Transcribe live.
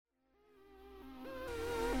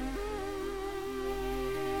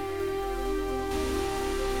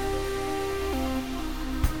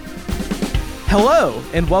Hello,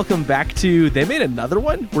 and welcome back to They Made Another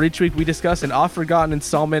One, where each week we discuss an oft-forgotten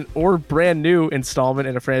installment or brand new installment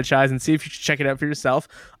in a franchise and see if you should check it out for yourself.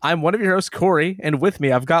 I'm one of your hosts, Corey, and with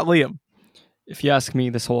me I've got Liam. If you ask me,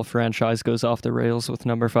 this whole franchise goes off the rails with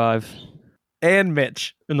number 5. And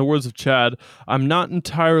Mitch. In the words of Chad, I'm not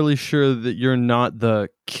entirely sure that you're not the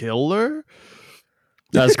killer.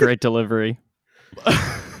 That's great delivery.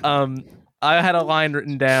 I had a line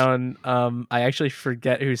written down. I actually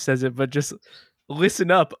forget who says it, but just listen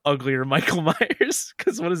up, uglier Michael Myers.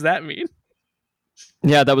 Because what does that mean?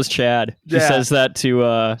 Yeah, that was Chad. He Yeah. says that to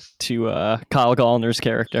Kyle Gallner's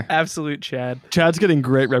character. Absolute Chad. Chad's getting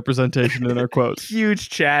great representation in our quotes. Huge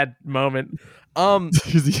Chad moment.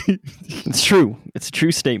 It's true. It's a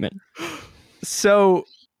true statement. So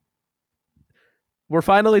we're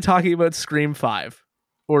finally talking about Scream 5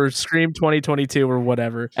 or Scream 2022 or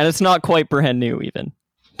whatever. And it's not quite brand new even,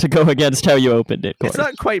 to go against how you opened it, Corey. It's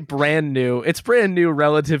not quite brand new. It's brand new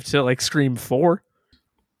relative to like Scream 4.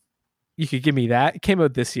 You could give me that. It came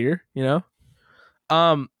out this year, you know?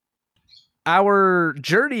 Our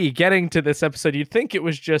journey getting to this episode, you'd think it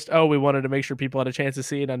was just, we wanted to make sure people had a chance to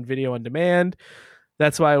see it on video on demand.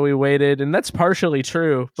 That's why we waited. And that's partially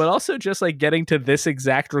true. But also just like getting to this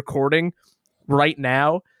exact recording right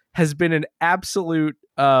now has been an absolute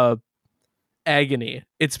agony.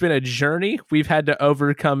 It's been a journey. We've had to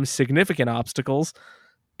overcome significant obstacles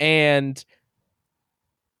and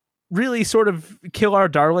really sort of kill our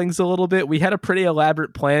darlings a little bit. We had a pretty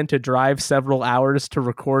elaborate plan to drive several hours to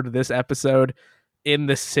record this episode in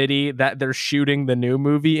the city that they're shooting the new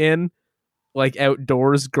movie in, like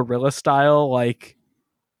outdoors, guerrilla style, like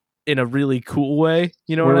in a really cool way.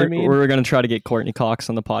 You know what I mean? We're going to try to get Courtney Cox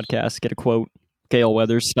on the podcast, get a quote, Gale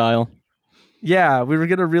Weathers style. Yeah, we were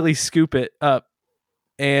going to really scoop it up.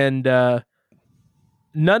 And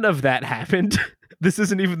none of that happened. This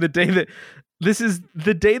isn't even the day that... This is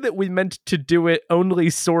the day that we meant to do it,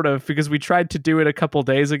 only sort of, because we tried to do it a couple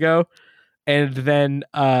days ago. And then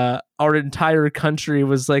our entire country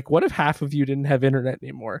was like, what if half of you didn't have internet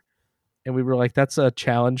anymore? And we were like, that's a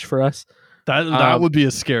challenge for us. That would be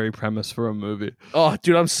a scary premise for a movie. Oh,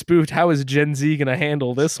 dude, I'm spooked. How is Gen Z going to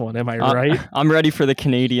handle this one? Am I right? I'm ready for the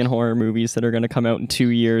Canadian horror movies that are going to come out in 2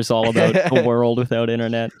 years, all about a world without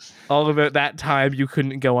internet. All about that time you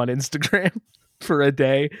couldn't go on Instagram for a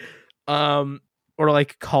day. Or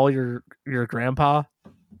like call your grandpa.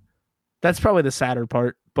 That's probably the sadder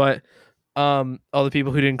part. But all the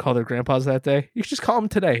people who didn't call their grandpas that day, you should just call them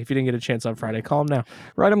today. If you didn't get a chance on Friday, call them now.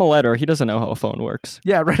 Write him a letter. He doesn't know how a phone works.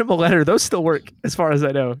 Yeah, write him a letter. Those still work as far as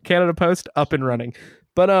I know. Canada Post up and running.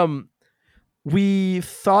 But we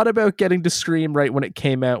thought about getting to Scream right when it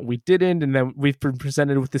came out. We didn't, and then we've been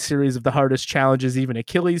presented with the series of the hardest challenges even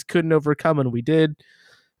Achilles couldn't overcome, and we did.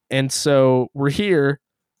 And so we're here.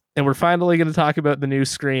 And we're finally going to talk about the new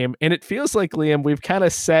Scream. And it feels like, Liam, we've kind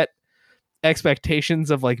of set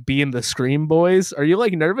expectations of like being the Scream boys. Are you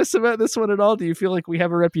like nervous about this one at all? Do you feel like we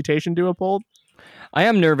have a reputation to uphold? I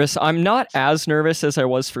am nervous. I'm not as nervous as I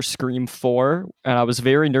was for Scream 4. And I was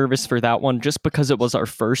very nervous for that one just because it was our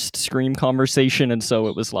first Scream conversation. And so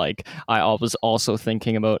it was like, I was also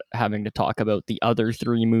thinking about having to talk about the other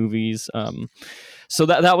 3 movies. So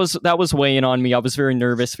that was weighing on me. I was very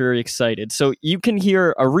nervous, very excited. So you can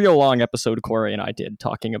hear a real long episode Corey and I did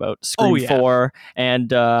talking about Scream 4.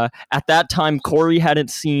 And at that time, Corey hadn't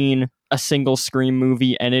seen a single Scream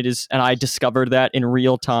movie, and I discovered that in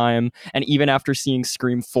real time. And even after seeing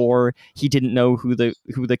Scream 4, he didn't know who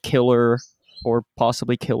the killer, or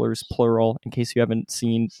possibly killers plural, in case you haven't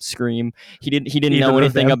seen Scream. He didn't know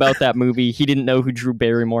anything about that movie. He didn't know who Drew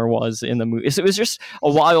Barrymore was in the movie. So it was just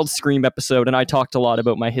a wild Scream episode, and I talked a lot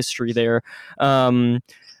about my history there. And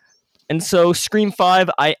so Scream 5,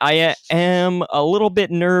 I am a little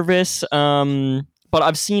bit nervous, but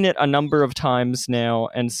I've seen it a number of times now,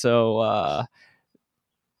 and so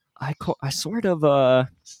I sort of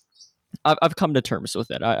I've come to terms with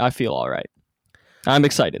it. I feel all right. I'm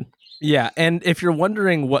excited. Yeah, and if you're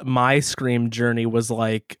wondering what my Scream journey was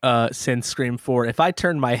like since Scream 4, if I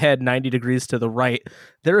turn my head 90 degrees to the right,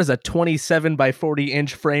 there is a 27 by 40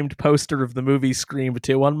 inch framed poster of the movie Scream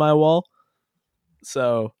 2 on my wall.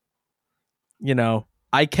 So, you know,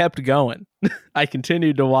 I kept going. I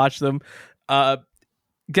continued to watch them.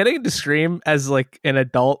 Getting into Scream as like an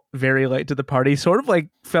adult very late to the party sort of like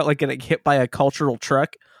felt like getting hit by a cultural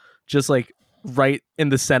truck, just like right in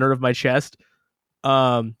the center of my chest.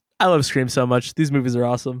 I love Scream so much. These movies are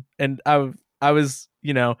awesome. And I was,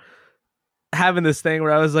 you know, having this thing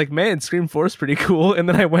where I was like, man, Scream 4 is pretty cool. And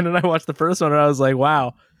then I went and I watched the first one and I was like,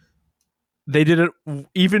 wow, they did it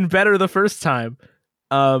even better the first time.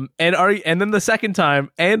 And then the second time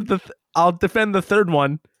and I'll defend the third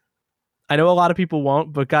one. I know a lot of people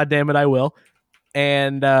won't, but God damn it, I will.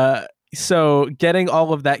 And so getting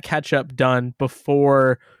all of that catch up done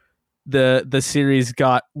before the series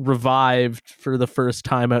got revived for the first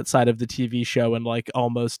time outside of the TV show in like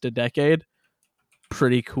almost a decade,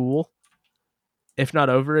 pretty cool. If not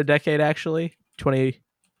over a decade, actually,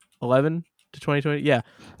 2011 to 2020. Yeah,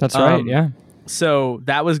 That's right. Yeah. So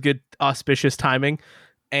that was good, auspicious timing,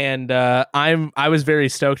 and I was very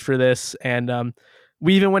stoked for this, and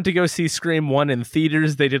we even went to go see Scream 1 in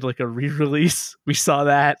theaters. They did like a re-release. We saw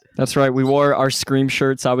that. That's right. We wore our Scream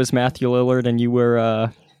shirts. I was Matthew Lillard, and you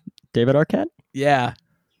were David Arquette. Yeah,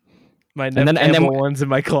 my then one's in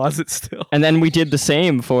my closet still. And then we did the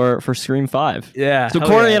same for Scream 5. Yeah. So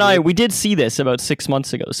Corey and I, we did see this about 6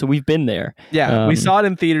 months ago, so we've been there. Yeah, we saw it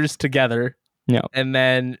in theaters together. Yeah. And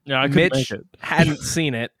then I couldn't Mitch make it. hadn't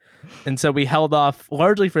seen it. And so we held off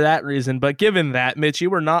largely for that reason. But given that, Mitch, you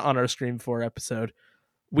were not on our Scream 4 episode.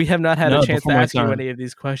 We have not had a chance to ask you any of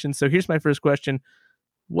these questions. So here's my first question.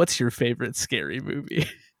 What's your favorite scary movie?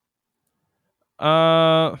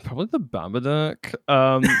 Probably the Babadook.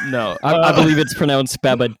 No. I believe it's pronounced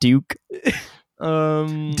Babadook.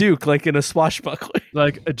 Duke, like in a swashbuckler.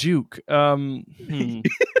 Like a juke. My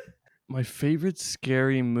favorite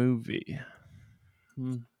scary movie.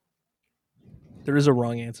 There is a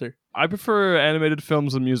wrong answer. I prefer animated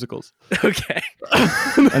films and musicals. Okay.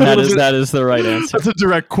 And that is the right answer. That's a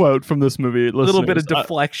direct quote from this movie. A little bit of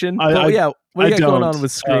deflection. What do you got going on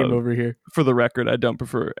with Scream over here? For the record, I don't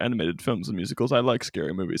prefer animated films and musicals. I like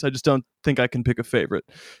scary movies. I just don't think I can pick a favorite.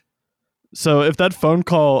 So if that phone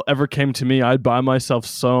call ever came to me, I'd buy myself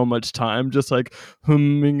so much time just like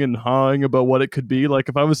humming and hawing about what it could be. Like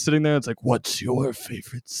if I was sitting there, it's like, what's your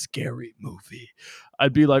favorite scary movie?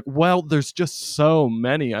 I'd be like, well, there's just so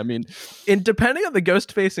many. I mean, and depending on the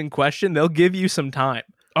ghost face in question, they'll give you some time.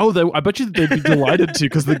 Oh, I bet you they'd be delighted to,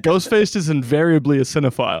 because the ghost face is invariably a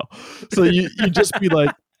cinephile. So you just be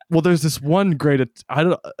like, well, there's this one great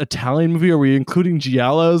Italian movie. Are we including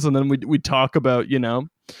giallos? And then we talk about,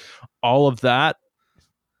 all of that.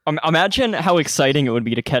 Imagine how exciting it would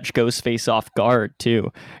be to catch Ghostface off guard,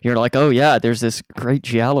 too. You're like, oh, yeah, there's this great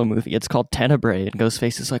giallo movie. It's called Tenebrae. And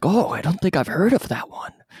Ghostface is like, oh, I don't think I've heard of that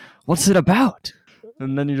one. What's it about?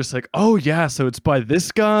 And then you're just like, oh, yeah, so it's by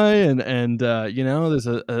this guy. And there's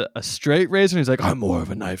a straight razor. And he's like, I'm more of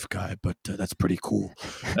a knife guy, but that's pretty cool.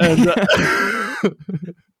 And,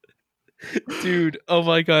 dude, oh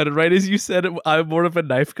my god, right as you said I'm more of a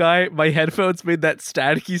knife guy, my headphones made that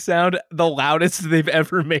staticky sound the loudest they've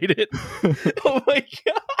ever made it. Oh my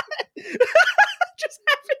god. Just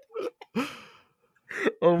happened.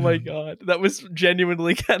 Oh my god, that was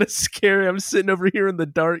genuinely kind of scary. I'm sitting over here in the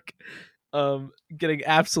dark, getting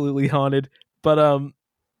absolutely haunted. But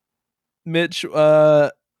Mitch,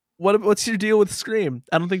 what's your deal with Scream?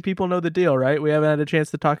 I don't think people know the deal, right? We haven't had a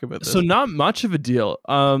chance to talk about this. So not much of a deal.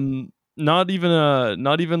 Not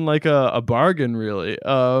even like a bargain, really. Is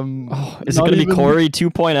it going to be Corey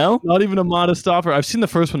 2.0? Not even a modest offer. I've seen the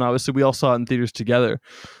first one. Obviously, we all saw it in theaters together.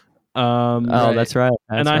 Right. That's right.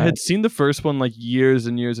 I had seen the first one like years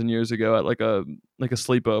and years and years ago at like a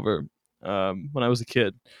sleepover when I was a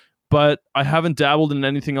kid. But I haven't dabbled in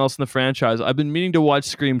anything else in the franchise. I've been meaning to watch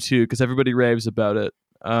Scream 2 because everybody raves about it.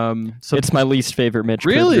 So it's my least favorite, Mitch.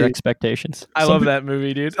 Really? Your expectations. I love that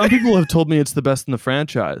movie, dude. Some people have told me it's the best in the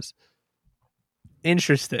franchise.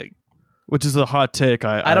 Interesting. Which is a hot take.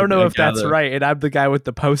 I don't know if that's right, and I'm the guy with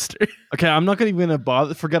the poster. Okay, I'm not even gonna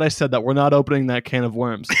bother. Forget I said that. We're not opening that can of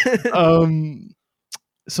worms.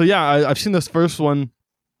 So yeah, I've seen this first one.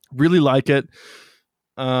 Really like it.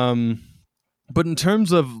 But in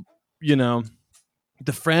terms of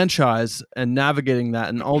the franchise and navigating that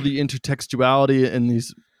and all the intertextuality in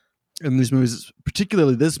these movies,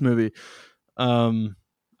 particularly this movie, I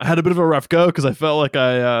had a bit of a rough go because I felt like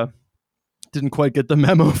I didn't quite get the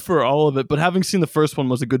memo for all of it. But having seen the first one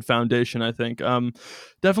was a good foundation, I think.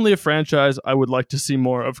 Definitely a franchise I would like to see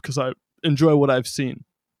more of because I enjoy what I've seen.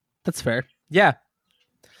 That's fair. Yeah.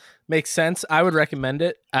 Makes sense. I would recommend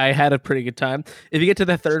it. I had a pretty good time. If you get to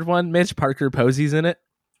the third one, Mitch Parker Posey's in it.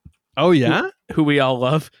 Oh, yeah? Who we all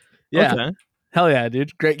love. Yeah. Okay. Hell yeah,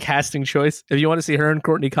 dude. Great casting choice. If you want to see her and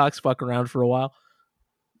Courtney Cox fuck around for a while.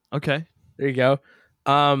 Okay. There you go.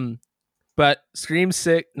 But Scream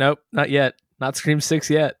 6, nope, not yet. Not Scream 6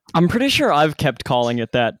 yet. I'm pretty sure I've kept calling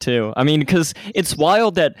it that too. I mean, because it's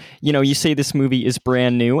wild that, you say this movie is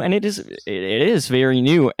brand new, and it is very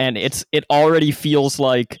new, and it already feels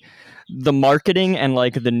like the marketing and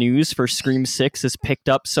like the news for Scream 6 is picked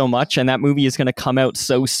up so much, and that movie is going to come out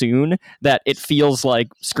so soon that it feels like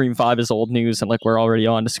Scream 5 is old news and like we're already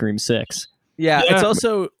on to Scream 6. Yeah, Yeah. it's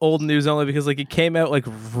also old news only because like it came out like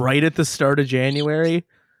right at the start of January.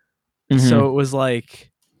 Mhm. So it was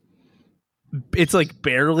like it's like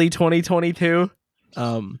barely 2022.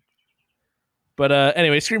 But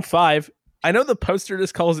anyway, Scream 5. I know the poster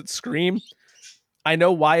just calls it Scream. I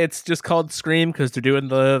know why it's just called Scream because they're doing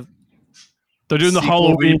the sequel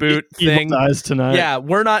Halloween reboot Evil thing. Dies tonight. Yeah,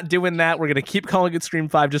 we're not doing that. We're gonna keep calling it Scream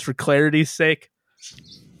 5 just for clarity's sake.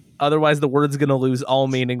 Otherwise, the word's gonna lose all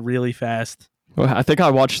meaning really fast. Well, I think I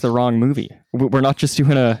watched the wrong movie. We're not just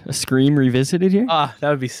doing a Scream revisited here. Ah, that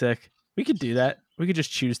would be sick. We could do that. We could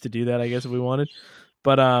just choose to do that, I guess, if we wanted.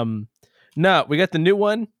 But no, we got the new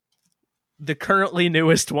one, the currently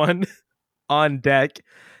newest one on deck,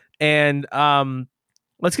 and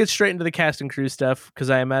let's get straight into the cast and crew stuff because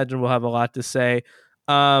I imagine we'll have a lot to say.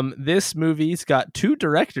 This movie's got 2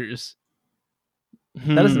 directors.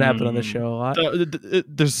 That doesn't happen on the show a lot.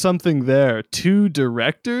 There's something there. 2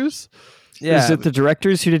 directors? Yeah. Is it the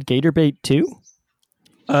directors who did Gator Bait 2?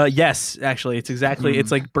 Yes, actually, it's exactly.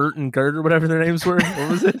 It's like Bert and Gert or whatever their names were. What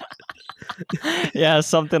was it? Yeah,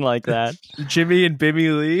 something like that. Jimmy and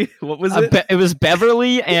Bimmy Lee. What was it? It was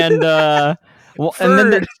Beverly and well, and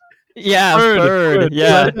then Ferd. yeah, Ferd. Ferd.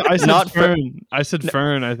 Yeah, I said not Ferd. Fern. I said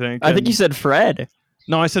Fern, I think. I think you said Fred.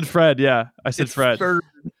 No, I said Fred, yeah. I said It's Fred. Ferd.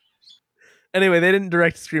 Anyway, they didn't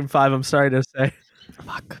direct Scream 5. I'm sorry to say.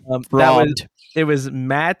 Fuck. Robbed. It was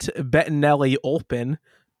Matt Bettinelli Olpin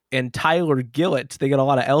and Tyler Gillett. They got a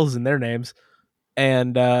lot of L's in their names.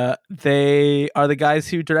 And they are the guys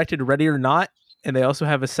who directed Ready or Not. And they also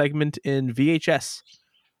have a segment in VHS.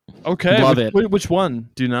 Okay. Love it. Which one?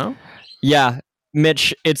 Do you know? Yeah,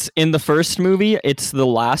 Mitch, it's in the first movie. It's the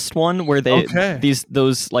last one where they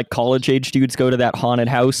those like college age dudes go to that haunted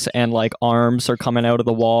house and like arms are coming out of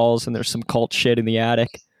the walls and there's some cult shit in the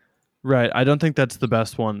attic. Right. I don't think that's the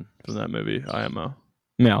best one from that movie, IMO.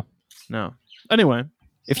 No. Anyway.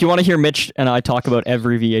 If you want to hear Mitch and I talk about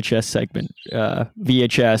every VHS segment,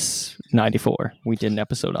 VHS 94, we did an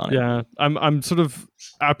episode on it. Yeah, I'm sort of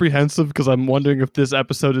apprehensive because I'm wondering if this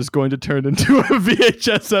episode is going to turn into a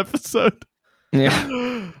VHS episode.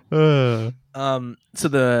 Yeah.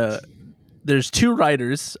 So there's 2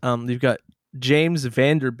 writers. You've got James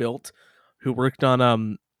Vanderbilt, who worked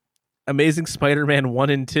on Amazing Spider-Man 1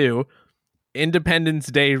 and 2, Independence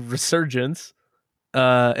Day Resurgence,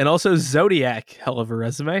 and also Zodiac. Hell of a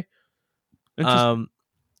resume. And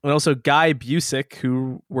also Guy Busick,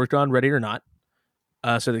 who worked on Ready or Not.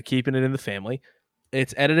 So they're keeping it in the family.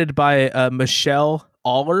 It's edited by Michelle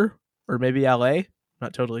Aller, or maybe L.A.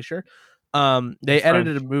 Not totally sure. They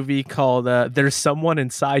edited a movie called There's Someone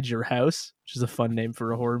Inside Your House, which is a fun name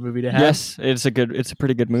for a horror movie to have. Yes, it's a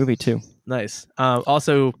pretty good movie too. Nice.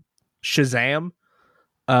 Also Shazam,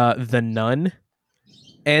 The Nun.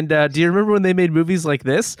 And do you remember when they made movies like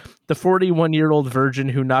this? The 41-year-old virgin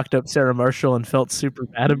who knocked up Sarah Marshall and felt super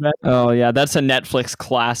bad about it. Oh yeah, that's a Netflix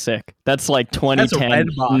classic. That's like 2010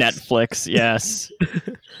 Redbox. Netflix. Yes.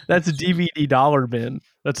 That's a DVD dollar bin.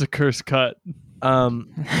 That's a curse cut. The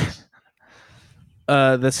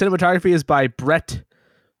cinematography is by Brett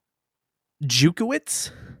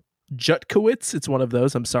Jutkowitz. It's one of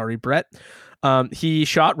those. I'm sorry, Brett. He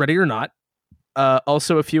shot Ready or Not.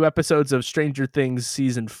 Also a few episodes of Stranger Things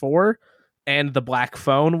season 4 and The Black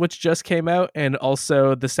Phone, which just came out, and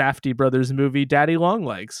also the Safdie brothers movie Daddy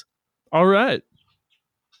Longlegs. All right.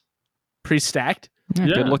 Pretty stacked. Yeah,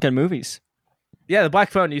 Yeah. Good looking movies. Yeah, The Black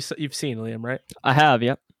Phone you've seen, Liam, right? I have,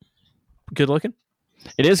 yep. Good looking.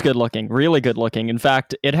 It is good looking, really good looking. In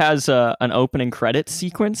fact, it has an opening credits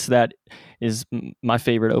sequence that is my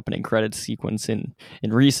favorite opening credits sequence in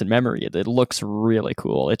recent memory. It looks really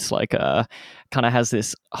cool. It's like kind of has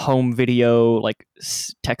this home video, like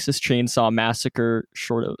Texas Chainsaw Massacre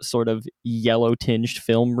sort of yellow tinged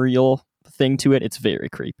film reel thing to it. It's very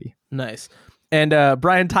creepy. Nice. And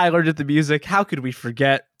Brian Tyler did the music. How could we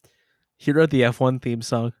forget? He wrote the F1 theme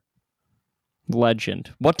song.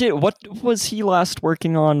 Legend. What was he last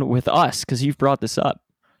working on with us? Because you've brought this up.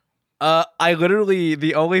 I literally,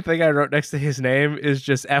 the only thing I wrote next to his name is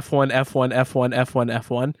just F1, F1, F1,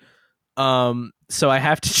 F1, F1. So I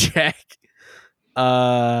have to check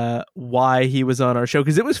why he was on our show,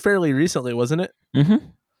 because it was fairly recently, wasn't it?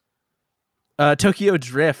 Mm-hmm. Tokyo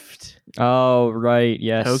Drift. Oh, right.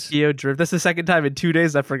 Yes. Tokyo Drift. That's the second time in 2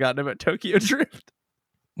 days I've forgotten about Tokyo Drift.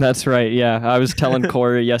 That's right. Yeah. I was telling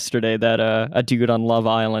Corey yesterday that a dude on Love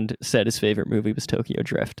Island said his favorite movie was Tokyo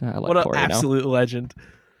Drift. I let What an Corey know. absolute legend.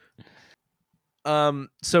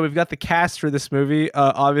 So we've got the cast for this movie.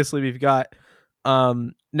 Obviously, we've got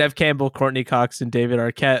Nev Campbell, Courtney Cox, and David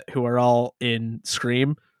Arquette, who are all in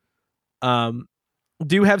Scream.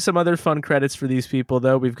 Do have some other fun credits for these people,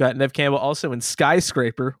 though. We've got Nev Campbell also in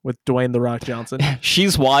Skyscraper with Dwayne The Rock Johnson.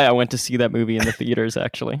 She's why I went to see that movie in the theaters,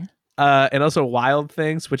 actually. And also Wild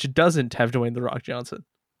Things, which doesn't have Dwayne The Rock Johnson.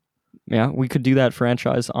 Yeah, we could do that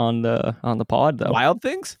franchise on the pod, though. Wild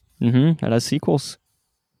Things? Mm-hmm. It has sequels.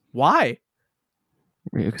 Why?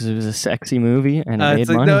 Because it was a sexy movie and it made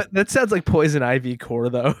money. No, that sounds like Poison Ivy core,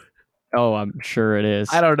 though. Oh, I'm sure it is.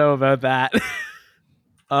 I don't know about that.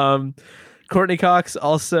 Courtney Cox,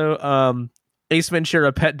 also Ace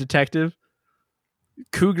Ventura, Pet Detective,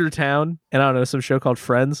 Cougar Town, and I don't know, some show called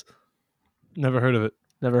Friends. Never heard of it.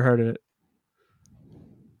 Never heard of it.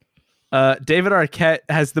 David Arquette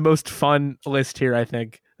has the most fun list here, I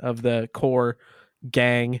think, of the core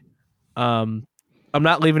gang. I'm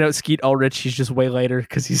not leaving out Skeet Ulrich. He's just way later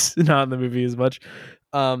because he's not in the movie as much.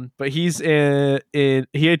 But he's he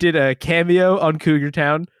did a cameo on Cougar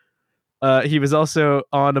Town. He was also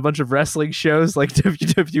on a bunch of wrestling shows like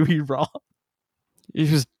WWE Raw. He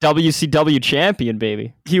was WCW champion,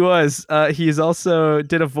 baby. He was. He's also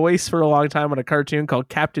did a voice for a long time on a cartoon called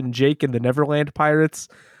Captain Jake and the Neverland Pirates.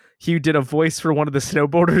 He did a voice for one of the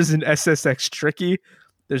snowboarders in SSX Tricky.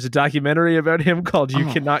 There's a documentary about him called You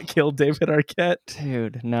Cannot Kill David Arquette.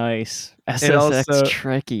 Dude, nice. SSX also,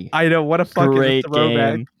 Tricky. I know, what a fucking great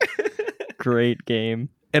throwback. game. Great game.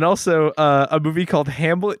 And also a movie called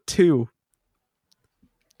Hamlet 2.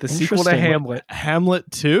 The sequel to Hamlet. Hamlet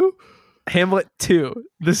 2? Hamlet 2,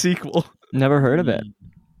 the sequel. Never heard of it.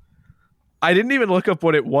 I didn't even look up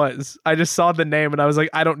what it was. I just saw the name and I was like,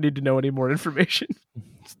 I don't need to know any more information.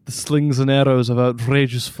 The slings and arrows of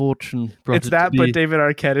outrageous fortune. It's that, but David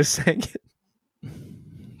Arquette is saying it.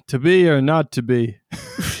 To be or not to be?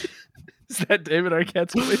 Is that David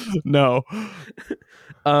Arquette's voice? No.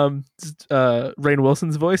 Rainn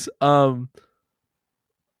Wilson's voice.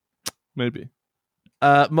 Maybe.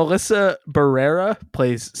 Melissa Barrera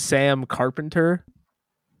plays Sam Carpenter.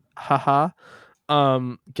 Haha.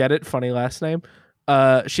 Get it? Funny last name.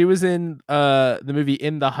 She was in the movie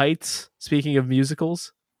In the Heights. Speaking of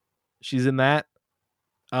musicals, she's in that.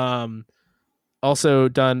 Also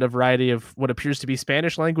done a variety of what appears to be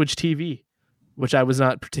Spanish language TV, which I was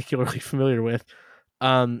not particularly familiar with.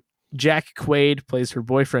 Jack Quaid plays her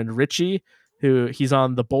boyfriend Richie, who he's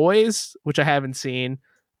on The Boys, which I haven't seen.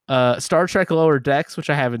 Star Trek Lower Decks, which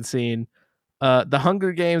I haven't seen. The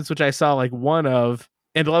Hunger Games, which I saw like one of.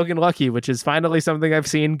 And Logan Lucky, which is finally something I've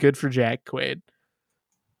seen. Good for Jack Quaid.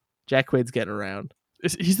 Jack Quaid's getting around.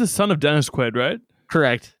 He's the son of Dennis Quaid, right?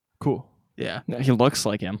 Correct. Cool. Yeah. He looks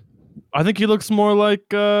like him. I think he looks more like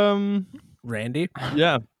Randy?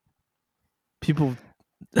 Yeah. People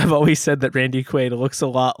have always said that Randy Quaid looks a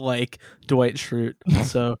lot like Dwight Schrute.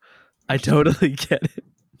 So I totally get it.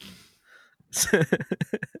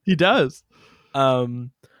 He does.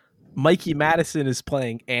 Mikey Madison is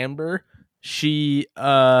playing Amber. She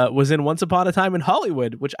was in Once Upon a Time in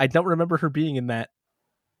Hollywood, which I don't remember her being in that.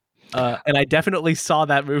 And I definitely saw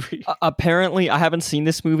that movie. Apparently, I haven't seen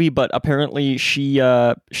this movie, but apparently she's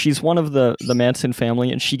one of the Manson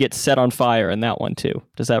family, and she gets set on fire in that one too.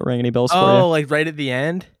 Does that ring any bells for you? Oh, like right at the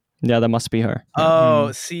end? Yeah, that must be her.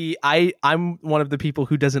 Oh, see, I'm one of the people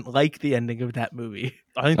who doesn't like the ending of that movie.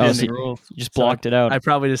 I think the ending rules. You just blocked it out. I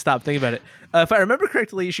probably just stopped thinking about it. If I remember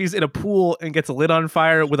correctly, she's in a pool and gets lit on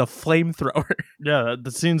fire with a flamethrower. Yeah,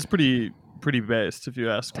 the scene's pretty based, if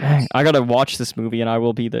you ask me. Dang, I gotta watch this movie, and I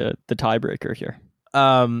will be the tiebreaker here.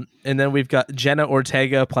 And then we've got Jenna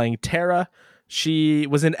Ortega playing Tara. She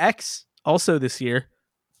was in X also this year.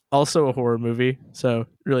 Also a horror movie, so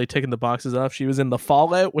really ticking the boxes off. She was in The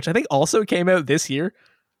Fallout, which I think also came out this year.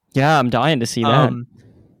 Yeah, I'm dying to see that.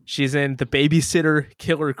 She's in The Babysitter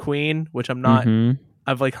Killer Queen, which I'm not.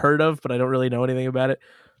 I've like heard of, but I don't really know anything about it.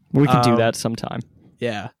 We could do that sometime.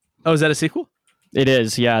 Yeah. Oh, is that a sequel? It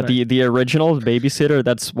is. Yeah. Right. The original Babysitter.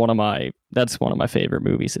 That's one of my favorite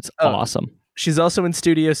movies. It's awesome. She's also in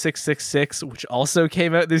Studio 666, which also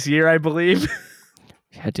came out this year, I believe.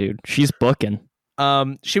 Yeah, dude, she's booking.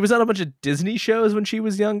 She was on a bunch of Disney shows when she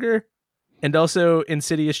was younger, and also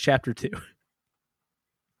Insidious Chapter 2.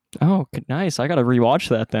 Oh, nice. I gotta rewatch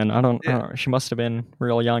that then. I don't know. She must have been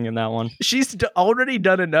real young in that one. She's already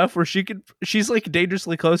done enough where she's like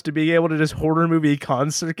dangerously close to being able to just horror movie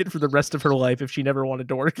con circuit for the rest of her life if she never wanted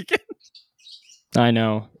to work again. I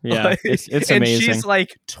know. Yeah, like, it's and amazing. She's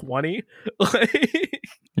like 20.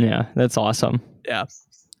 Yeah, that's awesome. Yeah.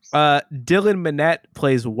 Dylan Minnette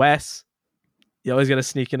plays Wes. You always got to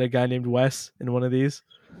sneak in a guy named Wes in one of these.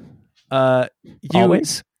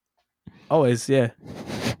 Always? Always, yeah.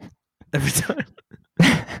 Every time.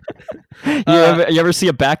 You ever see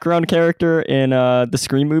a background character in the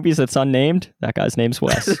Scream movies that's unnamed? That guy's name's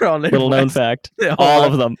Wes. They're all named Little known Wes. fact. Yeah, All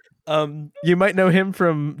of them. You might know him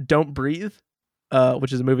from Don't Breathe,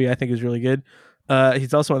 which is a movie I think is really good.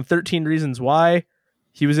 He's also on 13 Reasons Why.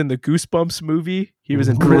 He was in the Goosebumps movie. He was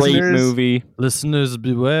in Great Prisoners. movie. Listeners,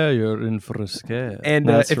 beware, you're in for a scare. And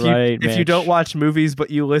That's if right, you Mitch. don't watch movies but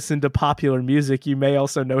you listen to popular music, you may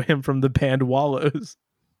also know him from the band Wallows.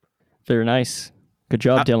 Very nice. Good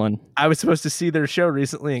job, Dylan. I was supposed to see their show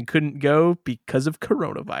recently and couldn't go because of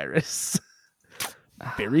coronavirus.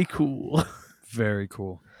 Very cool. Very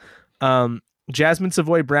cool. Jasmine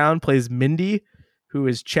Savoy Brown plays Mindy, who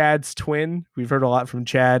is Chad's twin. We've heard a lot from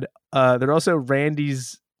Chad. They're also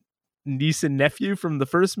Randy's niece and nephew from the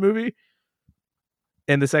first movie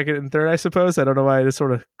and the second and third, I suppose. I don't know why I just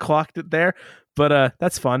sort of clocked it there, but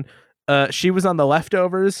that's fun. She was on The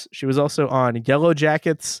Leftovers. She was also on Yellow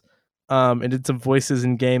Jackets, and did some voices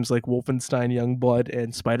in games like Wolfenstein Youngblood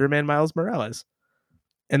and Spider-Man Miles Morales.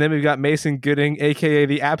 And then we've got Mason Gooding, aka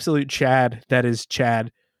the absolute Chad that is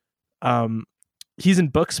Chad. He's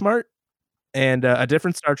in Booksmart and a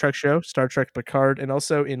different Star Trek show, Star Trek Picard, and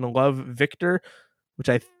also in Love, Victor, which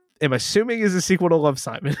I am assuming is a sequel to Love,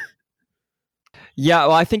 Simon. Yeah,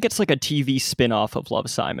 well, I think it's like a TV spin-off of Love,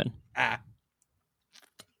 Simon.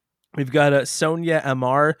 We've got Sonia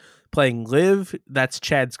Amar playing Liv. That's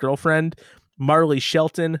Chad's girlfriend. Marley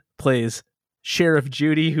Shelton plays Sheriff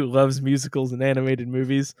Judy, who loves musicals and animated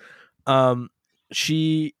movies.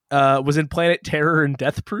 She was in Planet Terror and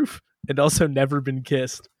Death Proof, and also Never Been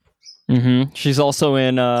Kissed. Mm-hmm. She's also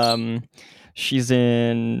in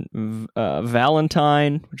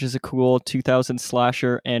Valentine, which is a cool 2000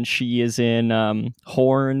 slasher, and she is in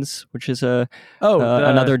Horns, which is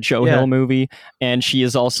another Joe Hill movie, and she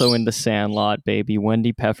is also in The Sandlot, baby.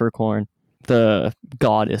 Wendy Peppercorn, the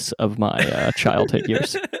goddess of my childhood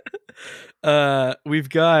years. We've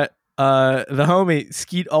got the homie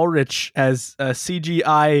Skeet Ulrich as a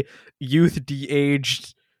CGI youth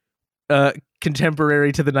de-aged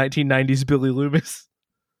contemporary to the 1990s Billy Loomis.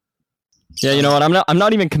 Yeah, you know what? I'm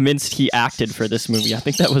not even convinced he acted for this movie. I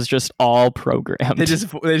think that was just all programmed. They just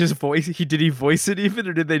voice. Did he voice it even,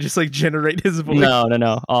 or did they just like generate his voice?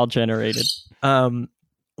 No, all generated. Liam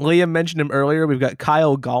mentioned him earlier. We've got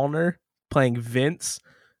Kyle Gallner playing Vince,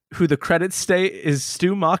 who the credits state is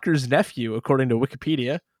Stu Macher's nephew, according to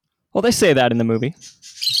Wikipedia. Well, they say that in the movie.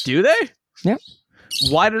 Do they? Yep.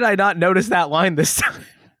 Why did I not notice that line this time?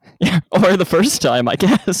 Yeah, or the first time, I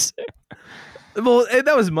guess. Well,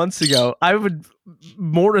 that was months ago. I would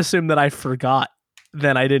more assume that I forgot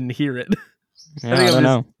than I didn't hear it. Yeah, I don't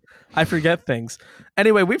know. I forget things.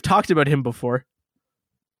 Anyway, we've talked about him before.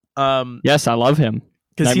 Yes, I love him.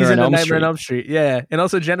 Because he's in Nightmare on Elm Street. Yeah, and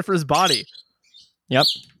also Jennifer's Body. Yep.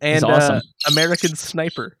 And he's awesome. American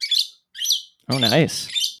Sniper. Oh,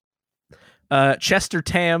 nice. Chester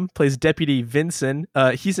Tam plays Deputy Vincent.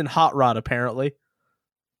 He's in Hot Rod, apparently.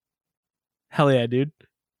 Hell yeah, dude.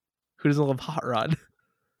 Who doesn't love Hot Rod?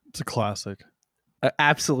 It's a classic. An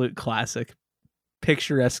absolute classic.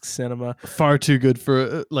 Picturesque cinema. Far too good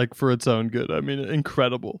for its own good. I mean,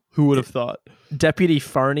 incredible. Who would have thought? Deputy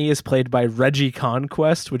Farney is played by Reggie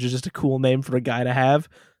Conquest, which is just a cool name for a guy to have.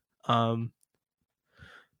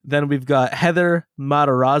 Then we've got Heather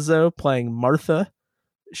Matarazzo playing Martha.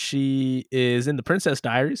 She is in The Princess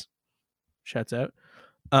Diaries. Shouts out.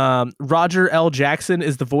 Roger L. Jackson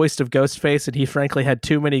is the voice of Ghostface, and he frankly had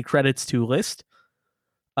too many credits to list.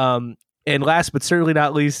 And last but certainly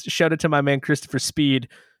not least, shout out to my man Christopher Speed,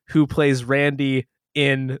 who plays Randy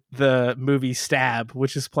in the movie Stab,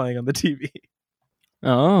 which is playing on the TV.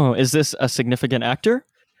 Oh, is this a significant actor?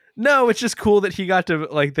 No, it's just cool that he got to,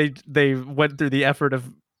 like, they went through the effort of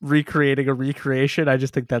recreating a recreation. I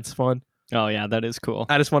just think that's fun. Oh yeah, that is cool.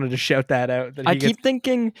 I just wanted to shout that out. That I keep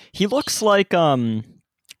thinking he looks like Jamie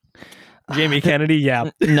Kennedy.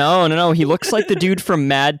 Yeah. No. He looks like the dude from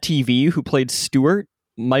Mad TV who played Stuart,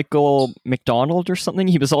 Michael McDonald or something.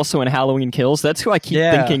 He was also in Halloween Kills. That's who I keep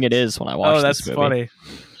thinking it is when I watch this movie. Oh, that's funny.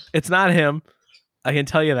 It's not him. I can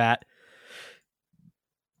tell you that.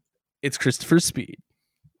 It's Christopher Speed.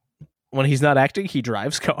 When he's not acting, he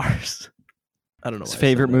drives cars. I don't know. His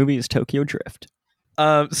favorite movie is Tokyo Drift.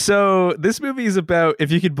 So this movie is about,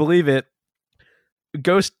 if you could believe it,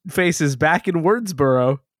 Ghostface is back in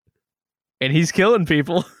Woodsboro, and he's killing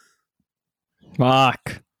people.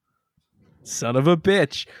 Fuck. Son of a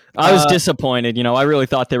bitch. I was disappointed. You know, I really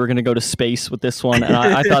thought they were going to go to space with this one, and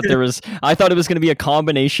I thought it was going to be a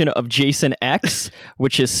combination of Jason X,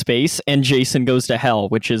 which is space, and Jason Goes to Hell,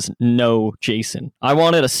 which is no Jason. I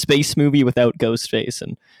wanted a space movie without Ghostface,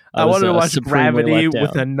 and I wanted to watch Gravity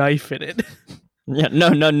with a knife in it. Yeah, no,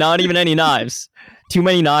 not even any knives. Too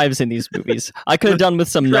many knives in these movies. I could have done with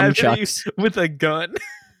some Gravity nunchucks. with a gun.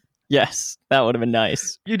 Yes, that would have been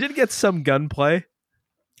nice. You did get some gunplay.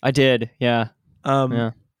 I did, yeah.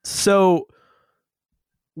 Yeah. So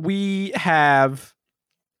we have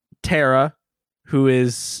Tara, who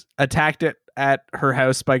is attacked at her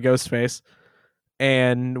house by Ghostface,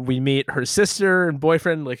 and we meet her sister and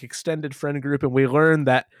boyfriend, like extended friend group, and we learn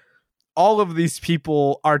that all of these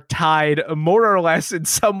people are tied more or less in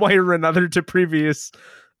some way or another to previous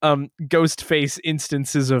Ghostface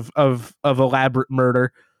instances of elaborate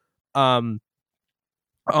murder. On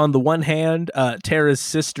the one hand, Tara's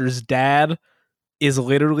sister's dad is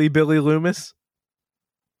literally Billy Loomis.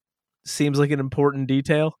 Seems like an important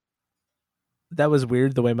detail. That was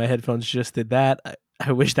weird the way my headphones just did that.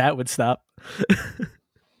 I wish that would stop. That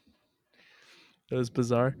was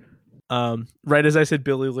bizarre. Right as I said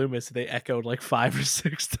Billy Loomis, they echoed like 5 or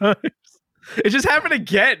 6 times. It just happened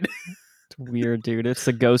again. It's weird, dude. It's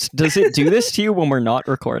the ghost. Does it do this to you when we're not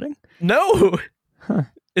recording? No. Huh.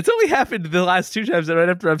 It's only happened the last 2 times, and right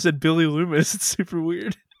after I've said Billy Loomis. It's super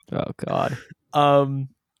weird. Oh, God.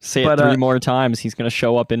 Say it 3 more times. He's going to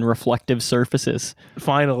show up in reflective surfaces.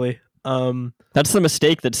 Finally. That's the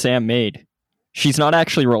mistake that Sam made. She's not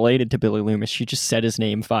actually related to Billy Loomis. She just said his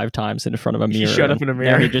name 5 times in front of a mirror. She showed up in a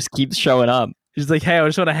mirror. Now he just keeps showing up. She's like, hey, I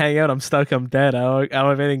just want to hang out. I'm stuck. I'm dead. I don't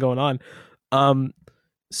have anything going on.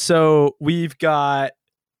 So we've got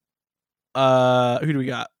who do we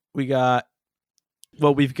got? We've got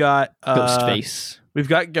Ghostface. We've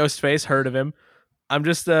got Ghostface. Heard of him. I'm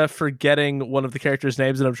just forgetting one of the characters'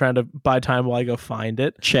 names, and I'm trying to buy time while I go find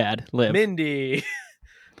it. Chad, Liv. Mindy.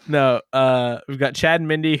 No, we've got Chad and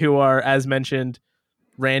Mindy, who are, as mentioned,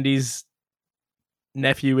 Randy's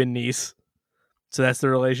nephew and niece. So that's the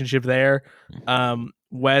relationship there.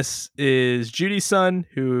 Wes is Judy's son,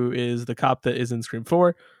 who is the cop that is in Scream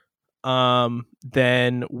 4.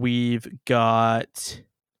 Then we've got,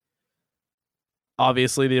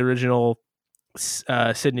 obviously, the original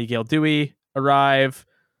Sidney Gale Dewey arrive.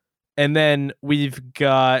 And then we've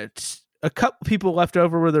got a couple people left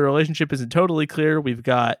over where the relationship isn't totally clear. We've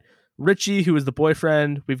got Richie, who is the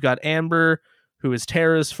boyfriend. We've got Amber, who is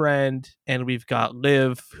Tara's friend. And we've got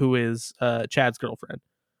Liv, who is Chad's girlfriend.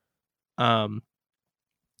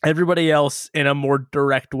 Everybody else, in a more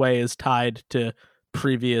direct way, is tied to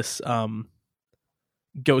previous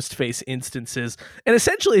Ghostface instances. And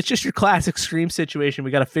essentially, it's just your classic Scream situation.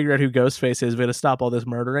 We got to figure out who Ghostface is. We got to stop all this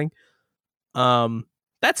murdering.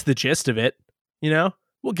 That's the gist of it, you know?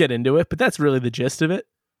 We'll get into it, but that's really the gist of it.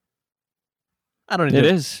 I don't need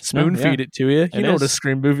to spoon feed it to you. You know what a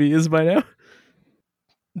Scream movie is by now.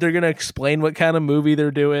 They're going to explain what kind of movie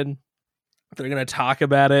they're doing. They're going to talk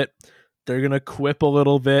about it. They're going to quip a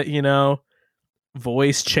little bit, you know,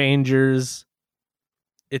 voice changers,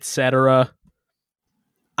 etc.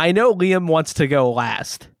 I know Liam wants to go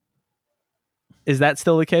last. Is that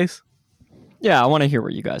still the case? Yeah, I want to hear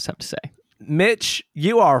what you guys have to say. Mitch,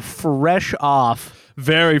 you are fresh off.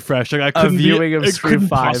 Very fresh. Like, I couldn't Scream 5.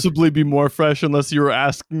 Possibly be more fresh unless you were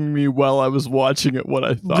asking me while I was watching it what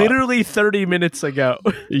I thought. Literally 30 minutes ago.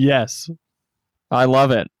 Yes. I love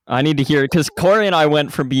it. I need to hear it because Corey and I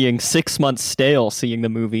went from being 6 months stale seeing the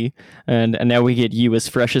movie, and now we get you as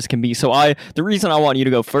fresh as can be. So the reason I want you to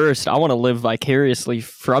go first, I want to live vicariously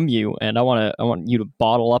from you, and I want you to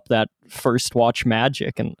bottle up that first watch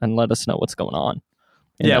magic and let us know what's going on.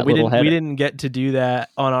 Yeah, we didn't get to do that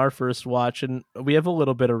on our first watch, and we have a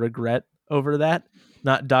little bit of regret over that,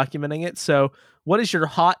 not documenting it. So what is your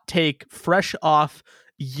hot take, fresh off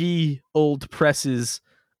ye old presses?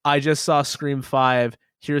 I just saw Scream 5.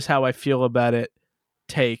 Here's how I feel about it.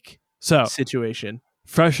 Take situation.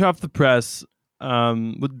 Fresh off the press.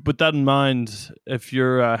 With that in mind, if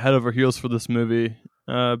you're head over heels for this movie,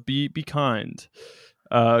 be kind.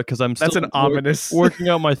 Because I'm still an ominous working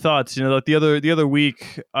out my thoughts. You know, like the other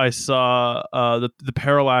week, I saw the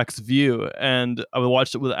Parallax View, and I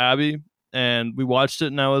watched it with Abby, and we watched it,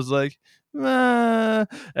 and I was like, and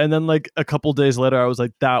then like a couple days later, I was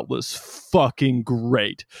like, that was fucking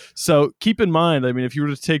great. So keep in mind, I mean, if you were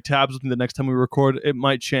to take tabs with me the next time we record, it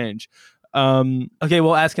might change. Okay,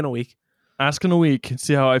 we'll ask in a week. Ask in a week and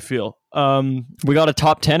see how I feel. We got a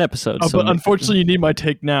top 10 episode. But unfortunately, you need my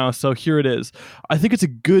take now, so here it is. I think it's a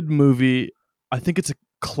good movie. I think it's a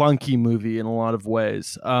clunky movie in a lot of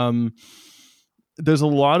ways. There's a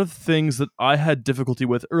lot of things that I had difficulty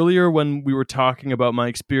with. Earlier when we were talking about my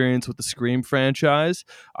experience with the Scream franchise,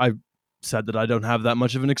 I said that I don't have that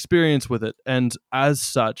much of an experience with it. And as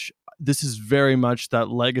such, this is very much that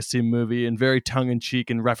legacy movie and very tongue-in-cheek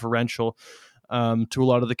and referential. to a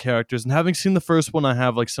lot of the characters. And having seen the first one, I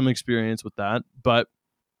have like some experience with that. But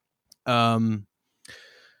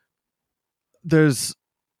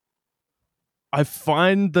I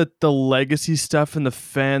find that the legacy stuff and the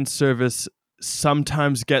fan service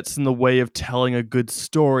sometimes gets in the way of telling a good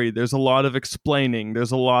story. There's a lot of explaining.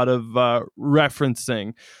 There's a lot of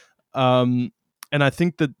referencing. And I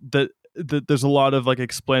think that there's a lot of like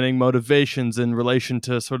explaining motivations in relation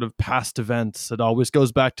to sort of past events. It always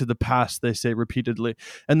goes back to the past, they say repeatedly.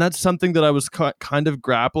 And that's something that I was kind of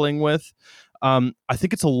grappling with. I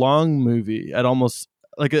think it's a long movie.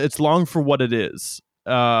 It's long for what it is.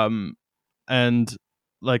 And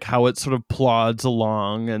like how it sort of plods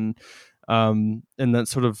along and in that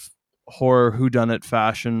sort of horror whodunit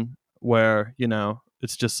fashion where, you know,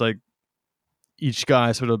 it's just like each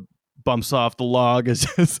guy sort of bumps off the log as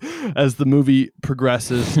the movie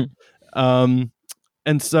progresses. And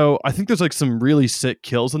so I think there's like some really sick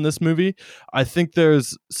kills in this movie. I think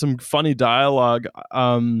there's some funny dialogue.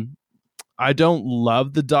 I don't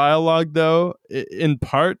love the dialogue though, in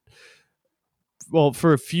part, well,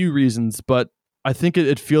 for a few reasons, but I think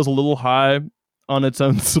it feels a little high on its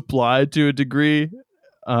own supply to a degree.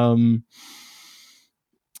 And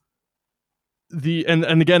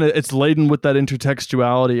again, it's laden with that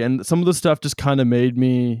intertextuality, and some of the stuff just kind of made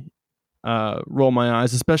me roll my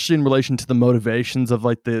eyes, especially in relation to the motivations of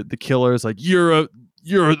like the killers, like you're a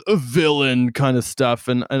villain kind of stuff,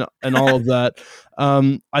 and all of that.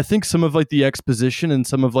 I think some of like the exposition and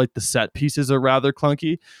some of like the set pieces are rather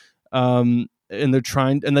clunky. And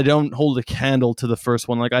they don't hold a candle to the first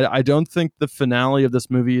one. Like I don't think the finale of this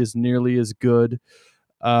movie is nearly as good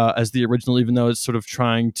as the original, even though it's sort of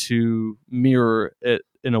trying to mirror it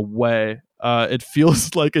in a way. It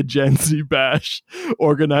feels like a Gen Z bash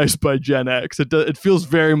organized by Gen X. It feels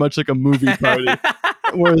very much like a movie party,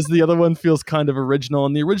 whereas the other one feels kind of original.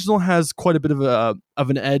 And the original has quite a bit of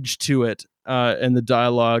an edge to it in the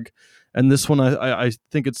dialogue, and this one I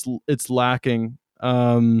think it's lacking.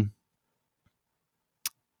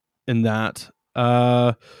 In that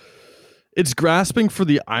it's grasping for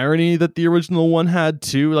the irony that the original one had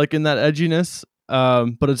too, like in that edginess,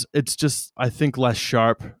 but it's just, I think, less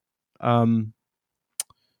sharp. But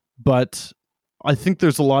I think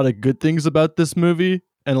there's a lot of good things about this movie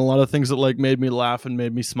and a lot of things that like made me laugh and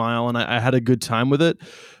made me smile, and I had a good time with it.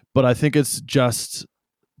 But I think it's just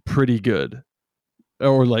pretty good,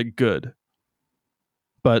 or like good,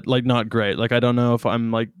 but like not great. Like I don't know if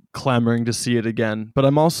I'm like clamoring to see it again, but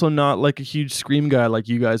I'm also not like a huge Scream guy like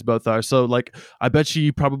you guys both are. So like I bet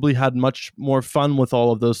you probably had much more fun with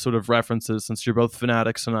all of those sort of references, since you're both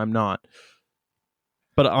fanatics and I'm not.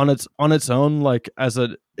 But on its own, like as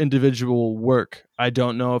an individual work, I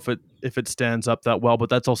don't know if it stands up that well, but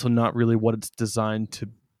that's also not really what it's designed to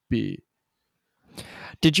be.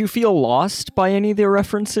 Did you feel lost by any of the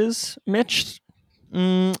references, Mitch?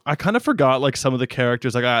 I kind of forgot like some of the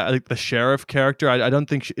characters. Like I like the sheriff character. I don't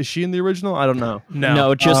think is she in the original? I don't know.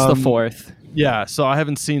 No, just the fourth. Yeah, so I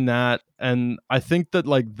haven't seen that, and I think that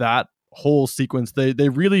like that whole sequence, they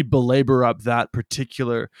really belabor up that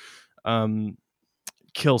particular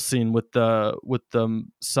kill scene with the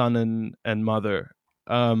son and mother.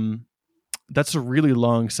 That's a really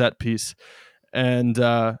long set piece, and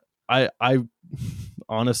I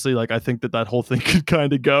honestly, like, I think that whole thing could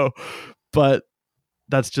kind of go, but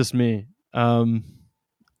that's just me. I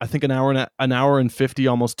think an hour and 50,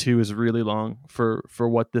 almost 2, is really long for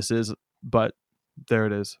what this is, but there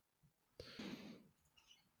it is.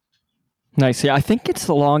 Nice. Yeah, I think it's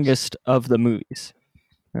the longest of the movies.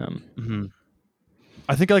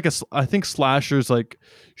 I think slashers like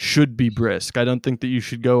should be brisk. I don't think that you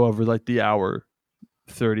should go over like the hour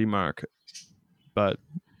 30 mark. But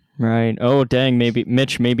right. Oh, dang. Maybe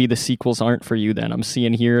the sequels aren't for you then. I'm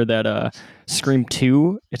seeing here that Scream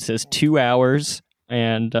 2, it says 2 hours,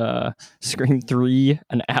 and Scream 3,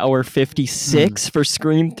 an hour 56 for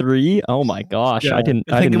Scream 3. Oh my gosh. Yeah. I didn't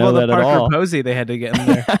know that at all. Parker Posey they had to get in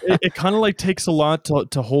there. it kind of like takes a lot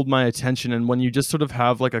to hold my attention, and when you just sort of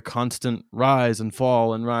have like a constant rise and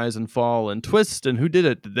fall and twist, and who did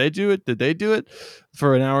it? Did they do it? Did they do it?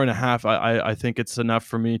 For an hour and a half, I think it's enough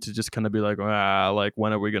for me to just kind of be like, like,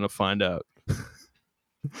 when are we going to find out?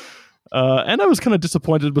 And I was kind of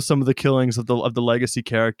disappointed with some of the killings of the legacy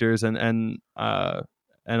characters and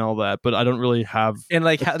all that, but I don't really have and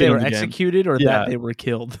like how they were executed or that they were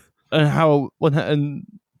killed, and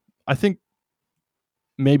I think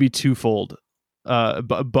maybe twofold,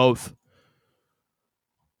 both.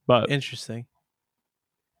 But interesting.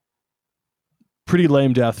 Pretty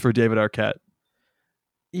lame death for David Arquette.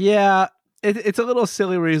 Yeah, it's a little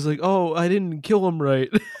silly where he's like, "Oh, I didn't kill him right."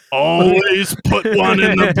 Always put one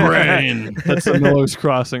in the brain. That's a Miller's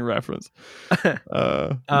Crossing reference.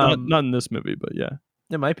 Not in this movie, but yeah.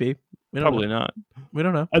 It might be. Probably not. We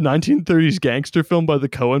don't know. A 1930s gangster film by the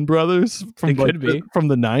Coen brothers from It could be. from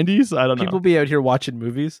the 90s. I don't know. People be out here watching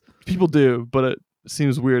movies. People do, but it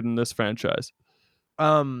seems weird in this franchise.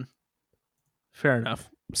 Fair enough.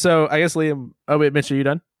 So I guess Liam. Oh wait, Mitch, are you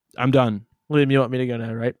done? I'm done. Liam, you want me to go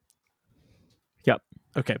now, right? Yep.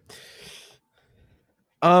 Okay.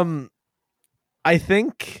 I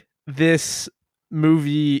think this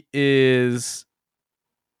movie is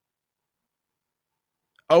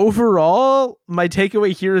overall, my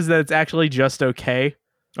takeaway here is that it's actually just okay.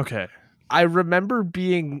 Okay. I remember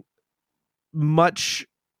being much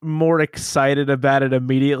more excited about it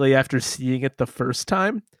immediately after seeing it the first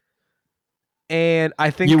time. And I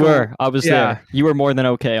think You were. I was yeah. there. You were more than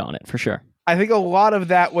okay on it, for sure. I think a lot of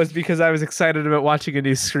that was because I was excited about watching a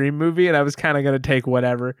new Scream movie and I was kind of going to take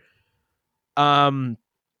whatever. I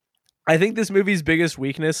think this movie's biggest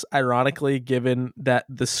weakness, ironically, given that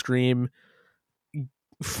the Scream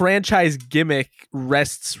franchise gimmick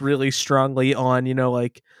rests really strongly on,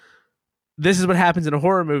 like, this is what happens in a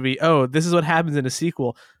horror movie. Oh, this is what happens in a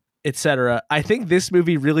sequel, etc. I think this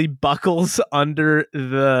movie really buckles under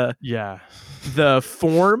the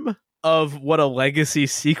form of what a legacy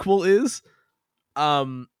sequel is.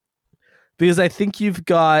 Because I think you've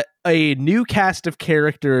got a new cast of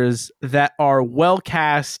characters that are well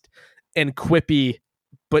cast and quippy,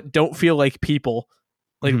 but don't feel like people,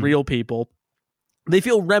 like real people. They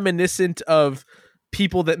feel reminiscent of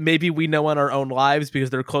people that maybe we know in our own lives because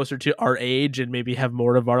they're closer to our age and maybe have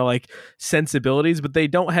more of our like sensibilities, but they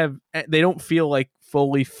don't feel like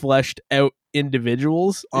fully fleshed out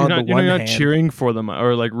individuals. You're not cheering for them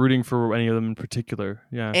or like rooting for any of them in particular.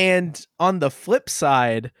 Yeah. And on the flip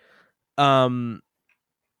side, the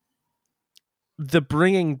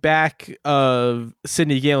bringing back of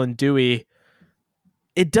Sidney Gale and Dewey,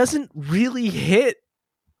 it doesn't really hit.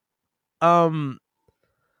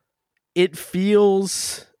 It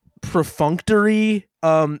feels perfunctory.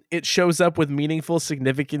 It shows up with meaningful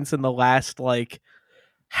significance in the last like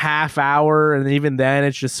half hour, and even then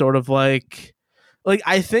it's just sort of like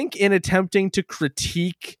I think in attempting to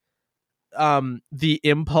critique the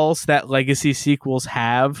impulse that legacy sequels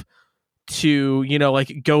have to,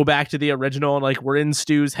 like go back to the original, and like we're in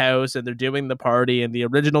Stu's house and they're doing the party and the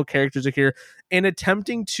original characters are here, and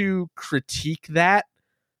attempting to critique that,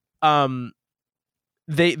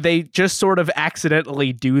 they just sort of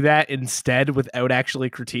accidentally do that instead without actually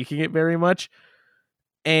critiquing it very much.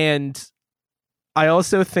 And I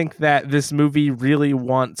also think that this movie really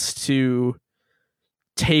wants to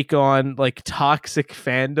take on like toxic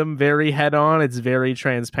fandom very head on. It's very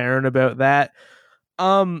transparent about that.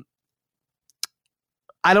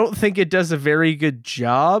 I don't think it does a very good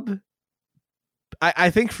job. I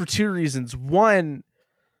think for two reasons. One,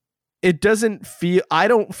 I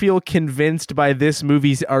don't feel convinced by this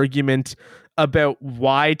movie's argument about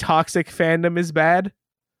why toxic fandom is bad,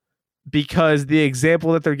 because the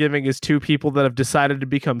example that they're giving is two people that have decided to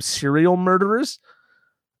become serial murderers.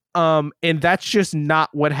 And that's just not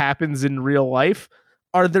what happens in real life.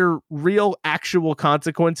 Are there real actual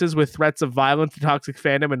consequences with threats of violence to toxic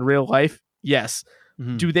fandom in real life? Yes.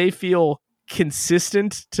 Mm-hmm. Do they feel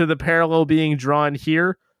consistent to the parallel being drawn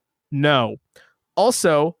here? No.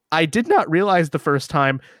 Also, I did not realize the first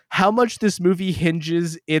time how much this movie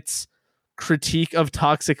hinges its critique of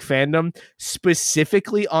toxic fandom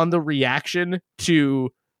specifically on the reaction to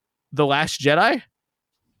The Last Jedi.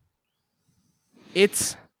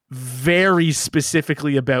 It's very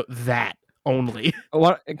specifically about that only.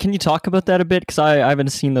 What, can you talk about that a bit? Because I haven't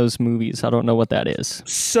seen those movies. I don't know what that is.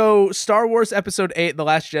 So Star Wars Episode 8, The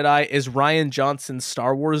Last Jedi, is Rian Johnson's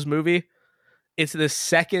Star Wars movie. It's the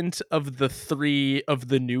second of the three of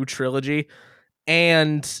the new trilogy.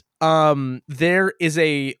 And there is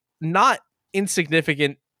a not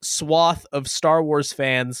insignificant swath of Star Wars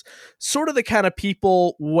fans, sort of the kind of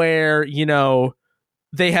people where,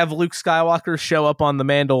 they have Luke Skywalker show up on The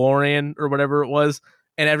Mandalorian or whatever it was,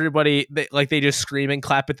 and everybody, they just scream and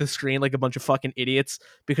clap at the screen like a bunch of fucking idiots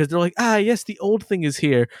because they're like, yes, the old thing is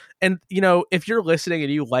here. And, if you're listening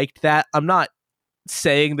and you liked that, I'm not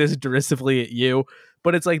saying this derisively at you,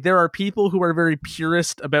 but it's like there are people who are very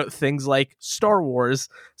purist about things like Star Wars.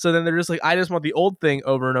 So then they're just like, I just want the old thing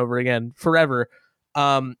over and over again forever.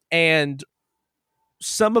 And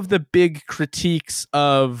some of the big critiques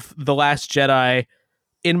of The Last Jedi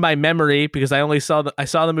in my memory, because I saw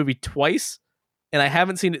the movie twice and I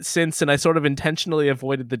haven't seen it since, and I sort of intentionally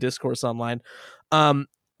avoided the discourse online,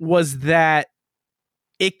 was that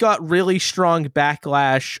it got really strong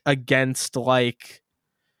backlash against like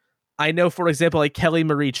I know, for example, like Kelly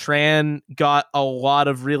Marie Tran got a lot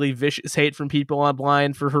of really vicious hate from people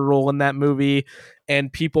online for her role in that movie,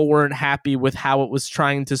 and people weren't happy with how it was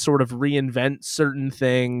trying to sort of reinvent certain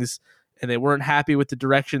things, and they weren't happy with the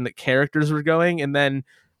direction that characters were going. And then,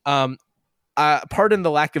 pardon the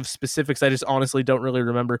lack of specifics, I just honestly don't really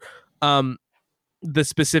remember the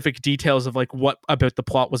specific details of like what about the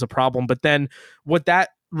plot was a problem. But then what that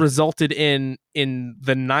resulted in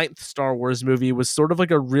the 9th Star Wars movie was sort of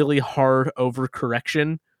like a really hard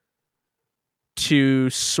overcorrection to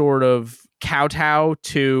sort of kowtow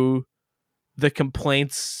to the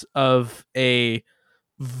complaints of a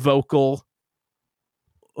vocal,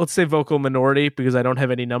 let's say vocal minority, because I don't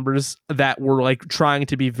have any numbers, that were like trying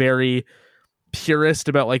to be very purist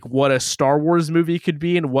about like what a Star Wars movie could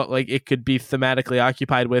be and what like it could be thematically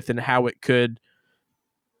occupied with and how it could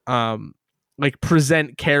like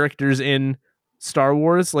present characters in Star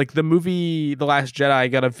Wars. Like the movie The Last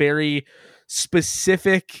Jedi got a very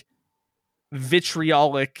specific,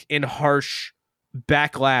 vitriolic and harsh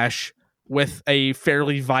backlash with a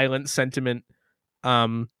fairly violent sentiment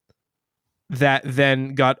that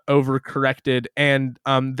then got overcorrected. And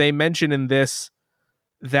they mention in this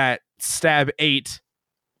that Stab 8,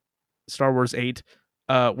 Star Wars 8,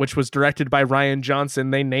 which was directed by Rian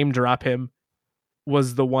Johnson, they name drop him,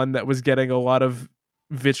 was the one that was getting a lot of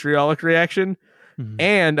vitriolic reaction. Mhm.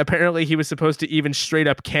 And apparently he was supposed to even straight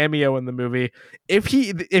up cameo in the movie.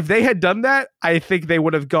 If they had done that, I think they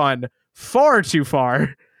would have gone far too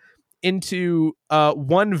far into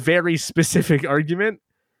one very specific argument,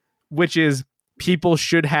 which is people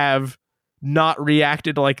should have not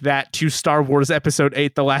reacted like that to Star Wars Episode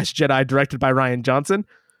 8, The Last Jedi, directed by Rian Johnson.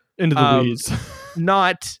 Into the weeds.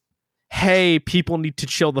 Not, hey, people need to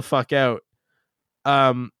chill the fuck out.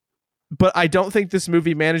 But I don't think this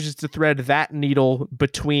movie manages to thread that needle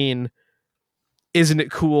between, isn't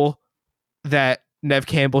it cool that Nev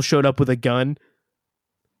Campbell showed up with a gun?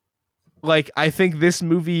 Like, I think this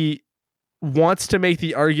movie wants to make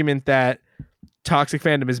the argument that toxic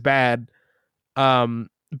fandom is bad,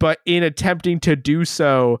 but in attempting to do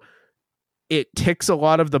so, it ticks a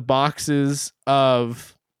lot of the boxes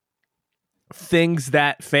of things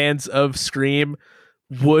that fans of Scream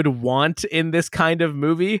would want in this kind of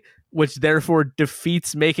movie, which therefore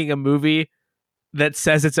defeats making a movie that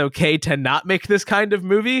says it's okay to not make this kind of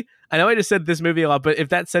movie. I know I just said this movie a lot, but if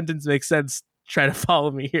that sentence makes sense, try to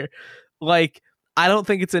follow me here. Like, I don't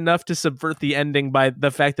think it's enough to subvert the ending by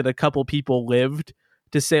the fact that a couple people lived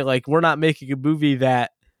to say, like, we're not making a movie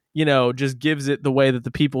that, you know, just gives it the way that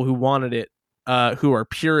the people who wanted it, who are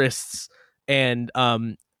purists and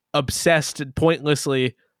obsessed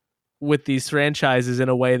pointlessly with these franchises in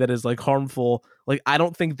a way that is like harmful. Like, I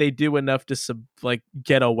don't think they do enough to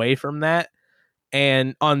get away from that.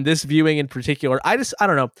 And on this viewing in particular, I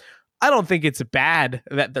don't know. I don't think it's bad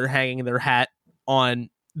that they're hanging their hat on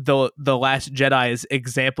the Last Jedi's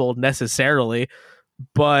example necessarily,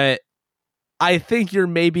 but I think you're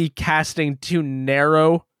maybe casting too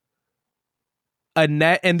narrow a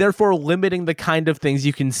net and therefore limiting the kind of things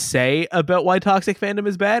you can say about why toxic fandom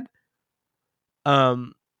is bad.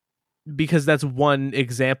 Because that's one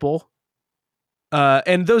example.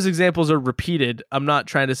 And those examples are repeated. I'm not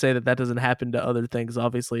trying to say that doesn't happen to other things.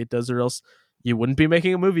 Obviously it does, or else you wouldn't be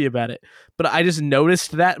making a movie about it. But I just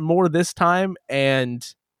noticed that more this time, and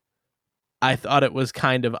I thought it was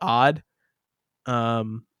kind of odd. But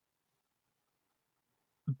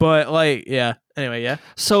like, yeah. Anyway, yeah.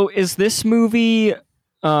 So is this movie,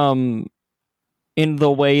 in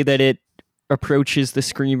the way that it approaches the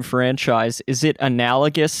Scream franchise, is it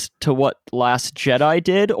analogous to what Last Jedi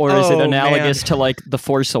did, or is it analogous to like The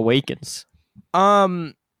Force Awakens?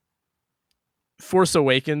 Force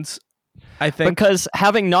Awakens, I think, because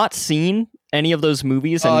having not seen any of those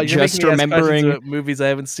movies and just remembering movies I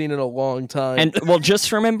haven't seen in a long time, and well,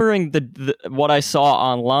 just remembering the what I saw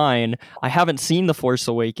online, I haven't seen The Force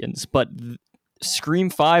Awakens, but Scream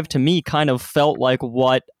 5 to me kind of felt like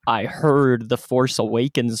what I heard The Force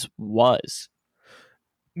Awakens was.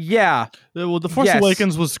 Yeah. Well, The Force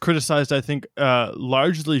Awakens was criticized, I think,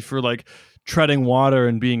 largely for like treading water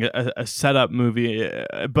and being a setup movie,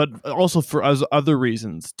 but also for other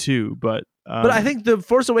reasons too. But I think The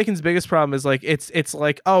Force Awakens' biggest problem is like it's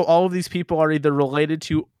like, oh, all of these people are either related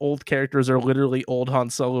to old characters or literally old Han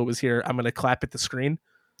Solo was here, I'm gonna clap at the screen.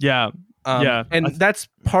 Yeah. And that's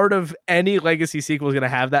part of any legacy sequel is going to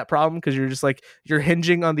have that problem, because you're just like, you're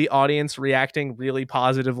hinging on the audience reacting really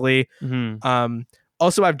positively. Mm-hmm.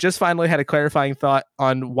 Also, I've just finally had a clarifying thought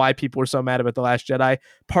on why people were so mad about The Last Jedi.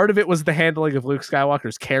 Part of it was the handling of Luke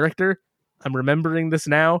Skywalker's character. I'm remembering this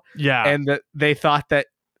now. Yeah. And that they thought that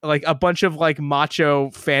like a bunch of like macho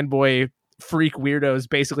fanboy freak weirdos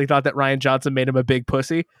basically thought that Rian Johnson made him a big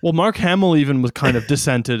pussy. Well, Mark Hamill even was kind of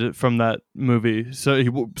dissented from that movie, so he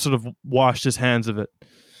sort of washed his hands of it.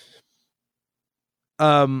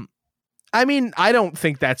 I mean, I don't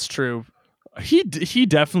think that's true. He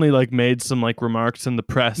definitely like made some like remarks in the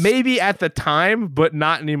press. Maybe at the time, but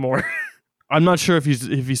not anymore. I'm not sure if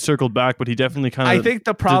he circled back, but he definitely kind of. I think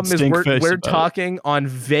the problem is we're about talking on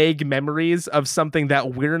vague memories of something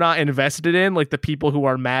that we're not invested in, like the people who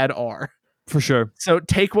are mad are. For sure. So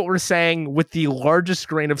take what we're saying with the largest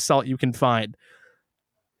grain of salt you can find.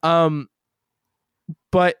 But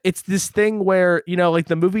it's this thing where, you know, like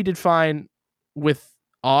the movie did fine with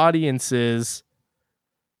audiences,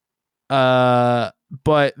 but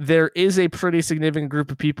there is a pretty significant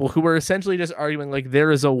group of people who are essentially just arguing like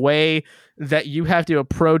there is a way that you have to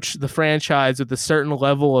approach the franchise with a certain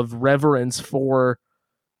level of reverence for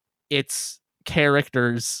its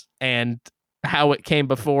characters and how it came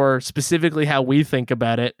before, specifically how we think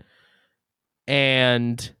about it.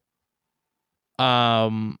 And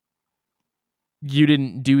you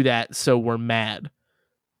didn't do that, so we're mad.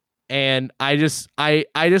 And I just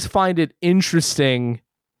find it interesting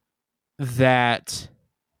that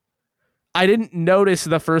I didn't notice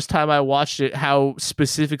the first time I watched it how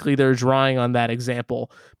specifically they're drawing on that example.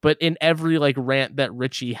 But in every like rant that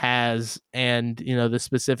Richie has, and you know the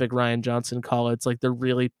specific Rian Johnson call, it's like they're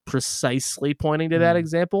really precisely pointing to that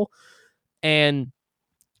example. And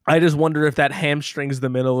I just wonder if that hamstrings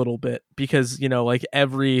them in a little bit, because you know, like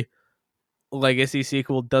every Legacy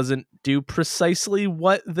sequel doesn't do precisely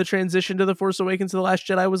what the transition to The Force Awakens to The Last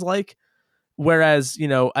Jedi was like. Whereas, you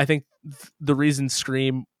know, I think the reason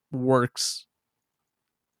Scream works,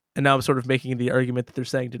 and now I'm sort of making the argument that they're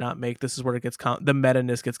saying to not make, this is where it gets the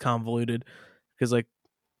meta-ness gets convoluted, because like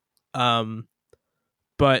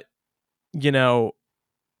but you know,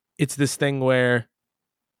 it's this thing where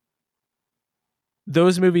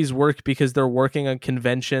those movies work because they're working on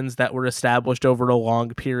conventions that were established over a long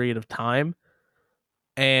period of time.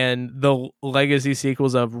 And the Legacy sequel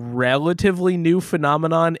is a relatively new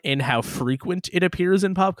phenomenon in how frequent it appears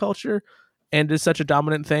in pop culture, and is such a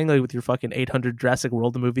dominant thing, like with your fucking 800 Jurassic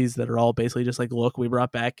World movies that are all basically just like, look, we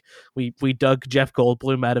brought back, we dug Jeff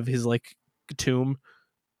Goldblum out of his like tomb.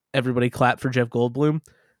 Everybody clap for Jeff Goldblum.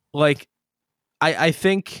 Like, I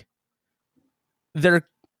think they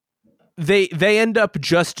end up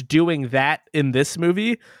just doing that in this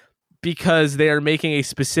movie because they are making a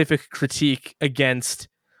specific critique against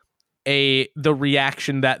the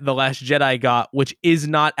reaction that The Last Jedi got, which is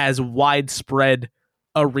not as widespread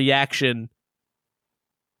a reaction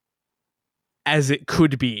as it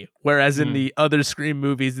could be. Whereas in the other Scream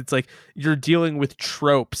movies, it's like you're dealing with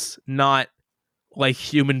tropes, not like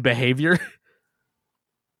human behavior.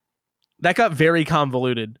 That got very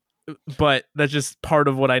convoluted, but that's just part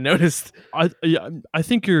of what I noticed. I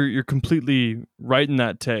think you're completely right in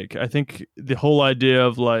that take. I think the whole idea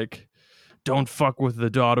of like, don't fuck with the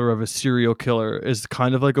daughter of a serial killer is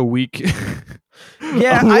kind of like a weak,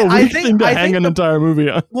 I think thing to hang an entire movie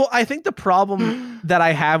on. Well, I think the problem that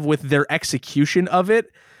I have with their execution of it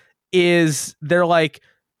is they're like,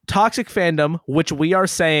 toxic fandom, which we are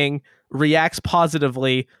saying reacts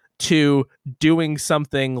positively to doing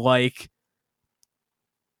something like.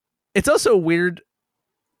 It's also weird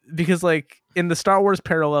because, like, in the Star Wars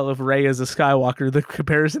parallel of Rey as a Skywalker, the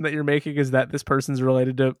comparison that you're making is that this person's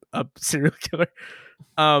related to a serial killer.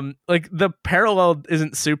 Like, the parallel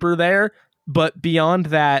isn't super there, but beyond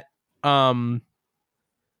that, I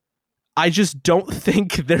just don't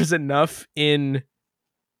think there's enough in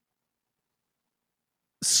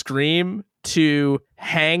Scream to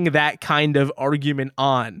hang that kind of argument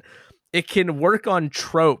on. It can work on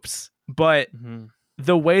tropes, but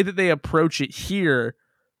the way that they approach it here,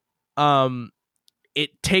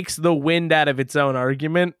 it takes the wind out of its own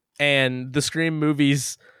argument, and the Scream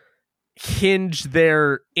movies hinge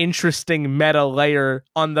their interesting meta layer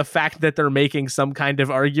on the fact that they're making some kind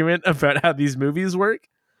of argument about how these movies work.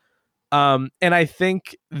 And I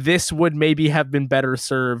think this would maybe have been better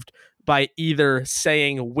served by either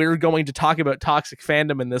saying we're going to talk about toxic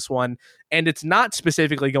fandom in this one, and it's not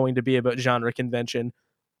specifically going to be about genre convention,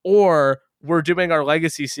 or we're doing our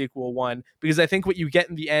Legacy sequel one, because I think what you get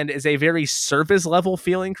in the end is a very surface level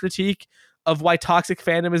feeling critique of why toxic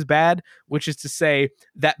fandom is bad, which is to say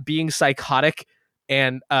that being psychotic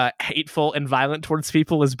and hateful and violent towards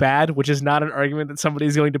people is bad, which is not an argument that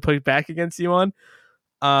somebody's going to put back against you on.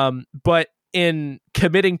 But in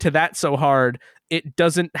committing to that so hard, it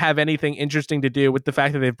doesn't have anything interesting to do with the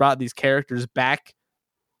fact that they've brought these characters back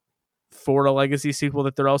for a Legacy sequel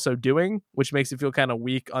that they're also doing, which makes it feel kind of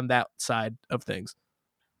weak on that side of things.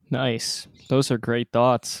 Nice. Those are great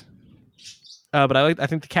thoughts. But I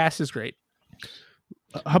think the cast is great.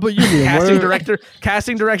 How about you, Liam?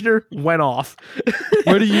 Casting director went off.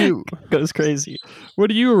 Where do you Goes crazy. Where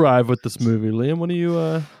do you arrive with this movie, Liam? What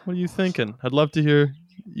are you thinking? I'd love to hear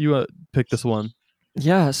you pick this one.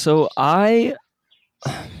 Yeah, so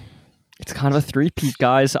it's kind of a three-peat,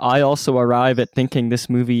 guys. I also arrive at thinking this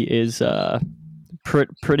movie is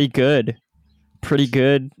pretty good. Pretty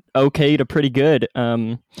good, okay to pretty good.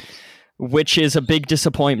 Which is a big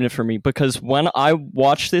disappointment for me, because when I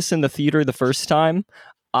watched this in the theater the first time,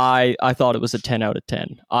 I thought it was a 10 out of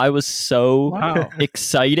 10. I was so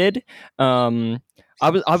excited. I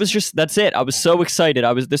was just, that's it. I was so excited.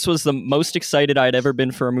 This was the most excited I'd ever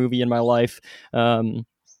been for a movie in my life.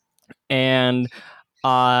 And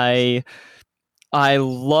I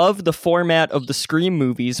love the format of the Scream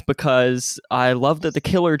movies, because I love that the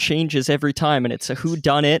killer changes every time, and it's a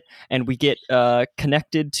whodunit, and we get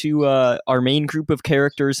connected to our main group of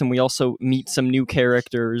characters, and we also meet some new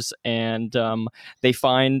characters, and they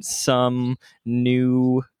find some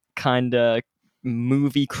new kind of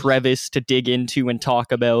movie crevice to dig into and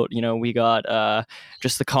talk about. You know, we got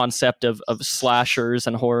just the concept of slashers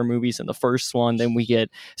and horror movies in the first one, then we get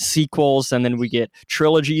sequels, and then we get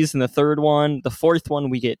trilogies in the third one. The fourth one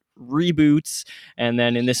we get reboots, and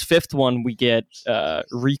then in this fifth one we get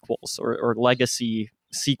requels or legacy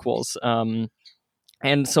sequels.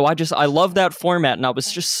 And so I love that format, and I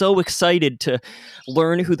was just so excited to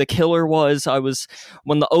learn who the killer was.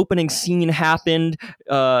 When the opening scene happened,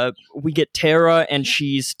 we get Tara, and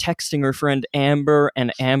she's texting her friend Amber,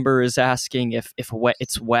 and Amber is asking if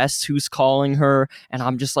it's Wes who's calling her, and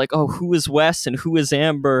I'm just like, oh, who is Wes and who is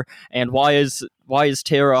Amber, and why is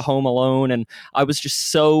Tara home alone? And I was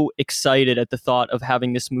just so excited at the thought of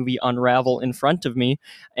having this movie unravel in front of me.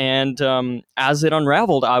 And as it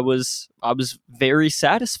unraveled, I was very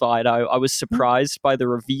satisfied. I was surprised by the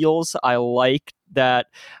reveals. I liked that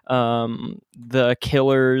the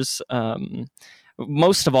killers,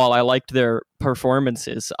 most of all, I liked their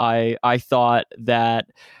performances. I thought that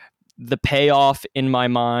the payoff in my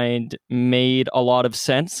mind made a lot of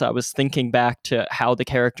sense. I was thinking back to how the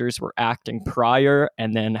characters were acting prior,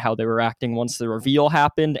 and then how they were acting once the reveal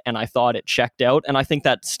happened, and I thought it checked out. And I think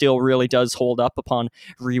that still really does hold up upon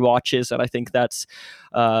rewatches, and I think that's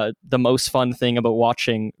the most fun thing about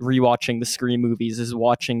rewatching the Scream movies, is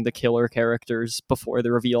watching the killer characters before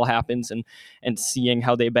the reveal happens and seeing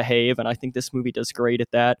how they behave. And I think this movie does great at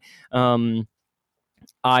that.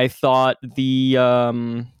 I thought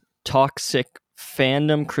the toxic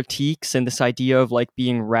fandom critiques and this idea of like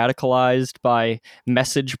being radicalized by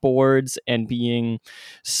message boards and being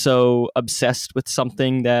so obsessed with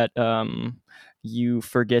something that you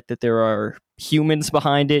forget that there are humans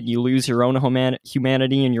behind it. You lose your own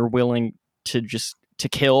humanity, and you're willing to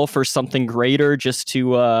kill for something greater, just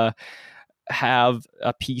to have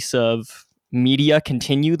a piece of media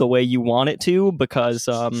continue the way you want it to. Because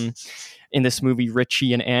in this movie,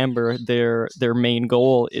 Richie and Amber, their main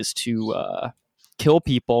goal is to kill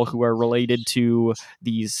people who are related to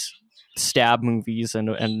these stab movies,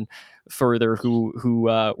 and further who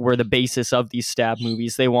were the basis of these stab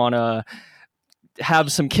movies. They want to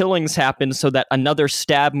have some killings happen so that another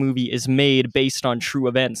stab movie is made based on true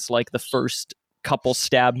events, like the first couple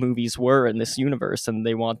stab movies were in this universe, and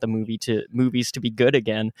they want the movies to be good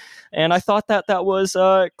again. And I thought that was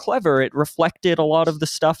clever. It reflected a lot of the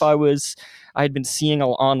stuff I'd been seeing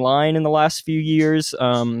online in the last few years.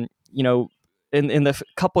 In the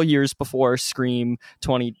couple years before Scream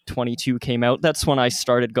 2022 came out, that's when I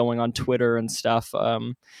started going on Twitter and stuff,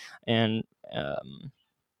 and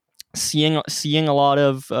seeing a lot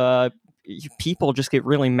of people just get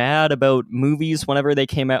really mad about movies whenever they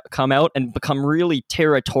come out and become really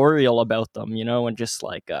territorial about them, and just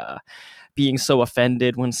like being so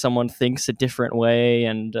offended when someone thinks a different way,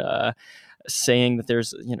 and saying that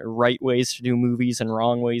there's right ways to do movies and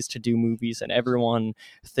wrong ways to do movies, and everyone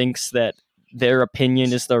thinks that their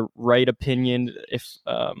opinion is the right opinion.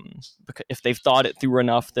 If they've thought it through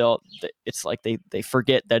enough, it's like they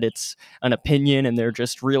forget that it's an opinion, and they're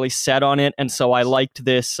just really set on it. And so I liked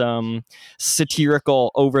this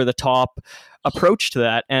satirical, over the top approach to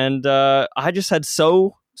that, and I just had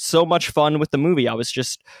so much fun with the movie. I was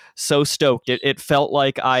just so stoked. It felt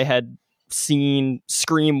like I had seen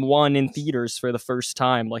Scream 1 in theaters for the first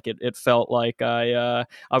time. Like it felt like I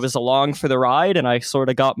was along for the ride, and I sort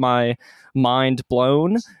of got my mind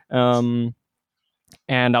blown, and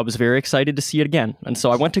I was very excited to see it again. And so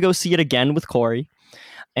I went to go see it again with Corey,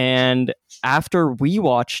 and after we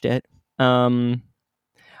watched it,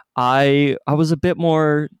 I was a bit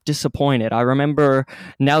more disappointed. I remember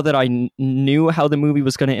now that I knew how the movie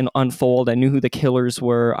was going to unfold, I knew who the killers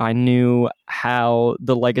were, I knew how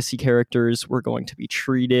the legacy characters were going to be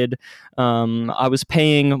treated. I was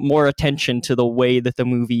paying more attention to the way that the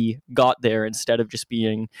movie got there instead of just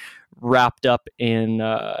being wrapped up in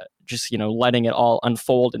just letting it all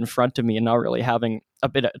unfold in front of me and not really having a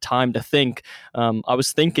bit of time to think. I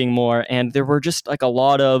was thinking more, and there were just like a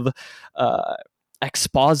lot of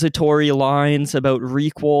expository lines about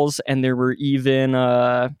requels, and there were even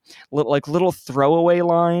little throwaway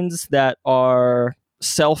lines that are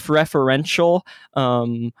self-referential,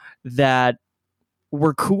 that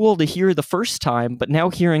were cool to hear the first time, but now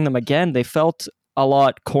hearing them again, they felt a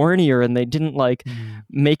lot cornier and they didn't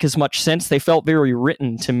make as much sense. They felt very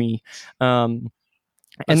written to me, and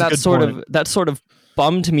that sort of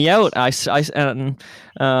bummed me out. So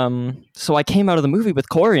I came out of the movie with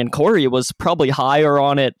Corey, and Corey was probably higher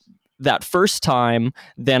on it that first time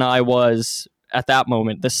than I was at that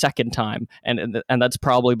moment the second time, and that's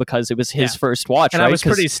probably because it was his first watch, and right? I was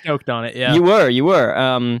pretty stoked on it. Yeah, you were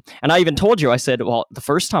and I even told you, I said, well, the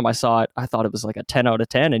first time I saw it I thought it was like a 10 out of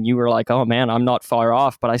 10, and you were like, oh man, I'm not far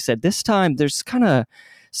off. But I said, this time there's kind of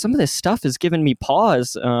some of this stuff has given me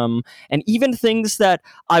pause, and even things that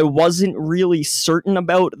I wasn't really certain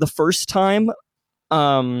about the first time,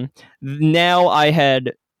 now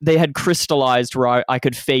they had crystallized where I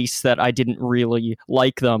could face that I didn't really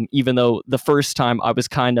like them, even though the first time I was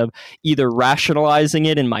kind of either rationalizing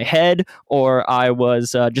it in my head or I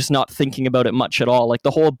was just not thinking about it much at all. Like the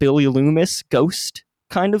whole Billy Loomis ghost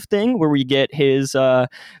kind of thing where we get his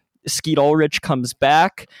Skeet Ulrich comes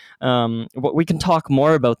back. We can talk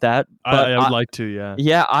more about that. But I would like to, yeah.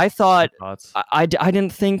 Yeah, I thought I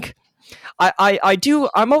didn't think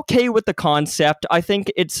I'm okay with the concept. I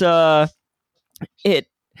think it's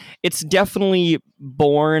definitely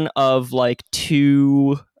born of like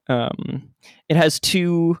two. It has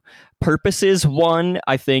two purposes. One,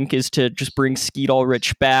 I think, is to just bring Skeet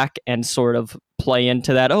Ulrich back and sort of play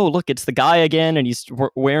into that. Oh, look, it's the guy again, and he's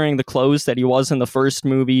wearing the clothes that he was in the first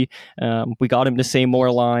movie. We got him to say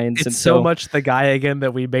more lines. It's and so much the guy again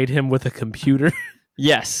that we made him with a computer.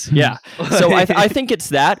 Yes, yeah. So I think it's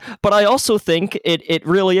that, but I also think it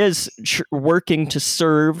really is working to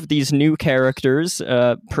serve these new characters.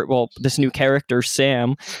 This new character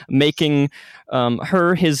Sam, making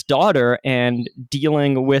her his daughter and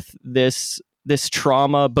dealing with this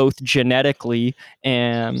trauma both genetically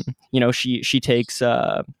and she takes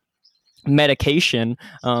medication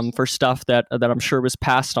for stuff that I'm sure was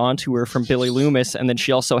passed on to her from Billy Loomis, and then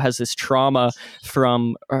she also has this trauma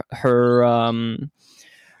from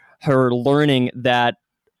her learning that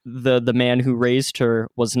the man who raised her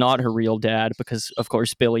was not her real dad, because of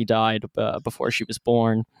course Billy died before she was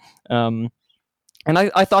born. And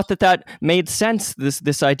I thought that made sense.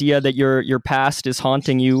 This idea that your past is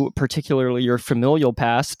haunting you, particularly your familial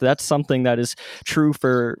past. That's something that is true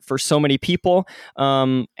for so many people.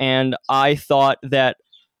 And I thought that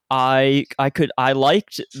I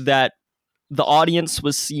liked that the audience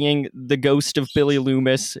was seeing the ghost of Billy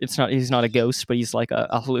Loomis. He's not a ghost, but he's like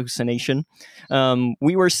a hallucination.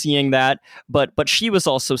 We were seeing that, but she was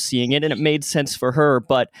also seeing it, and it made sense for her.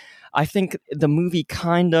 But I think the movie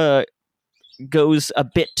kind of goes a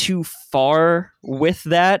bit too far with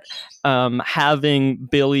that, having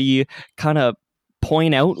Billy kind of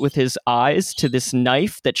point out with his eyes to this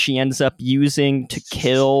knife that she ends up using to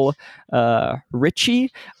kill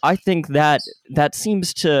Richie. I think that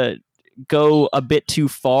seems to go a bit too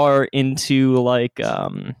far into like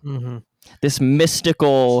this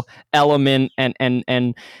mystical element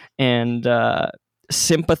and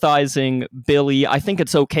sympathizing Billy. I think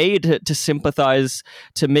it's okay to sympathize,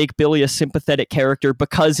 to make Billy a sympathetic character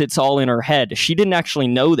because it's all in her head. She didn't actually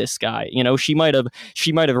know this guy. She might have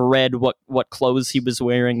read what clothes he was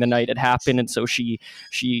wearing the night it happened, and so she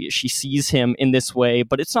sees him in this way,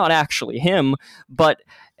 but it's not actually him. But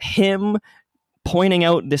him pointing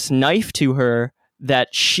out this knife to her that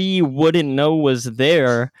she wouldn't know was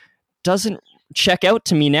there doesn't check out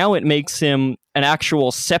to me. Now it makes him an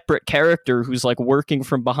actual separate character who's like working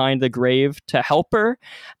from behind the grave to help her.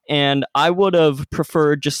 And I would have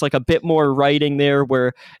preferred just like a bit more writing there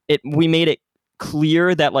where we made it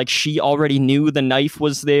clear that like she already knew the knife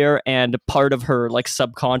was there and part of her like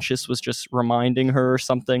subconscious was just reminding her or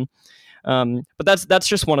something. But that's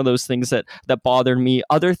just one of those things that bothered me.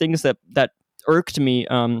 Other things that irked me,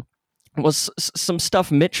 was some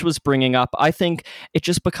stuff Mitch was bringing up. I think it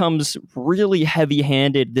just becomes really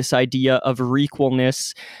heavy-handed, this idea of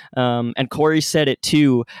requelness. And Corey said it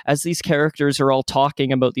too, as these characters are all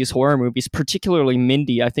talking about these horror movies, particularly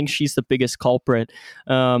Mindy. I think she's the biggest culprit.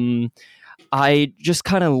 I just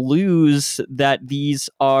kind of lose that these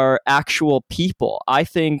are actual people. I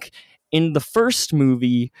think in the first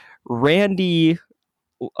movie, Randy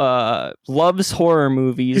loves horror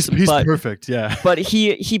movies. He's but perfect, yeah. But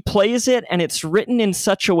he plays it, and it's written in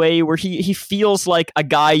such a way where he feels like a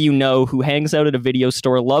guy who hangs out at a video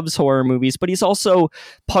store, loves horror movies, but he's also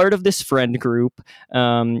part of this friend group.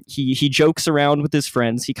 He jokes around with his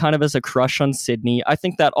friends. He kind of has a crush on Sydney. I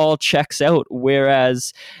think that all checks out,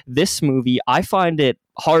 whereas this movie, I find it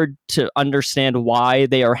hard to understand why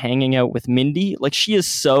they are hanging out with Mindy. Like, she is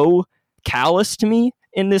so callous to me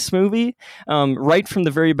in this movie. Right from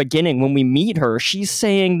the very beginning, when we meet her, she's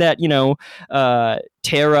saying that,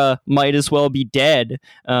 Tara might as well be dead,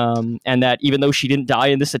 and that even though she didn't die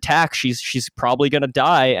in this attack, she's probably gonna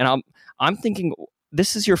die. And I'm thinking,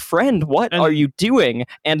 this is your friend. What are you doing?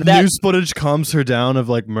 And that news footage calms her down of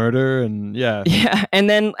like murder and yeah. And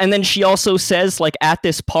then she also says, like, at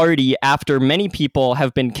this party, after many people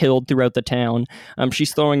have been killed throughout the town,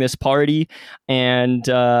 she's throwing this party, and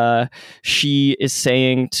she is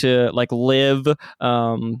saying to like Liv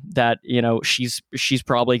that she's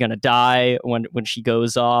probably gonna die when she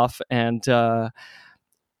goes off, and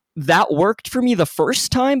that worked for me the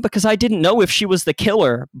first time because I didn't know if she was the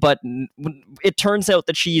killer, but it turns out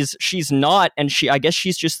that she's not, and I guess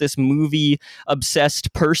she's just this movie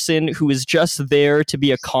obsessed person who is just there to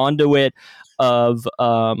be a conduit of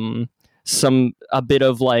a bit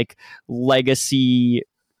of like legacy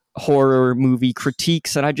horror movie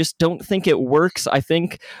critiques, and I just don't think it works. I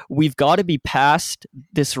think we've got to be past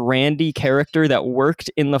this Randy character that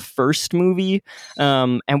worked in the first movie,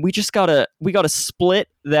 and we gotta split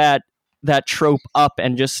that trope up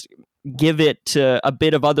and just give it to a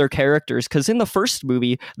bit of other characters, because in the first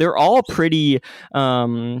movie they're all pretty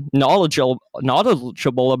knowledgeable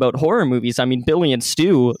about horror movies. I mean, Billy and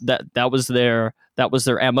Stu, that was their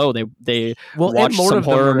MO. They watched some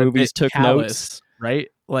horror movies, took notes, right?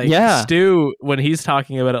 Like, yeah. Stu, when he's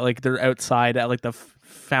talking about it, like they're outside at like the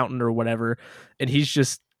fountain or whatever, and he's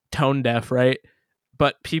just tone deaf, right?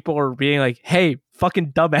 But people are being like, "Hey,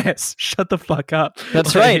 fucking dumbass, shut the fuck up."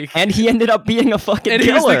 That's right. And he ended up being a fucking killer.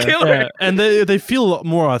 He was the killer. Yeah. And they feel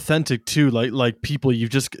more authentic too. Like people,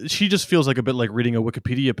 she just feels like a bit like reading a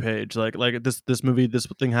Wikipedia page. Like this movie, this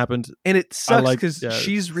thing happened, and it sucks because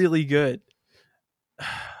she's really good.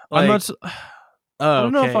 I'm not. I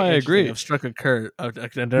don't know if I agree. I've struck a Kurt.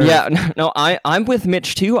 Yeah, no, I'm with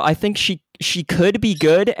Mitch too. I think she could be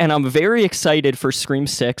good, and I'm very excited for Scream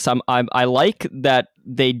 6. I like that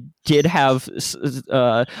they did have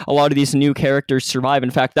a lot of these new characters survive.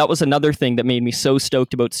 In fact, that was another thing that made me so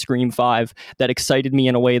stoked about Scream 5, that excited me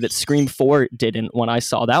in a way that Scream 4 didn't when I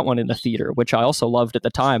saw that one in the theater, which I also loved at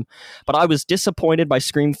the time. But I was disappointed by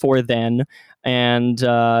Scream 4 then, and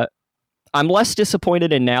I'm less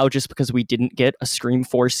disappointed in now just because we didn't get a Scream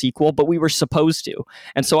 4 sequel, but we were supposed to.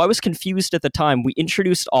 And so I was confused at the time. We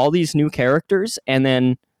introduced all these new characters, and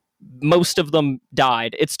then most of them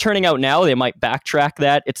died. It's turning out now they might backtrack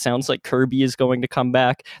that. It sounds like Kirby is going to come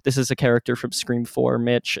back. This is a character from Scream 4,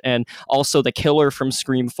 Mitch. And also the killer from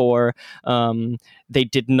Scream 4. They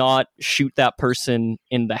did not shoot that person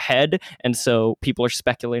in the head, and so people are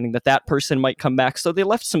speculating that person might come back. So they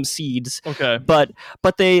left some seeds. Okay. But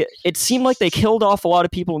it seemed like they killed off a lot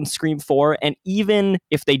of people in Scream 4, and even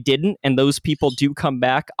if they didn't, and those people do come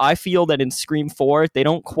back, I feel that in Scream 4 they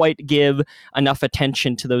don't quite give enough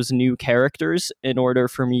attention to those new characters in order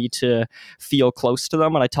for me to feel close to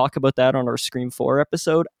them. And I talk about that on our Scream 4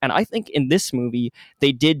 episode. And I think in this movie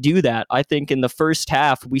they did do that. I think in the first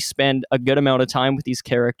half we spend a good amount of time with these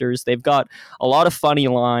characters. They've got a lot of funny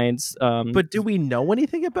lines. But do we know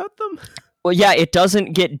anything about them? Well, yeah, it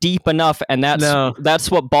doesn't get deep enough, and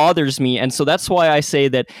that's what bothers me. And so that's why I say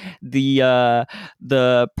that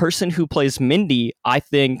the person who plays Mindy, I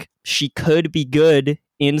think she could be good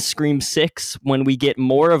in Scream 6 when we get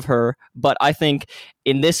more of her, but I think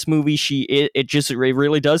in this movie it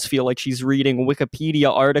really does feel like she's reading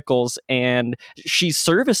Wikipedia articles, and she's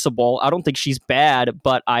serviceable. I don't think she's bad,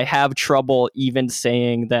 but I have trouble even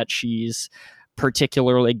saying that she's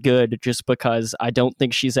particularly good just because I don't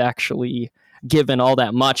think she's actually given all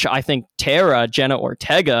that much. I think Tara, Jenna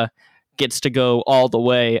Ortega, gets to go all the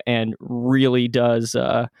way and really does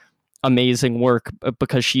amazing work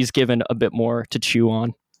because she's given a bit more to chew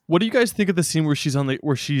on. What do you guys think of the scene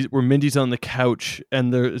where Mindy's on the couch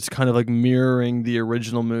and it's kind of like mirroring the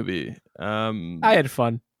original movie? I had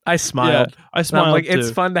fun. I smiled. I And smiled I'm like, too.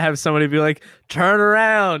 it's fun to have somebody be like, turn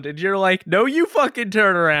around. And you're like, no, you fucking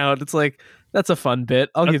turn around. It's like, that's a fun bit.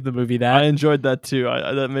 I'll give the movie I that. enjoyed that too.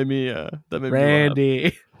 That made me me laugh.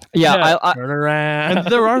 Randy, Yeah, turn around. And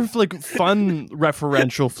there are like fun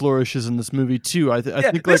referential flourishes in this movie too. I think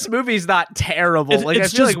like this movie's not terrible. it's, Like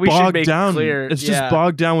it's I feel just like we should bogged make down. clear. It's just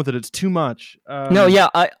bogged down with it. It's too much. No, yeah,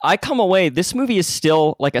 I come away. This movie is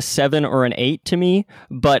still like a 7 or an 8 to me,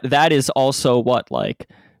 but that is also what like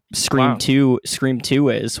Scream 2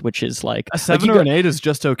 is, which is like a 7 or an 8 is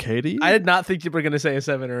just okay to you. I did not think you were going to say a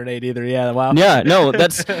 7 or an 8 either. Yeah, wow. Yeah, no,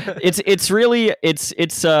 that's it's really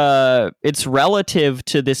it's relative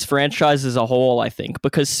to this franchise as a whole, I think,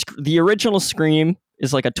 because the original Scream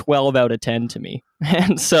is like a 12 out of 10 to me.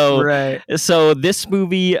 And so Right. so this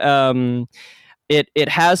movie it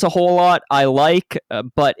has a whole lot I like,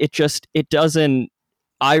 but it doesn't.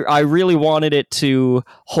 I really wanted it to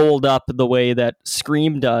hold up the way that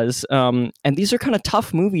Scream does, and these are kind of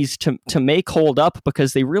tough movies to make hold up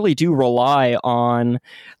because they really do rely on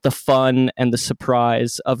the fun and the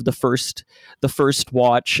surprise of the first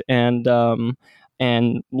watch, and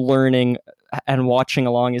learning and watching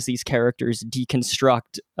along as these characters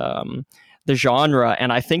deconstruct the genre.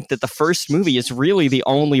 And I think that the first movie is really the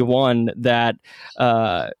only one that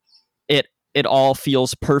it all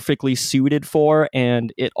feels perfectly suited for,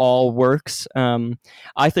 and it all works.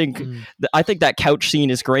 I think that couch scene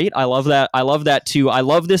is great. I love that too. I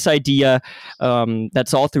love this idea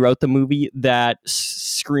that's all throughout the movie that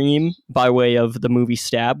Scream, by way of the movie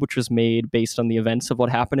Stab, which was made based on the events of what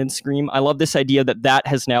happened in Scream. I love this idea that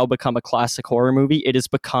has now become a classic horror movie. It has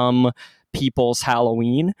become people's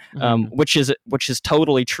Halloween, which is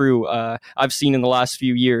totally true. I've seen in the last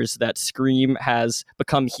few years that Scream has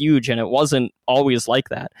become huge, and it wasn't always like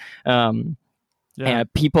that. And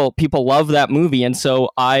people love that movie, and so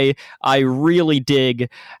I really dig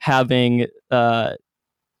having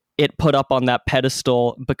it put up on that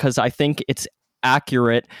pedestal because I think it's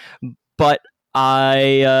accurate. But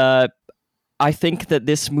I think that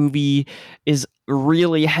this movie is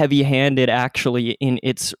really heavy-handed actually in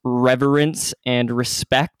its reverence and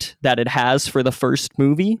respect that it has for the first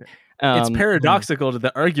movie. It's paradoxical to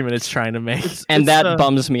the argument it's trying to make. And that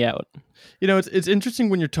bums me out. You know, it's interesting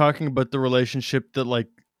when you're talking about the relationship that like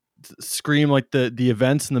Scream, like the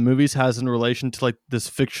events in the movies has in relation to like this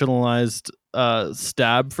fictionalized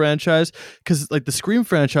Stab franchise, because like the Scream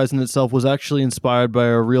franchise in itself was actually inspired by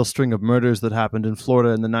a real string of murders that happened in Florida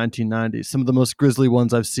in the 1990s. Some of the most grisly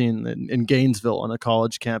ones I've seen in Gainesville on a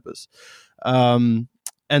college campus. And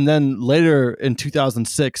then later in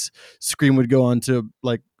 2006, Scream would go on to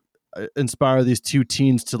like inspire these two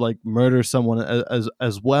teens to like murder someone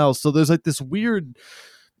as well. So there's like this weird.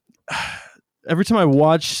 Every time I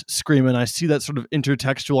watch Scream and I see that sort of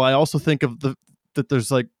intertextual, I also think of that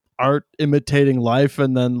there's like art imitating life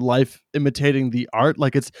and then life imitating the art.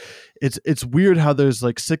 Like it's weird how there's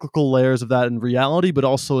like cyclical layers of that in reality, but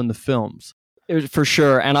also in the films. For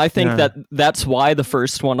sure. And I think that's why the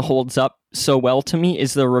first one holds up so well to me,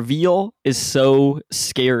 is the reveal is so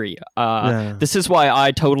scary. This is why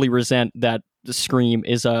I totally resent that the Scream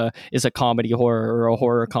is a comedy horror or a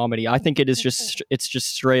horror comedy. I think it's just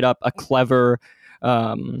straight up a clever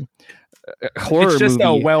horror it's just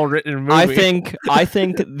movie. A well-written movie. I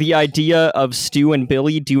think the idea of Stu and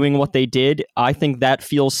Billy doing what they did, I think that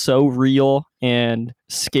feels so real and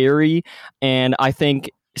scary. And I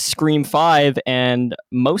think Scream 5 and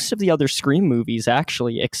most of the other Scream movies,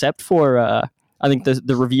 actually, except for I think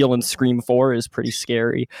the reveal in Scream 4 is pretty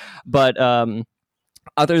scary. But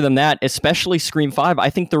other than that, especially Scream 5, I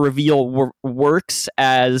think the reveal works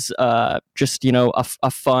as just, you know,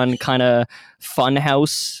 a fun kind of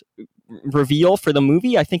funhouse reveal for the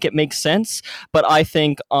movie. I think it makes sense, but I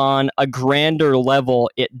think on a grander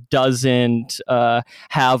level, it doesn't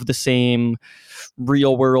have the same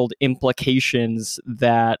real world implications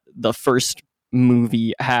that the first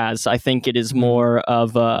movie has. I think it is more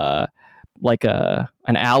of an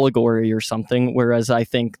allegory or something, whereas I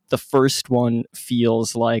think the first one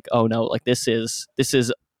feels like, oh no, like this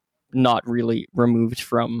is not really removed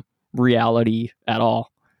from reality at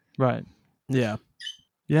all. Right.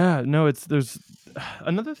 Yeah, no, there's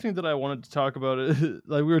another thing that I wanted to talk about.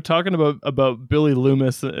 Like we were talking about Billy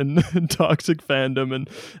Loomis and toxic fandom and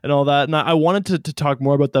all that, and I wanted to talk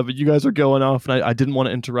more about that, but you guys are going off, and I didn't want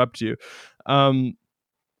to interrupt you.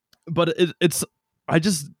 But I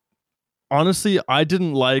just honestly I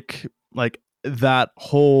didn't like that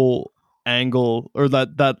whole angle or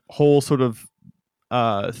that whole sort of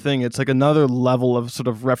thing. It's like another level of sort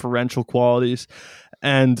of referential qualities.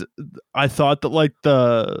 And I thought that like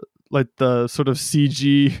the like the sort of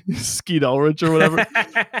CG Skeet Ulrich or whatever.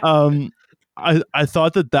 I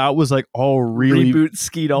thought that was like all really Reboot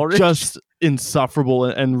Skeet Ulrich. just insufferable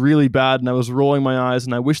and really bad, and I was rolling my eyes,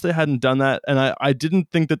 and I wish they hadn't done that. And I didn't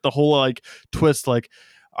think that the whole like twist, like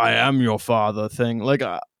I am your father thing, like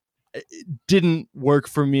it didn't work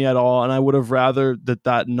for me at all, and I would have rather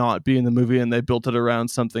that not be in the movie and they built it around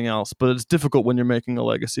something else. But it's difficult when you're making a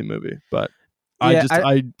legacy movie. But Yeah,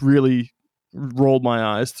 I really rolled my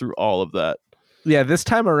eyes through all of that. Yeah, this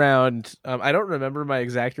time around, I don't remember my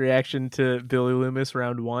exact reaction to Billy Loomis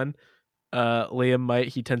round one. Liam might.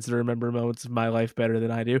 He tends to remember moments of my life better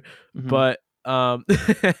than I do. Mhm.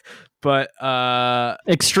 But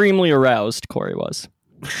Extremely aroused, Corey was.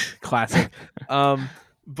 classic.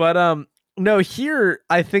 No, here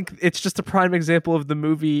I think it's just a prime example of the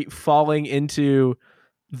movie falling into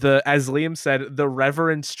as Liam said, the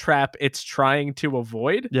reverence trap it's trying to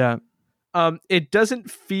avoid. Yeah. It doesn't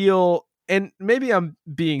feel, and maybe I'm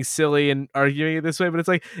being silly and arguing it this way, but it's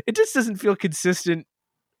like it just doesn't feel consistent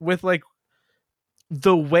with like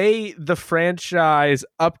the way the franchise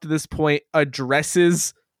up to this point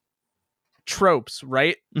addresses tropes,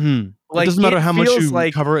 right? Mm-hmm. Like, it doesn't matter how much feels you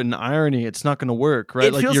like- cover it in irony, it's not going to work, right?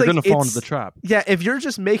 It Like feels you're like going to fall into it's- the trap. Yeah, if you're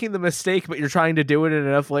just making the mistake, but you're trying to do it in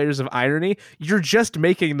enough layers of irony, you're just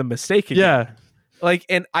making the mistake again. Yeah. Like,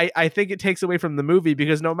 and I think it takes away from the movie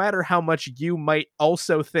because no matter how much you might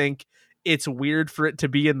also think it's weird for it to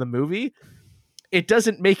be in the movie, it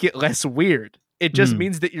doesn't make it less weird. It just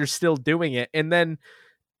means that you're still doing it. And then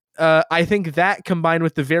I think that combined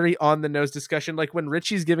with the very on the nose discussion, like when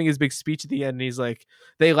Richie's giving his big speech at the end, and he's like,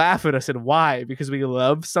 they laugh at us, and why? Because we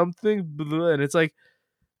love something. And it's like,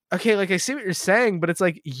 okay, like I see what you're saying, but it's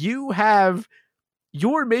like you're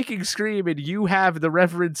making Scream and you have the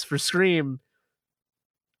reverence for Scream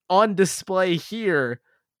on display here.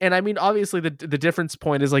 And I mean, obviously the difference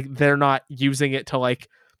point is like they're not using it to like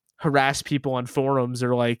harass people on forums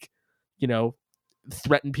or like, you know,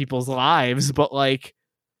 threaten people's lives, but like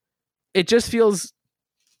it feels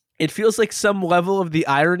like some level of the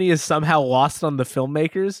irony is somehow lost on the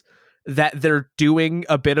filmmakers, that they're doing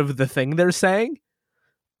a bit of the thing they're saying.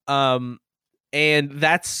 And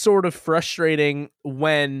that's sort of frustrating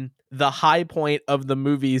when the high point of the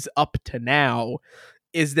movies up to now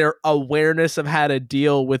is their awareness of how to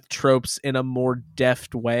deal with tropes in a more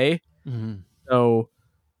deft way. Mm-hmm. So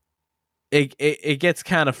it gets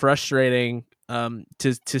kind of frustrating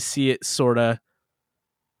to see it sort of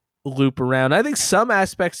loop around. I think some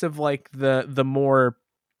aspects of like the more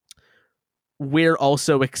we're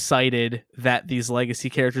also excited that these legacy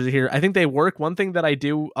characters are here, I think they work. One thing that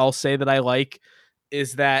I'll say that I like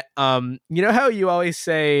is that you know how you always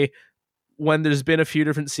say when there's been a few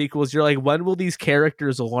different sequels, you're like, when will these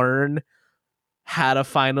characters learn how to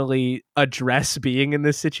finally address being in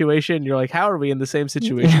this situation? You're like, how are we in the same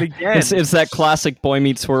situation again? It's that classic Boy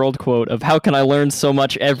Meets World quote of how can I learn so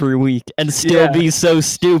much every week and still be so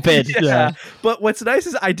stupid? Yeah. But what's nice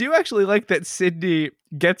is I do actually like that Sydney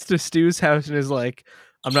gets to Stu's house and is like,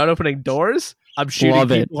 I'm not opening doors. I'm shooting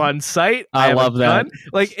people on sight. I love that.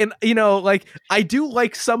 Like, and you know, like I do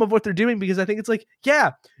like some of what they're doing because I think it's like,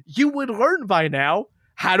 yeah, you would learn by now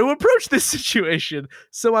how to approach this situation.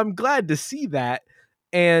 So I'm glad to see that.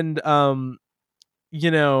 And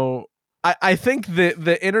you know, I think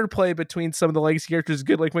the interplay between some of the legacy characters is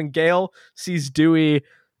good. Like when Gale sees Dewey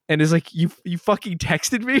and is like, you fucking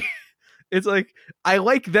texted me. It's like, I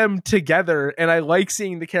like them together and I like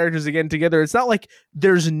seeing the characters again together. It's not like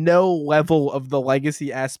there's no level of the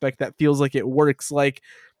legacy aspect that feels like it works. Like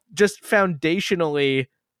just foundationally,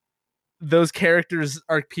 those characters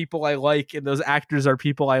are people I like and those actors are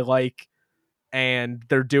people I like and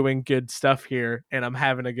they're doing good stuff here and I'm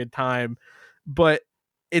having a good time. But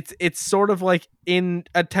it's sort of like in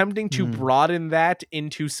attempting to broaden that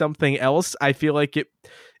into something else, I feel like it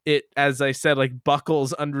as I said, like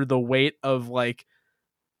buckles under the weight of like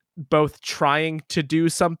both trying to do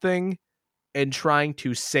something and trying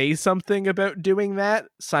to say something about doing that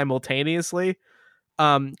simultaneously.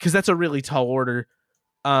 Because that's a really tall order.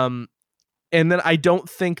 And then I don't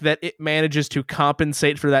think that it manages to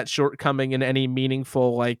compensate for that shortcoming in any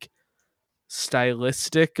meaningful, like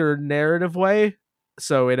stylistic or narrative way.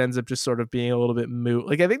 So it ends up just sort of being a little bit moot.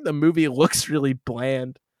 Like I think the movie looks really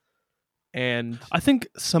bland. And I think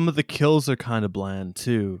some of the kills are kind of bland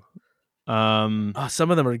too. some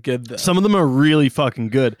of them are good though. Some of them are really fucking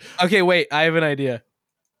good. Okay, wait, I have an idea.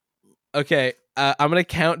 Okay, I'm gonna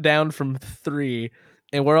count down from 3,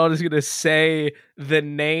 and we're all just gonna say the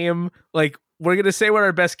name. Like we're gonna say what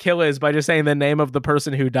our best kill is by just saying the name of the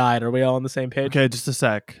person who died. Are we all on the same page? Okay, just a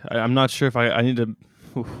sec. I'm not sure if I need to.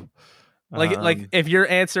 Like if your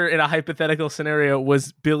answer in a hypothetical scenario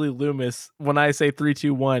was Billy Loomis, when I say 3,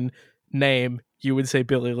 2, 1 name, you would say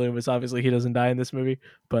Billy Loomis. Obviously, he doesn't die in this movie,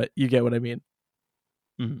 but you get what I mean.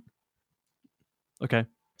 Okay.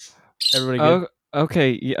 Everybody good?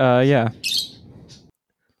 Okay. Yeah.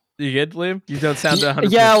 You good, Liam? You don't sound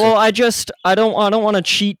 100%. Yeah. Well, I don't want to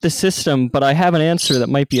cheat the system, but I have an answer that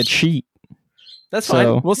might be a cheat. That's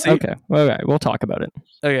fine. We'll see. Okay. We'll talk about it.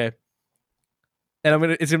 Okay. And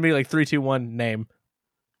it's gonna be like 3, 2, 1 name.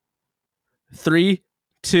 3,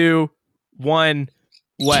 2, 1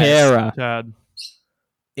 Wes. Tara. Chad.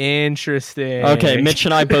 Interesting. Okay, Mitch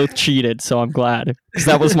and I both cheated, so I'm glad because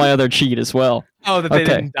that was my other cheat as well. Oh, that they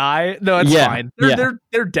didn't die? No, it's fine.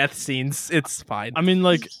 They're death scenes. It's fine. I mean,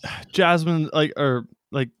 like Jasmine,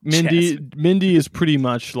 Mindy is pretty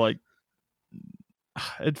much like.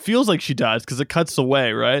 It feels like she dies because it cuts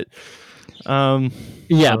away, right?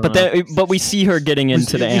 Yeah, but we see her getting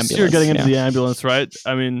into the ambulance. We see her getting into the ambulance, right?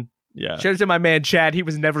 I mean, yeah. Shout out to my man Chad. He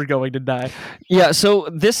was never going to die. Yeah. So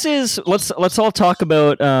this is let's all talk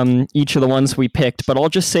about each of the ones we picked, but I'll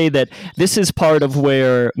just say that this is part of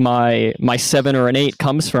where my 7 or an 8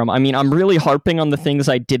 comes from. I mean, I'm really harping on the things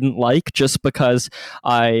I didn't like just because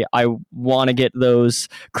I want to get those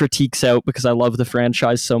critiques out because I love the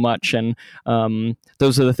franchise so much, and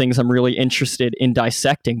those are the things I'm really interested in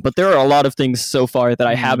dissecting. But there are a lot of things so far that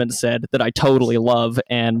I haven't said that I totally love,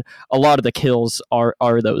 and a lot of the kills are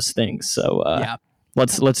those things. So yeah.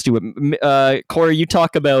 Let's do it. Corey, you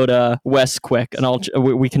talk about Wes quick, and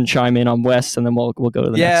we can chime in on Wes, and then we'll go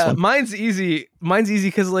to the next one. Yeah, mine's easy. Mine's easy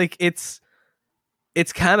because like it's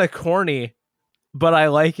kind of corny, but I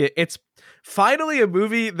like it. It's finally a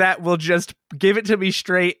movie that will just give it to me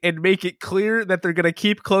straight and make it clear that they're gonna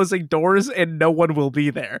keep closing doors and no one will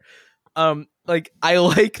be there. Like I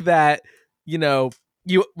like that.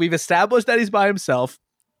 We've established that he's by himself.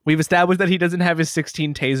 We've established that he doesn't have his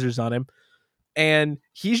 16 tasers on him. And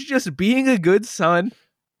he's just being a good son,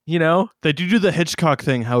 They do the Hitchcock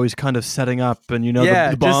thing, how he's kind of setting up and,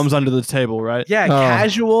 the bombs under the table, right? Yeah,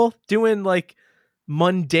 casual, doing like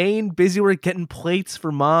mundane, busy work, getting plates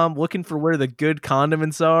for mom, looking for where the good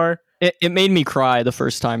condiments are. It made me cry the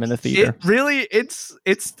first time in the theater. It really, it's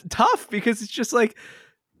tough because it's just like,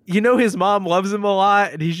 his mom loves him a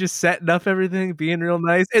lot and he's just setting up everything, being real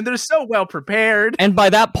nice. And they're so well prepared. And by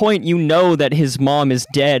that point, that his mom is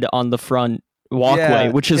dead on the front walkway,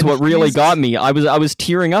 which is what really got me. I was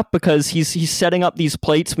tearing up because he's setting up these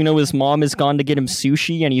plates. We know his mom has gone to get him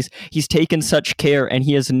sushi and he's taken such care and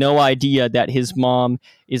he has no idea that his mom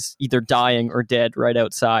is either dying or dead right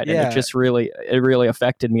outside. And it just really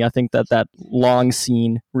affected me. I think that long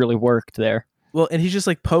scene really worked there. Well, and he's just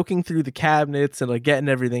like poking through the cabinets and like getting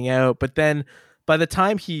everything out. But then by the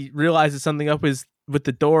time he realizes something up is with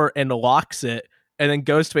the door and locks it, and then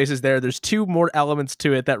Ghostface is there's 2 more elements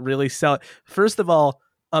to it that really sell it. First of all,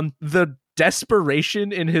 the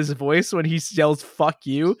desperation in his voice when he yells "fuck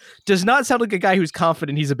you" does not sound like a guy who's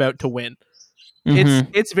confident he's about to win. Mm-hmm.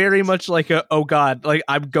 It's very much like oh god, like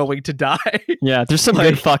I'm going to die. Yeah, there's some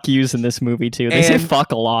good fuck yous in this movie too. They say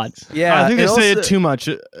fuck a lot. Yeah, I think they say it too much.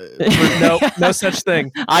 No such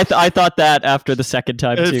thing. I thought that after the second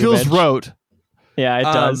time too. It feels rote. Yeah, it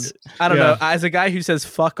does. I don't know. As a guy who says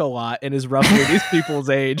fuck a lot and is roughly these people's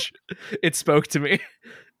age, it spoke to me.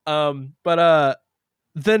 But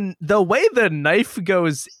the way the knife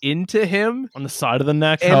goes into him on the side of the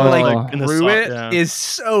neck and through it is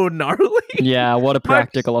so gnarly. Yeah, what a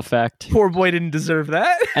practical effect. Poor boy didn't deserve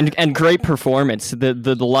that. And great performance. The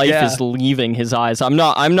life is leaving his eyes. I'm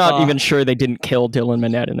not even sure they didn't kill Dylan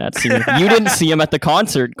Minnette in that scene. You didn't see him at the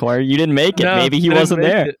concert, Corey. You didn't make it. No, maybe he wasn't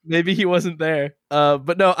there. Maybe he wasn't there.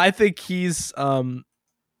 But no, I think he's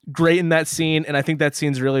great in that scene, and I think that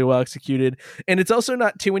scene's really well executed. And it's also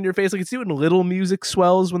not too in your face. Like it's doing little music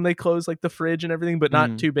swells when they close like the fridge and everything, but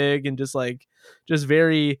not too big, and just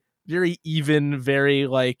very, very even, very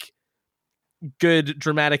like good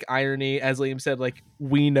dramatic irony. As Liam said, like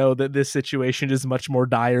we know that this situation is much more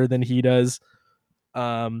dire than he does.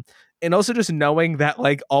 And also just knowing that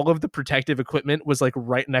like all of the protective equipment was like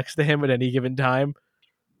right next to him at any given time,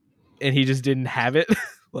 and he just didn't have it.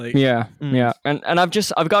 Like yeah. And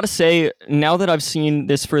I've got to say, now that I've seen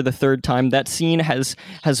this for the 3rd time, that scene has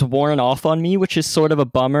worn off on me, which is sort of a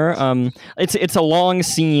bummer. It's a long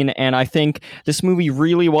scene, and I think this movie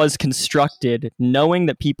really was constructed knowing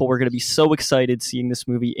that people were going to be so excited seeing this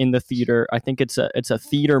movie in the theater. I think it's a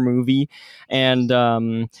theater movie, and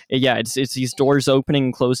it's these doors opening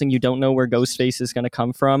and closing. You don't know where Ghostface is going to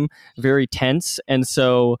come from. Very tense, and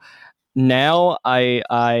so now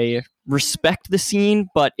I respect the scene,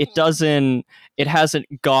 but it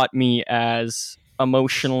hasn't got me as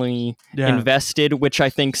emotionally Yeah. invested, which I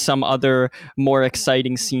think some other more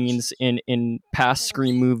exciting scenes in past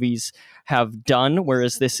Scream movies have done,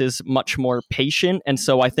 whereas this is much more patient. And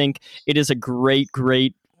so I think it is a great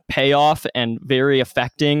payoff and very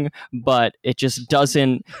affecting, but it just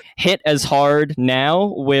doesn't hit as hard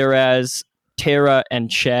now, whereas Tara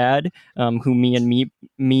and Chad, who me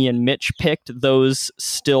and Mitch picked, those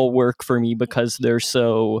still work for me because they're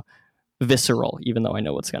so visceral, even though I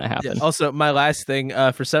know what's going to happen. Yeah. Also, my last thing,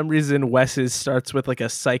 for some reason, Wes's starts with like a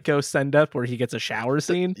Psycho send up where he gets a shower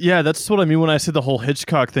scene. Yeah, that's what I mean when I say the whole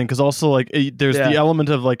Hitchcock thing, because also like there's the element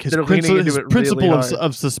of like his principle really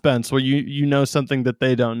of suspense, where you know something that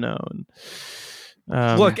they don't know.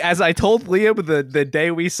 And, look, as I told Liam the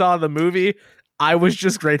day we saw the movie, I was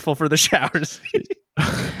just grateful for the shower scene.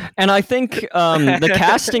 And I think the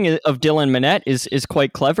casting of Dylan Minnette is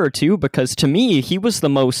quite clever too, because to me he was the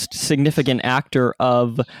most significant actor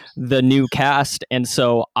of the new cast, and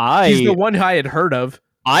so he's the one I had heard of.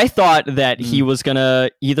 I thought that he was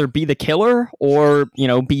gonna either be the killer or, you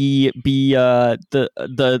know, be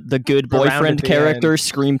the good boyfriend character,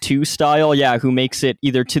 Scream 2 style, who makes it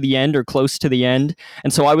either to the end or close to the end.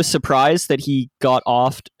 And so I was surprised that he got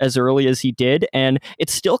off as early as he did, and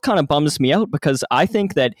it still kind of bums me out because I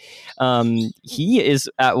think that he is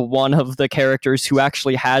one of the characters who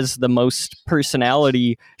actually has the most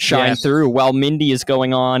personality shine through, while Mindy is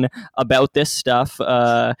going on about this stuff,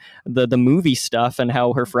 the movie stuff, and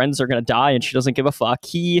how her friends are going to die and she doesn't give a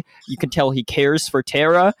fuck. You can tell he cares for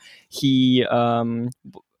Tara. He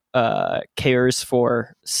cares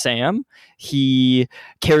for Sam. He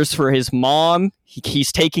cares for his mom.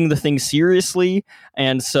 He's taking the thing seriously.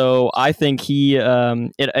 And so I think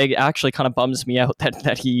it actually kind of bums me out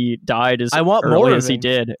that he died as early as he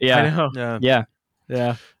did. Yeah.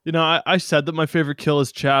 Yeah. You know, I said that my favorite kill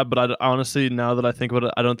is Chad, but I honestly, now that I think about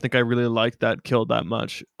it, I don't think I really like that kill that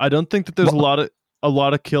much. I don't think that there's a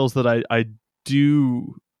lot of kills that I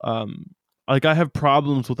do like. I have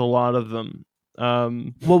problems with a lot of them.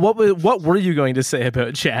 Well, what were you going to say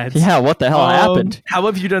about Chad? Yeah, what the hell happened? How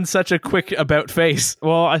have you done such a quick about face?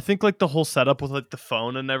 Well, I think like the whole setup with like the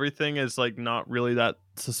phone and everything is like not really that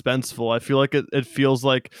suspenseful. I feel like it feels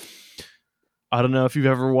like, I don't know if you've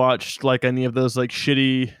ever watched like any of those like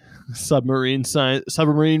shitty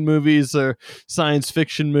submarine movies or science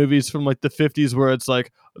fiction movies from like the 50s where it's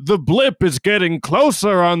like the blip is getting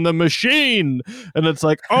closer on the machine and it's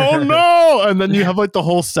like, oh no, and then you have like the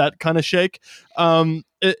whole set kind of shake.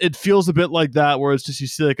 It feels a bit like that, where it's just you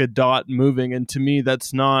see like a dot moving, and to me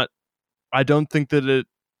that's not, I don't think that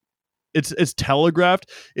it's telegraphed.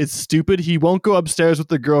 It's stupid. He won't go upstairs with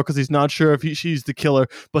the girl because he's not sure if she's the killer,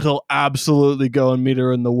 but he'll absolutely go and meet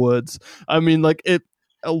her in the woods. I mean, like, it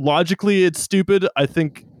logically it's stupid.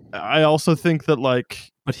 I also think that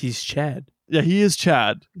like, but he's Chad. Yeah, he is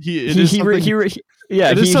Chad. It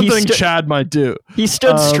is something Chad might do. He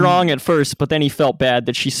stood strong at first, but then he felt bad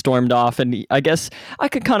that she stormed off, and I guess I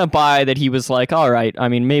could kind of buy that he was like, all right, I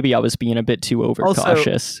mean, maybe I was being a bit too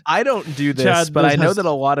overcautious. Also, I don't do this, Chad, but I know that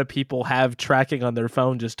a lot of people have tracking on their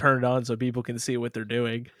phone just turned on so people can see what they're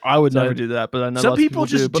doing. I would never do that, but I know some people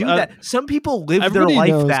just do that. Some people live their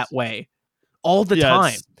life that way all the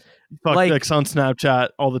time. Like on Snapchat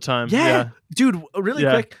all the time. Yeah. Dude, really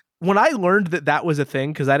quick. When I learned that was a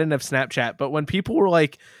thing, because I didn't have Snapchat, but when people were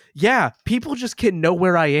like, yeah, people just can know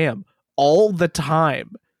where I am all the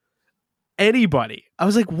time. Anybody. I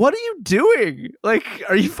was like, what are you doing? Like,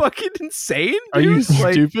 are you fucking insane, dude? Are you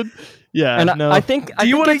like, stupid? Yeah. And no. I think do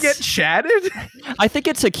you want to get chatted? I think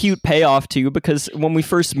it's a cute payoff too, because when we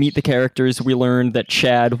first meet the characters, we learn that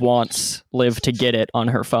Chad wants Liv to get it on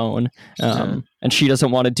her phone, and she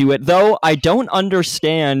doesn't want to do it. Though I don't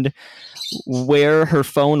understand where her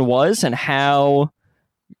phone was and how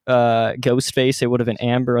Ghostface, it would have been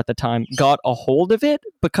Amber at the time, got a hold of it,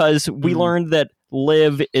 because we learned that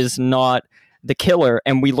Liv is not the killer,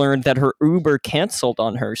 and we learned that her Uber canceled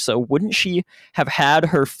on her. So wouldn't she have had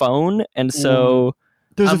her phone? And so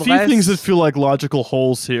there's a few things that feel like logical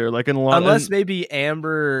holes here, like in a lot. Unless maybe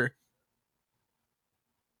Amber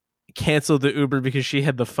canceled the Uber because she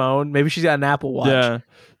had the phone. Maybe she's got an Apple Watch. Yeah,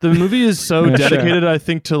 the movie is so dedicated, I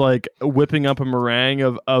think, to like whipping up a meringue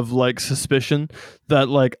of like suspicion, that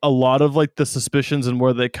like a lot of like the suspicions and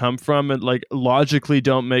where they come from and like logically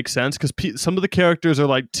don't make sense, because some of the characters are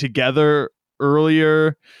like together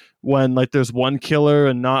earlier when like there's one killer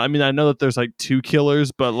and not. I mean, I know that there's like two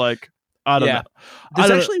killers, but like I don't know.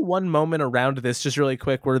 There's actually one moment around this, just really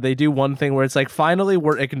quick, where they do one thing where it's like, finally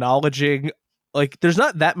we're acknowledging. Like, there's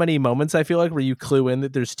not that many moments, I feel like, where you clue in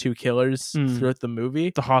that there's two killers throughout the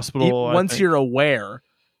movie. The hospital. Once you're aware.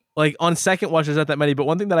 Like, on second watch, there's not that many. But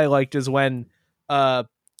one thing that I liked is when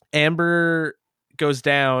Amber goes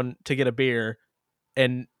down to get a beer,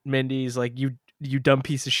 and Mindy's like, you dumb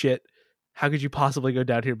piece of shit, how could you possibly go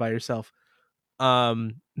down here by yourself? How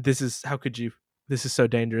could you? This is so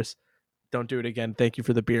dangerous. Don't do it again. Thank you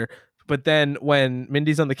for the beer. But then when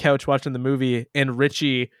Mindy's on the couch watching the movie and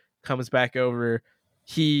Richie comes back over,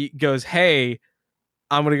 he goes, hey,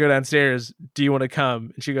 I'm going to go downstairs. Do you want to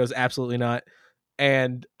come? And she goes, absolutely not.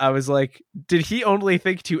 And I was like, did he only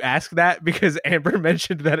think to ask that because Amber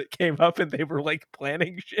mentioned that it came up and they were like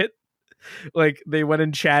planning shit? Like they went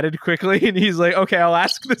and chatted quickly and he's like, okay, I'll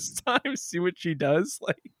ask this time, see what she does.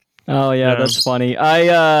 Like, oh yeah, that's funny.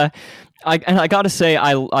 I gotta say,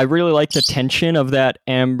 I really like the tension of that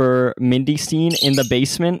Amber Mindy scene in the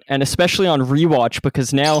basement, and especially on rewatch,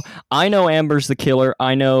 because now I know Amber's the killer.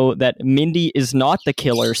 I know that Mindy is not the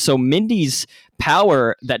killer. So Mindy's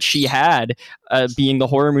power that she had, being the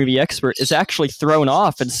horror movie expert, is actually thrown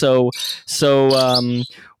off, and so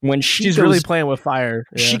when she's really playing with fire.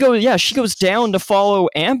 Yeah. She goes down to follow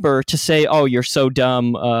Amber to say, "Oh, you're so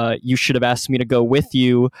dumb. You should have asked me to go with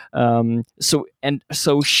you."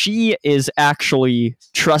 So she is actually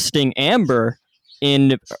trusting Amber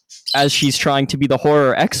as she's trying to be the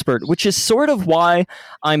horror expert, which is sort of why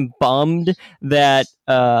I'm bummed that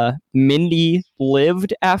Mindy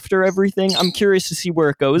lived after everything. I'm curious to see where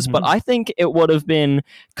it goes, but I think it would have been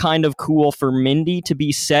kind of cool for Mindy to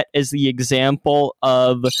be set as the example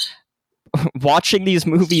of watching these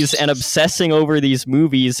movies and obsessing over these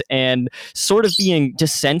movies and sort of being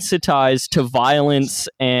desensitized to violence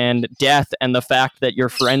and death and the fact that your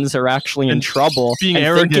friends are actually in trouble, being and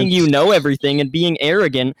arrogant, thinking you know everything and being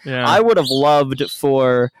arrogant. I would have loved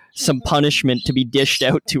for some punishment to be dished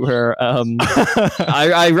out to her.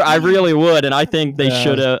 I really would, and I think they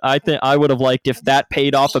should have. I would have liked if that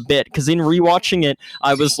paid off a bit, because in rewatching it,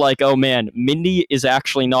 I was like, oh man, Mindy is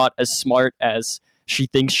actually not as smart as she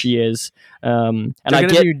thinks she is. And I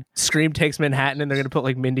get Scream Takes Manhattan and they're gonna put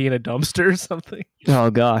like Mindy in a dumpster or something. Oh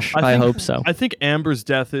gosh, I hope so. I think Amber's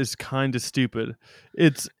death is kind of stupid.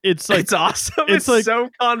 It's like it's awesome. It's like so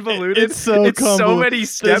convoluted. It's so many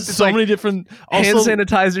steps. It's so like many different hand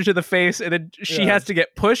sanitizer to the face, and then she has to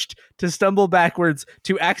get pushed to stumble backwards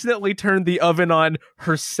to accidentally turn the oven on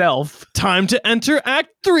herself. Time to enter Act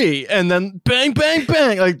 3, and then bang, bang,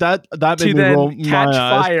 bang, like that. That made me roll catch my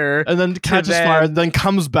eyes. fire, and then catches fire, and then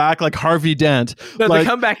comes back like Harvey Dent. No, like, the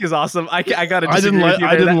comeback is awesome. I gotta disagree.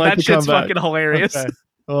 I didn't like. That shit's comeback. fucking hilarious. Okay.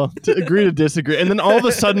 Well, to agree to disagree, and then all of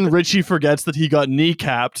a sudden Richie forgets that he got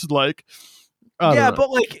kneecapped. Like, but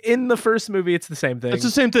like in the first movie, it's the same thing. It's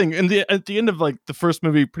the same thing. At the end of like the first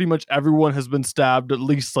movie, pretty much everyone has been stabbed at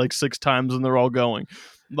least like 6 times, and they're all going.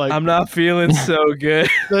 Like, I'm not feeling so good.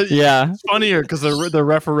 It's funnier because they're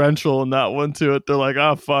referential in that one to it. They're like,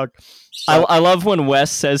 oh fuck. I love when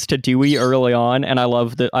Wes says to Dewey early on, and I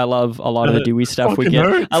love a lot of the Dewey stuff we get.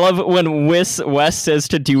 Hurts. I love when Wes says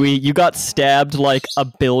to Dewey, "You got stabbed like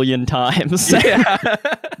 1 billion times."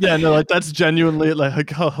 Yeah, no, like that's genuinely like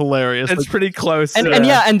hilarious. It's like, pretly close.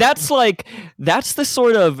 And that's the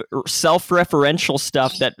sort of self-referential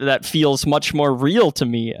stuff that feels much more real to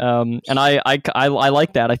me. And I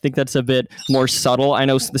like that. I think that's a bit more subtle. I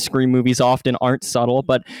know the Scream movies often aren't subtle,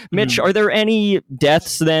 but Mitch, are there any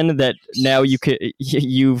deaths then that now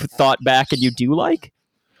you've thought back and you do like?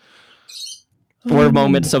 Or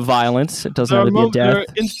moments of violence? It doesn't have to be a death. There are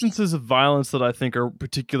instances of violence that I think are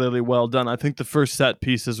particularly well done. I think the first set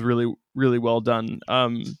piece is really, really well done.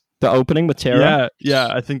 The opening with Tara? Yeah,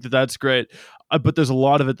 I think that's great. But there's a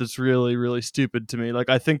lot of it that's really, really stupid to me. Like,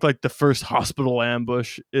 I think like the first hospital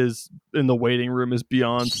ambush is in the waiting room is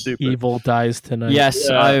beyond stupid. Evil dies tonight. Yes,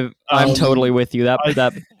 yeah. I'm totally with you.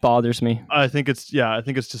 That bothers me. I think it's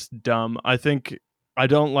just dumb. I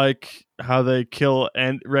don't like how they kill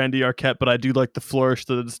Randy Arquette, but I do like the flourish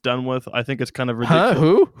that it's done with. I think it's kind of ridiculous.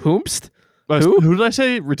 Who? Whomst? Who did I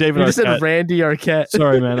say? David Arquette. You said Randy Arquette.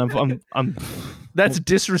 Sorry, man. I'm That's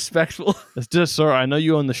disrespectful. It's just sorry. I know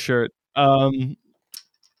you own the shirt.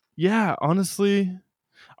 Yeah, honestly,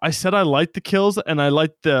 I said I like the kills and I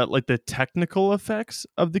like the technical effects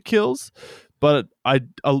of the kills, but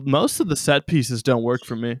most of the set pieces don't work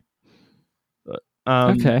for me.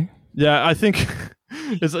 Okay. Yeah, I think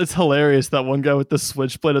it's hilarious that one guy with the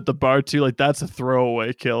switchblade at the bar too. Like that's a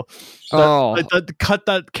throwaway kill. Cut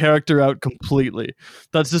that character out completely.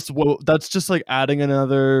 That's just like adding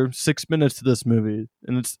another 6 minutes to this movie,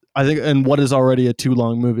 and it's I think in what is already a too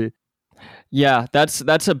long movie. Yeah,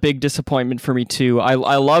 that's a big disappointment for me too.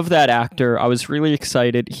 I love that actor. I was really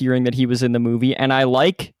excited hearing that he was in the movie, and I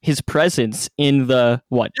like his presence in the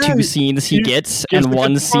Yeah, two scenes he gets gives and a good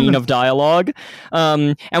one scene of performance. dialogue.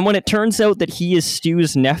 And when it turns out that he is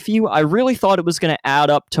Stu's nephew, I really thought it was going to add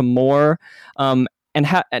up to more.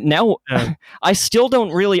 Now Yeah. I still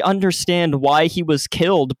don't really understand why he was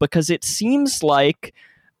killed, because it seems like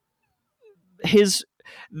his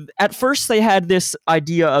at first they had this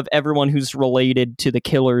idea of everyone who's related to the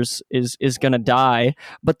killers is going to die,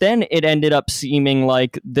 but then it ended up seeming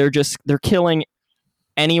like they're killing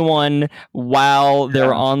anyone while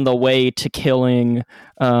they're on the way to killing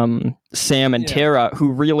Sam and Yeah. Tara,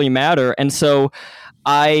 who really matter. And so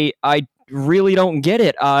I really don't get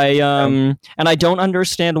it. And I don't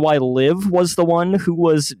understand why Liv was the one who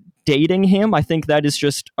was dating him. I think that is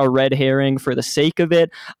just a red herring for the sake of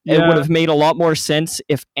it. It Yeah. would have made a lot more sense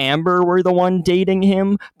if Amber were the one dating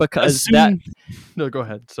him, because No, go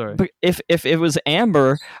ahead. Sorry. but if it was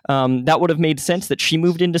Amber, that would have made sense that she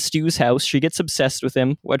moved into Stu's house. She gets obsessed with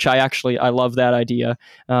him, which I love that idea.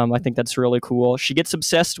 I think that's really cool. She gets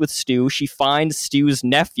obsessed with Stu. She finds Stu's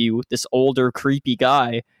nephew, this older, creepy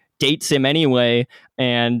guy, dates him anyway,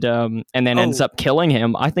 and then ends up killing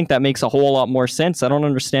him. I think that makes a whole lot more sense. I don't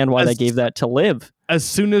understand why they gave that to Liv. As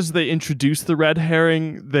soon as they introduce the red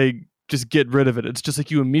herring, they just get rid of it. It's just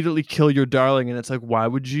like you immediately kill your darling, and it's like, why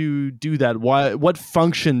would you do that? Why? What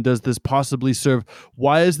function does this possibly serve?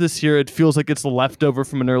 Why is this here? It feels like it's a leftover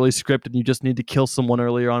from an early script, and you just need to kill someone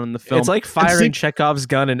earlier on in the film. It's like firing Chekhov's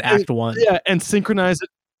gun in Act 1. Yeah, and synchronize it.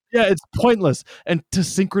 Yeah, it's pointless. And to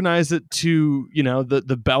synchronize it to,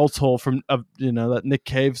 the bell toll from that Nick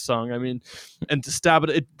Cave song. I mean, and to stab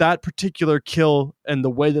it, that particular kill and the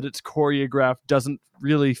way that it's choreographed doesn't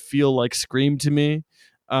really feel like Scream to me.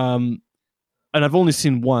 And I've only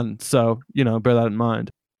seen one, so bear that in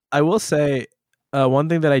mind. I will say one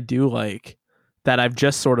thing that I do like that I've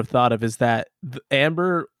just sort of thought of is that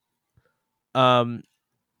Amber,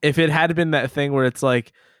 if it had been that thing where it's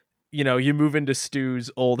like, you move into Stu's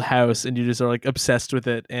old house and you just are like obsessed with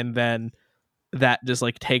it, and then that just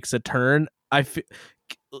like takes a turn.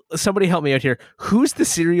 Somebody help me out here. Who's the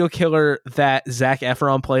serial killer that Zac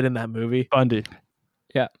Efron played in that movie? Bundy.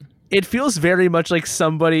 Yeah. It feels very much like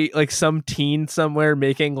somebody, like some teen somewhere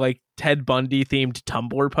making like Ted Bundy themed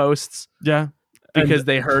Tumblr posts. Yeah. Because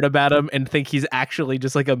they heard about him and think he's actually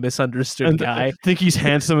just like a misunderstood guy. Think he's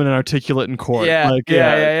handsome and articulate in court. Yeah,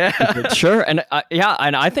 yeah. Sure, and I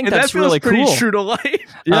think And that's that feels really pretty cool. true to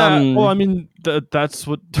life. Yeah, well, I mean, that's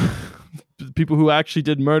what people who actually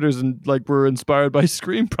did murders and like were inspired by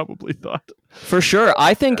Scream probably thought. For sure,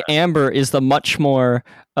 I think Amber is the much more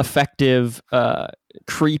effective,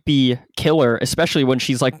 creepy killer, especially when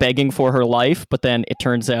she's like begging for her life, but then it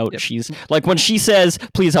turns out she's like, when she says,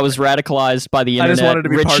 "Please, I was radicalized by the internet. I just wanted to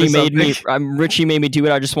be part of Richie made me do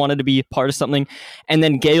it. I just wanted to be part of something." And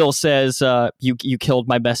then Gail says, "You killed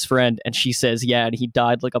my best friend," and she says, "Yeah, and he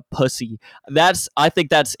died like a pussy." I think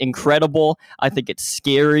that's incredible. I think it's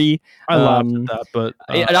scary. I laughed at that, but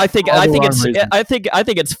and I think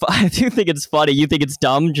it's funny. You think it's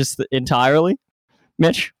dumb just entirely,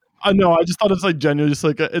 Mitch? No, I just thought it's like genuinely just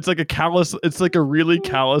like it's like a callous, it's like a really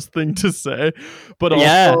callous thing to say, but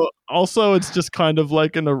also it's just kind of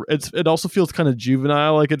like it also feels kind of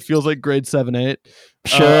juvenile, like it feels like grade 7-8.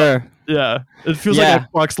 Sure. Yeah, it feels like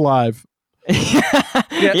Xbox Live.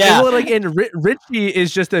 Yeah. Well, like, and Richie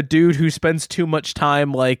is just a dude who spends too much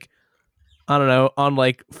time, like, I don't know, on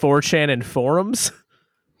like 4chan and forums.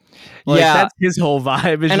 That's his whole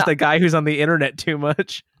vibe. Is just a guy who's on the internet too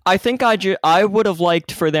much. I think I would have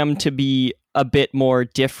liked for them to be a bit more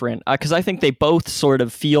different, because I think they both sort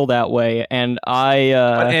of feel that way, and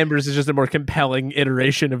but Amber's is just a more compelling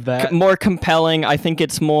iteration of that. More compelling. I think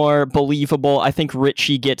it's more believable. I think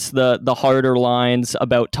Richie gets the harder lines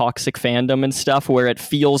about toxic fandom and stuff, where it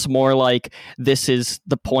feels more like this is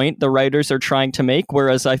the point the writers are trying to make,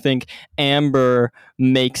 whereas I think Amber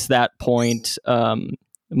makes that point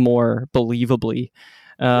more believably.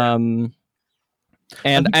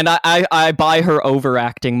 And I buy her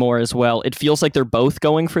overacting more as well. It feels like they're both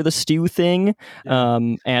going for the Stu thing,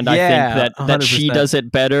 and I think that she does it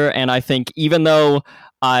better. And I think even though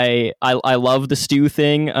I love the Stu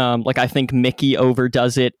thing, like I think Mickey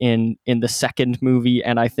overdoes it in the second movie,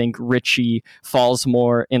 and I think Richie falls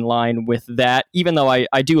more in line with that. Even though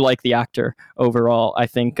I do like the actor overall, I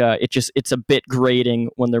think it's a bit grating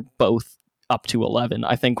when they're both up to 11.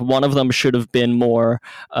 I think one of them should have been more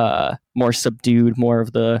subdued, more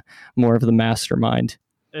of the mastermind.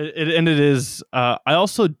 It is. I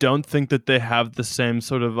also don't think that they have the same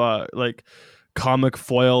sort of like comic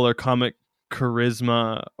foil or comic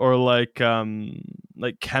charisma or like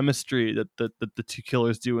chemistry that the two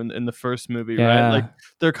killers do in the first movie, right? Like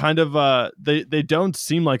they're kind of they don't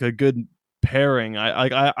seem like a good pairing.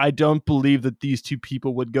 I don't believe that these two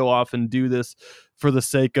people would go off and do this for the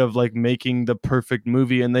sake of like making the perfect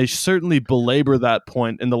movie, and they certainly belabor that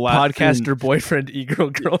point in the last podcaster boyfriend,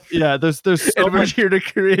 e-girl girlfriend. Yeah, there's so and we're much here to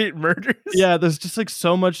create murders. Yeah, there's just like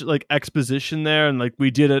so much like exposition there, and like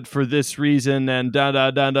we did it for this reason, and da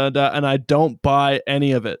da da da da, and I don't buy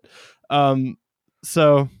any of it.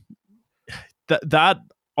 So that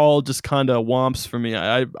all just kind of womps for me.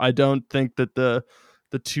 I don't think that the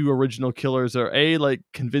two original killers are like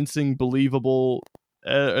convincing, believable,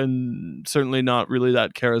 and certainly not really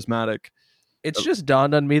that charismatic. It's just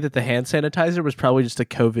dawned on me that the hand sanitizer was probably just a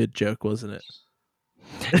COVID joke, wasn't it?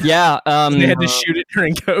 Yeah, they had to shoot it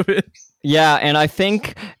during COVID. Yeah, and I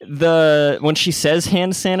think when she says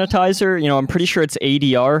hand sanitizer, I'm pretty sure it's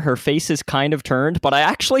ADR. Her face is kind of turned, but I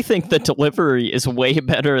actually think the delivery is way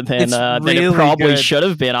better than it probably good. should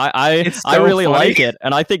have been. I so really funny. like it,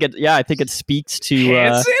 and I think it speaks to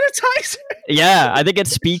hand sanitizer. Yeah, I think it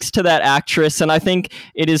speaks to that actress, and I think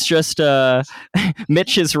it is just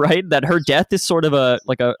Mitch is right that her death is sort of a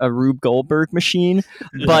Rube Goldberg machine,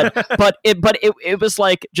 but it was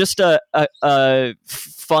like just a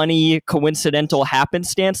funny coincidental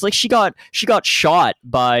happenstance. Like she got shot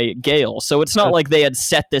by Gale, so it's not like they had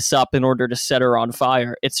set this up in order to set her on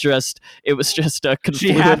fire. It was just a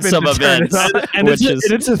confluence of events, and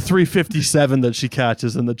it's a 357 that she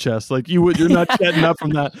catches in the chest. Like you're not getting up from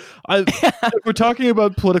that. If we're talking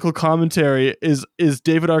about political commentary, is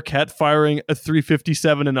David Arquette firing a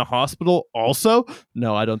 357 in a hospital also?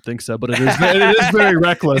 No, I don't think so, but it is very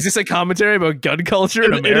reckless. Is this a commentary about gun culture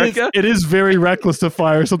in America? It is very reckless to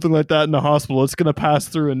fire something like that in a hospital. It's going to pass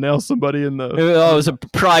through and nail somebody in the... Oh, it was a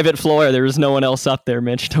private floor. There was no one else up there,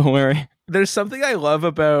 Mitch. Don't worry. There's something I love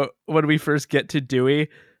about when we first get to Dewey,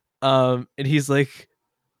 and he's like,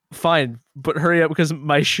 fine, but hurry up because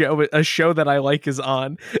a show that I like is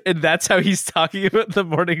on. And that's how he's talking about the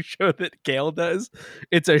morning show that Gale does.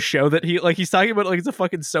 It's a show that he's talking about like it's a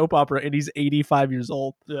fucking soap opera, and he's 85 years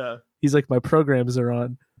old. Yeah. He's like, my programs are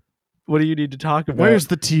on. What do you need to talk about? Where's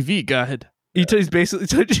the TV guide? He's basically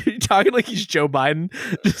talking like he's Joe Biden.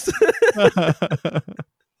 Just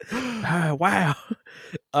wow.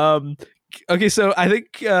 Okay, so I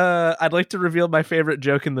think I'd like to reveal my favorite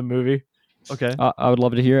joke in the movie. Okay. I would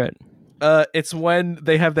love to hear it. It's when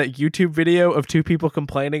they have that YouTube video of two people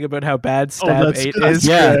complaining about how bad Stab 8 is.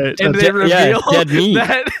 Yeah. And they reveal that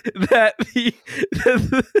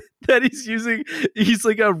he's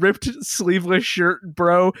like a ripped sleeveless shirt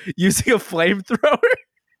bro using a flamethrower.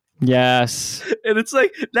 Yes. And it's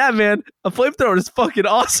like, nah, man, a flamethrower is fucking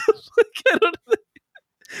awesome. Like,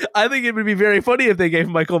 I think it would be very funny if they gave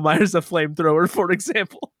Michael Myers a flamethrower, for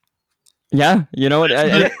example. Yeah, you know what?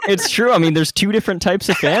 It's true. I mean, there's two different types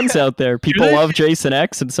of fans out there. People love Jason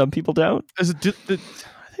X, and some people don't. I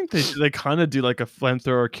think they kind of do like a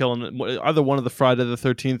flamethrower kill in either one of the Friday the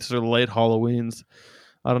 13th or the late Halloweens.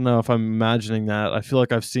 I don't know if I'm imagining that. I feel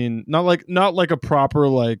like I've seen not like a proper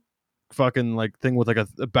like fucking like thing with like a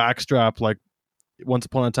backstrap like Once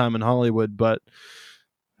Upon a Time in Hollywood, but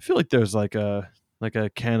I feel like there's like a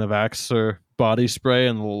can of Axe or body spray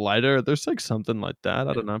and a lighter. There's like something like that.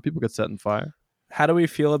 I don't know. People get set on fire. How do we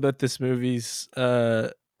feel about this movie's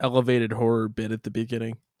elevated horror bit at the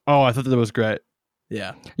beginning? Oh, I thought that was great.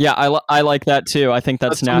 Yeah. Yeah, I like that too. I think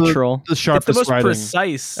that's natural. The sharpest it's the most writing.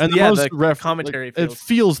 Precise. And the commentary like, it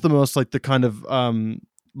feels the most like the kind of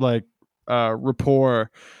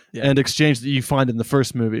rapport and exchange that you find in the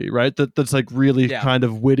first movie, right? That's like really kind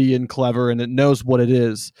of witty and clever, and it knows what it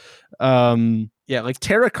is. Yeah, like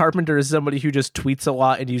Tara Carpenter is somebody who just tweets a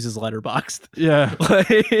lot and uses Letterboxd. Yeah.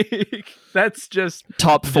 Like, that's just...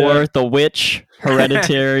 Top 4, The Witch,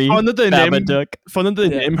 Hereditary, Babadook. Fun that they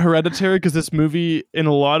name Hereditary, because this movie, in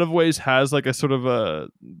a lot of ways, has like a sort of a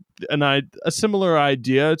similar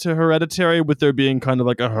idea to Hereditary, with there being kind of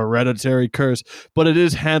like a hereditary curse, but it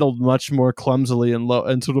is handled much more clumsily and low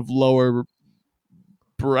and sort of lower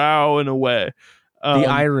brow in a way. The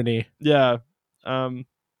irony. Yeah.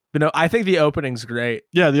 But no, I think the opening's great.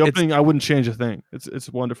 Yeah, the opening, I wouldn't change a thing. It's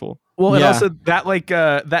wonderful. Well, and also that like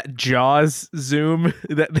that Jaws zoom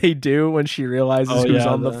that they do when she realizes who's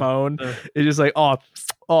on the phone. It's just like, oh,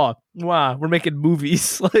 wow, we're making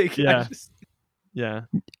movies. Like, yeah,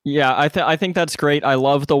 I think that's great. I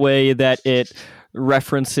love the way that it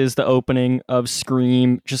references the opening of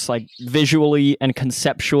Scream just like visually and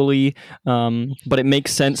conceptually, but it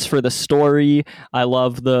makes sense for the story. I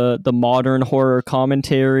love the modern horror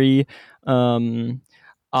commentary.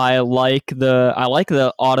 I like the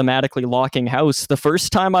automatically locking house. The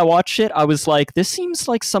first time I watched it, I was like, this seems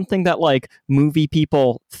like something that like movie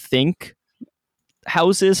people think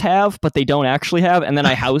houses have, but they don't actually have. And then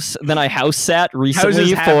I house sat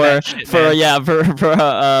recently for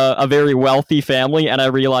a very wealthy family, and I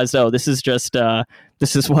realized, oh, this is just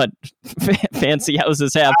this is what fancy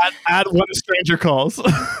houses have. Add when a stranger calls.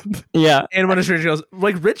 Yeah. And when a stranger calls,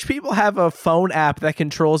 like rich people have a phone app that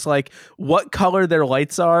controls like what color their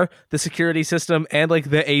lights are, the security system, and like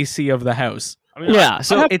the AC of the house. I mean, yeah,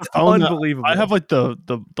 so it's unbelievable. I have like the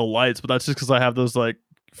lights, but that's just because I have those like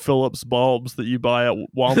Philips bulbs that you buy at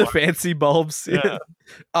Walmart. The fancy bulbs. Yeah.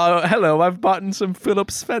 Hello, I've bought some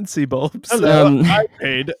Philips fancy bulbs. Hello, I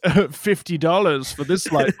paid $50 for this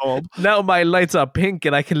light bulb. Now my lights are pink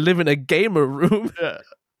and I can live in a gamer room. Yeah.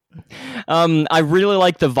 I really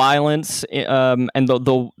like the violence and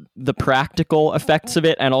the practical effects of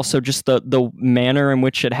it, and also just the manner in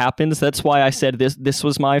which it happens. That's why I said this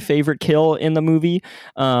was my favorite kill in the movie.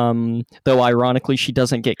 Though ironically, she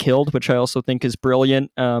doesn't get killed, which I also think is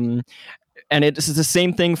brilliant. And it's the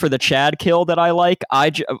same thing for the Chad kill that I like.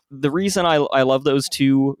 The reason I love those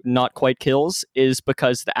two not quite kills is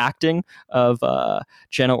because the acting of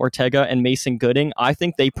Jenna Ortega and Mason Gooding, I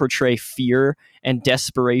think they portray fear and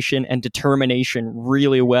desperation and determination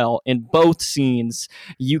really well. In both scenes,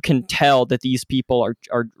 you can tell that these people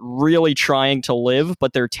are really trying to live,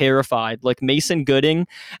 but they're terrified. Like Mason Gooding,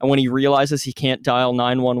 and when he realizes he can't dial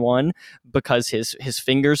 911 because his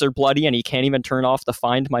fingers are bloody and he can't even turn off the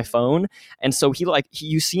Find My Phone. And so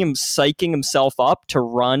you see him psyching himself up to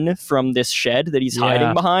run from this shed that he's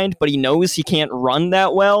hiding behind, but he knows he can't run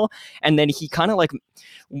that well. And then he kind of like,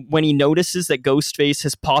 when he notices that Ghostface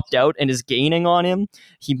has popped out and is gaining on him,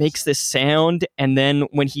 he makes this sound. And then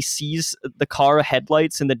when he sees the car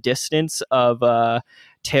headlights in the distance of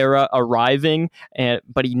Tara arriving,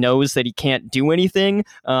 but he knows that he can't do anything.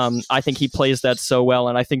 I think he plays that so well,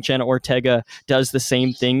 and I think Jenna Ortega does the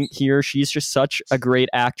same thing here. She's just such a great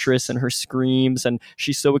actress, and her screams, and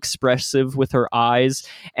she's so expressive with her eyes.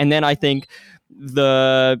 And then I think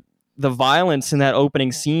the violence in that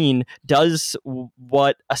opening scene does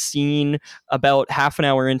what a scene about half an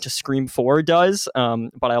hour into Scream 4 does,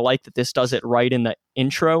 but I like that this does it right in the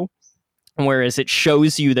intro. Whereas it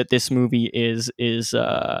shows you that this movie is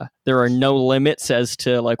there are no limits as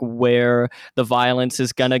to like where the violence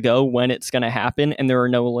is gonna go, when it's gonna happen, and there are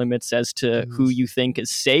no limits as to who you think is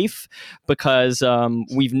safe, because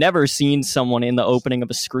we've never seen someone in the opening of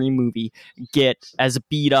a Scream movie get as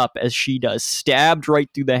beat up as she does, stabbed right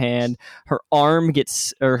through the hand, her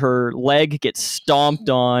leg gets stomped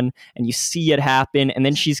on, and you see it happen, and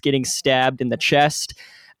then she's getting stabbed in the chest.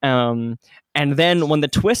 And then when the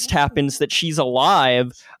twist happens that she's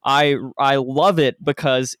alive, I love it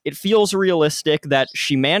because it feels realistic that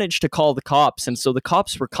she managed to call the cops. And so the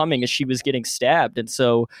cops were coming as she was getting stabbed. And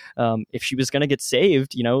so if she was going to get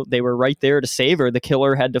saved, they were right there to save her. The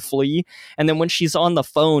killer had to flee. And then when she's on the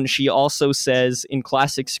phone, she also says in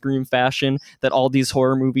classic Scream fashion that all these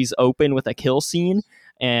horror movies open with a kill scene.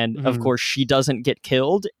 And of course, she doesn't get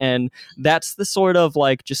killed. And that's the sort of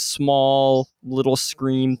like just small little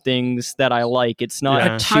Scream things that I like. It's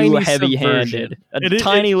not too heavy-handed. A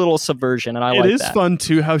tiny little subversion. And I like that. It is fun,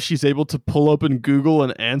 too, how she's able to pull open Google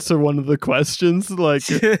and answer one of the questions. Like,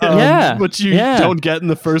 which you don't get in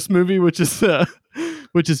the first movie, which is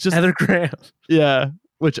just Heather Graham. Yeah,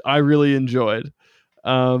 which I really enjoyed.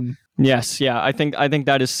 Yes, yeah, I think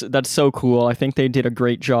that's so cool. I think they did a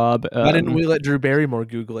great job. Why didn't we let Drew Barrymore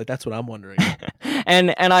Google it? That's what I'm wondering.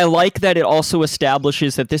 and I like that it also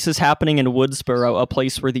establishes that this is happening in Woodsboro, a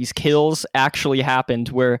place where these kills actually happened,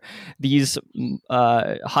 where these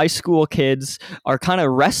high school kids are kind of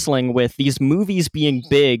wrestling with these movies being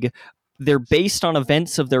big. They're based on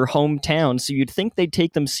events of their hometown, so you'd think they'd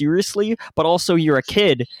take them seriously, but also you're a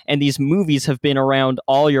kid, and these movies have been around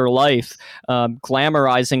all your life,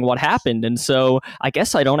 glamorizing what happened. And so I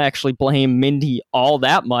guess I don't actually blame Mindy all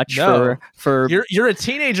that much for you're a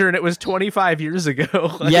teenager, and it was 25 years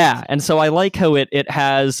ago. Yeah, and so I like how it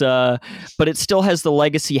has, but it still has the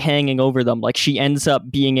legacy hanging over them. Like she ends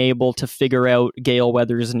up being able to figure out Gale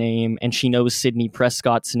Weathers' name, and she knows Sidney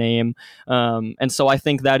Prescott's name, and so I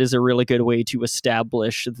think that is a really good way to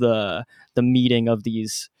establish the meeting of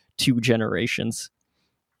these two generations.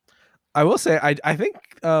 I will say I think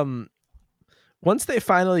once they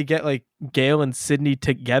finally get like Gale and Sidney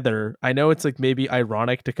together, I know it's like maybe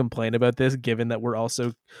ironic to complain about this given that we're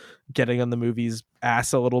also getting on the movie's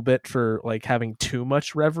ass a little bit for like having too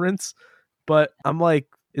much reverence, but I'm like,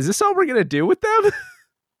 is this all we're gonna do with them?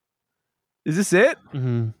 Is this it?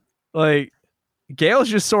 Like Gale's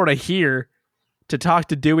just sort of here to talk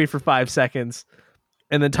to Dewey for 5 seconds,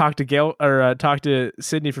 and then talk to Gale or talk to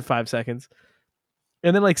Sydney for 5 seconds,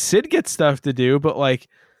 and then like Sid gets stuff to do, but like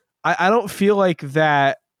I don't feel like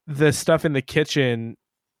that the stuff in the kitchen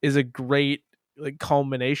is a great like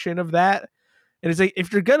culmination of that. And it's like,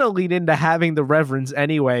 if you're gonna lean into having the reverends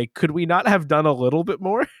anyway, could we not have done a little bit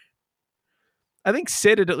more? I think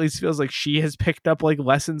Sid, it at least feels like she has picked up like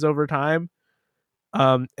lessons over time,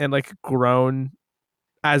 and like grown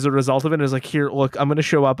as a result of it. And is like, here, look, I'm gonna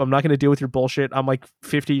show up. I'm not gonna deal with your bullshit. I'm like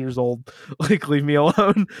 50 years old. Like, leave me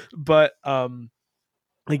alone. But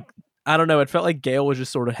like, I don't know. It felt like Gale was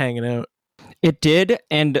just sort of hanging out. It did,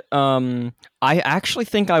 and I actually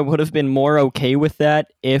think I would have been more okay with that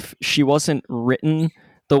if she wasn't written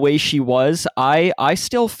the way she was. I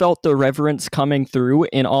still felt the reverence coming through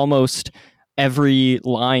in almost every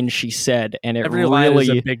line she said, and Every line is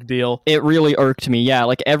a big deal. It really irked me. Yeah,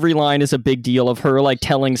 like every line is a big deal of her like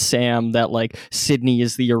telling Sam that like Sydney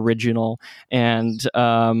is the original, and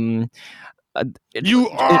you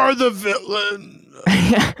are the villain.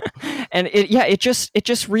 And it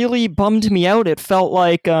just really bummed me out. It felt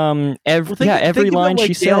like every think line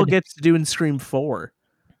what, she Gale said gets to do in Scream 4.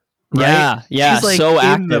 Right? Yeah, she's like so in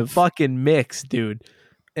active. the fucking mix, dude.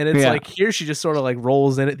 And it's Yeah. like, here she just sort of like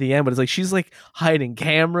rolls in at the end, but it's like she's like hiding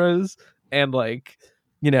cameras and like,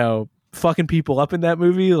 you know, fucking people up in that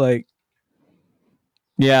movie. Like,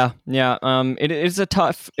 Yeah. It's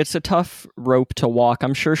a tough rope to walk.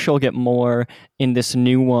 I'm sure she'll get more in this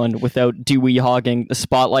new one without Dewey hogging the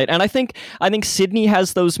spotlight. And I think Sydney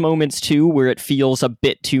has those moments too, where it feels a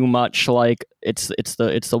bit too much like it's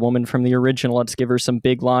the woman from the original. Let's give her some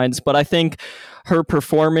big lines. But I think her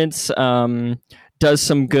performance does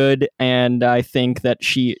some good, and I think that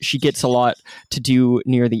she gets a lot to do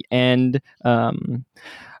near the end.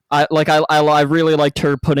 I really liked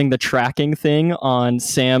her putting the tracking thing on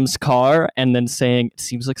Sam's car and then saying it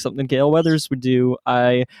seems like something Gale Weathers would do.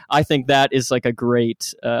 I think that is like a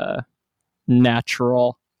great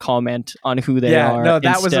natural comment on who they are. no,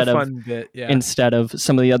 that was a fun bit. Yeah. Instead of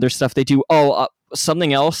some of the other stuff they do.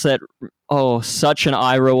 Something else that such an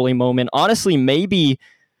eye-rolling moment. Honestly, maybe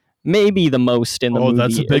the most in the movie.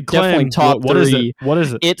 That's a big Definitely claim. top What is three. it? What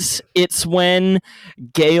is it? It's when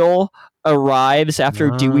Gale arrives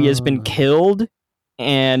after Dewey has been killed,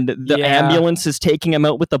 and the ambulance is taking him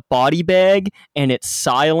out with a body bag, and it's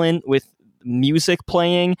silent with music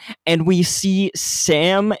playing, and we see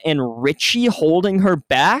Sam and Richie holding her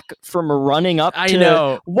back from running up to... I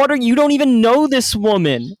know. You don't even know this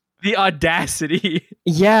woman. The audacity.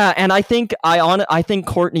 Yeah, and I think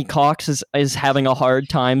Courtney Cox is having a hard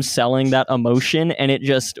time selling that emotion, and it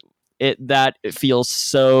feels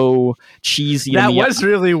so cheesy. That was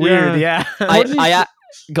really weird. Yeah.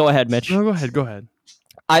 Go ahead, Mitch. No, go ahead.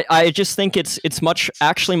 I just think it's much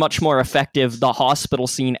more effective, the hospital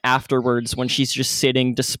scene afterwards, when she's just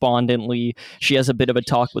sitting despondently. She has a bit of a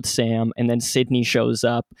talk with Sam, and then Sydney shows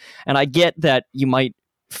up. And I get that you might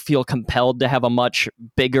feel compelled to have a much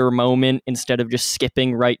bigger moment instead of just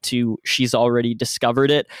skipping right to she's already discovered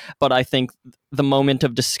it. But I think the moment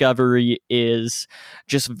of discovery is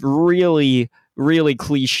just really, really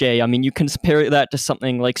cliche. I mean, you compare that to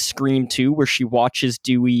something like Scream 2, where she watches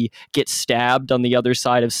Dewey get stabbed on the other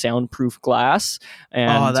side of soundproof glass.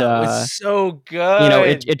 And that was so good. You know,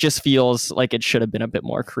 it just feels like it should have been a bit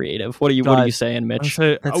more creative. What are you saying, Mitch?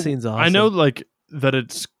 That scene's awesome. I know like that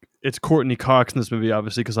it's Courtney Cox in this movie,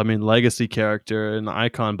 obviously, because I mean legacy character and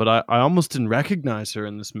icon, but I almost didn't recognize her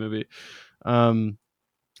in this movie. I'm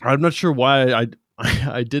not sure why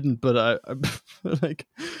I didn't, but I like.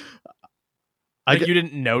 You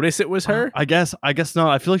didn't notice it was her? I guess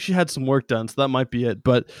not. I feel like she had some work done, so that might be it.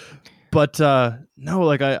 But no,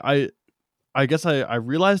 like I guess I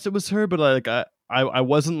realized it was her, but like I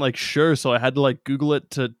wasn't like sure, so I had to like Google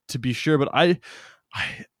it to be sure. But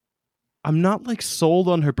I'm not like sold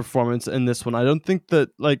on her performance in this one. I don't think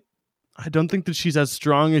that she's as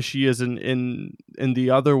strong as she is in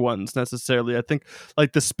the other ones necessarily. I think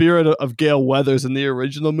like the spirit of Gale Weathers in the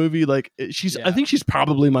original movie, like I think she's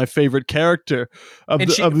probably my favorite character of the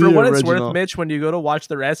for what original. It's worth, Mitch, when you go to watch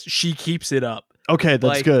the rest, she keeps it up. Okay, that's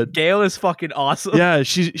like, good. Gale is fucking awesome. Yeah,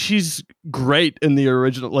 she's great in the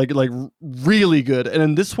original, like really good. And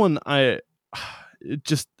in this one, it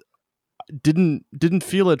just didn't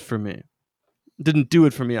feel it for me. Didn't do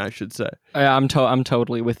it for me, I should say. I'm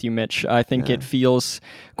totally with you, Mitch. I think it feels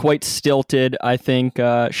quite stilted. I think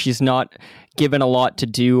she's not given a lot to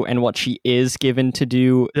do, and what she is given to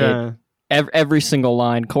do, every single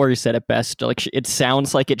line. Corey said it best. Like it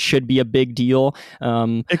sounds like it should be a big deal.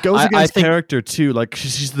 It goes against character too. Like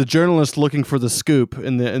she's the journalist looking for the scoop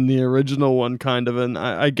in the original one, kind of. And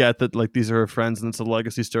I get that like these are her friends and it's a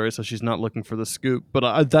legacy story, so she's not looking for the scoop.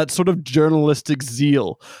 But that sort of journalistic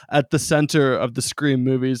zeal at the center of the Scream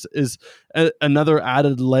movies is another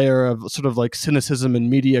added layer of sort of like cynicism and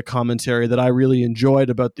media commentary that I really enjoyed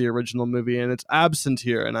about the original movie, and it's absent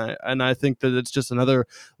here. And I think that it's just another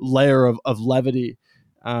layer of levity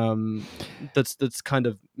that's kind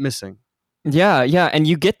of missing. Yeah, and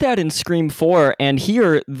you get that in Scream 4, and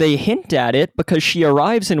here they hint at it because she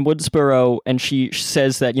arrives in Woodsboro and she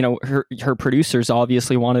says that, you know, her producers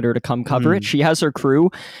obviously wanted her to come cover it. She has her crew,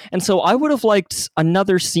 and so I would have liked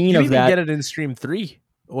another scene of that. You even get it in Scream 3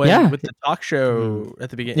 with the talk show at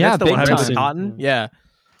the beginning. Yeah, that's the one time. with Cotton.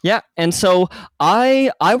 Yeah, and so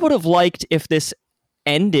I would have liked if this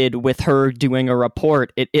ended with her doing a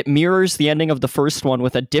report. It mirrors the ending of the first one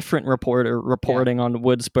with a different reporter reporting on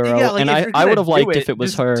Woodsboro, and I would have liked if it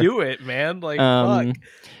was her. Do it, man! Like, fuck.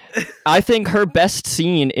 I think her best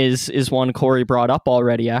scene is one Corey brought up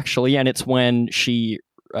already, actually, and it's when she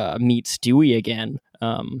meets Dewey again,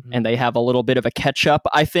 and they have a little bit of a catch up.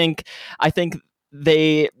 I think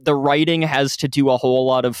the writing has to do a whole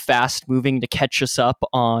lot of fast moving to catch us up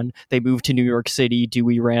on. They moved to New York City.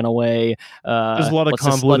 Dewey ran away. There's a lot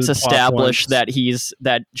of let's establish that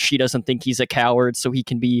she doesn't think he's a coward, so he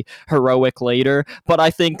can be heroic later. But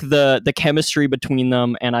I think the chemistry between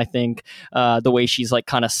them, and I think the way she's like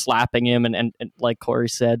kind of slapping him and like Corey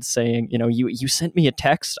said, saying, you know, you sent me a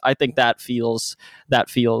text. I think that feels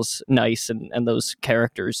nice, and those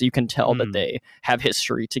characters, you can tell that they have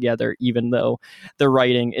history together, even though the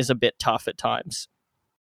writing is a bit tough at times.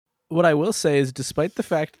 What I will say is, despite the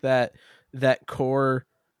fact that that core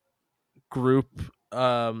group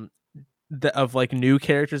of like new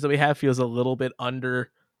characters that we have feels a little bit underwritten,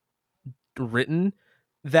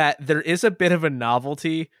 that there is a bit of a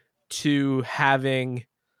novelty to having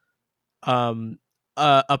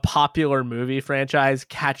a popular movie franchise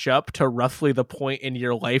catch up to roughly the point in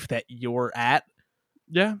your life that you're at.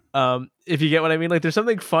 Yeah. If you get what I mean, like there's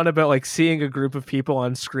something fun about like seeing a group of people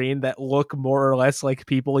on screen that look more or less like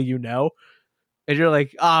people you know, and you're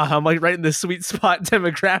like, I'm like right in the sweet spot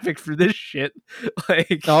demographic for this shit.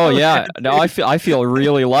 Like, oh yeah, no, I feel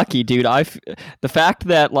really lucky, dude. The fact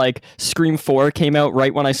that like Scream 4 came out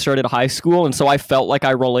right when I started high school, and so I felt like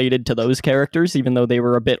I related to those characters, even though they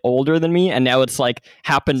were a bit older than me. And now it's like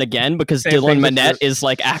happened again because Dylan Minnette is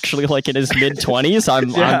like actually like in his mid-20s.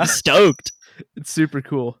 I'm stoked. It's super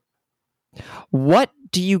cool. What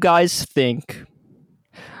do you guys think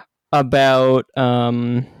about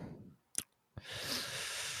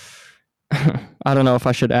I don't know if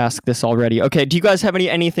I should ask this already. Okay, do you guys have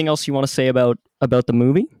anything else you want to say about the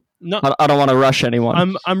movie? No, I don't want to rush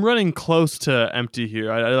anyone. I'm running close to empty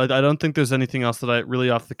here. I don't think there's anything else that I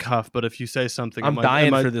really off the cuff. But if you say something, I'm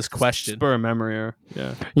dying for this question. Spur a memory, or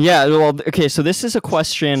yeah. Well, okay. So this is a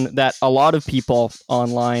question that a lot of people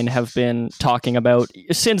online have been talking about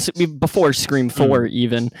since before Scream 4.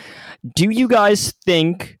 Even, do you guys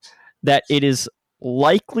think that it is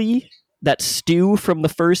likely that Stu from the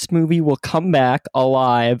first movie will come back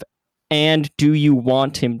alive, and do you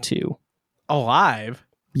want him to? Alive?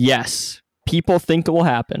 Yes, people think it will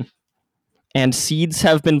happen, and seeds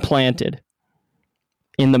have been planted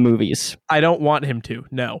in the movies. I don't want him to.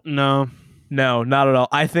 No, not at all.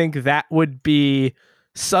 I think that would be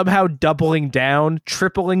somehow doubling down,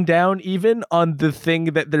 tripling down even on the thing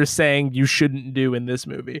that they're saying you shouldn't do in this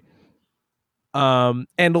movie. And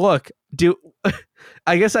look,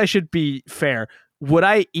 I guess I should be fair. Would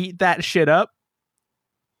I eat that shit up?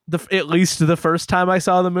 At least the first time I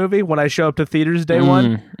saw the movie, when I show up to theaters day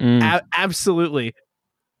one, absolutely,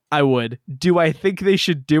 I would. Do I think they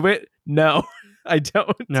should do it? No, I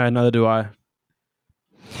don't. No, neither do I.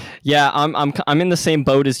 Yeah, I'm in the same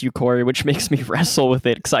boat as you, Corey, which makes me wrestle with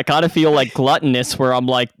it because I kind of feel like gluttonous, where I'm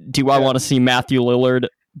like, do I want to see Matthew Lillard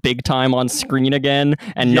big time on screen again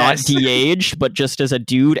and not de-aged, but just as a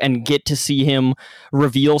dude, and get to see him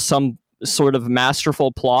reveal some sort of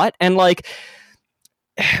masterful plot? And like,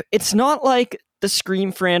 it's not like the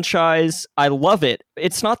Scream franchise, I love it.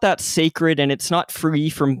 It's not that sacred, and it's not free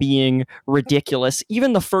from being ridiculous.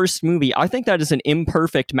 Even the first movie, I think that is an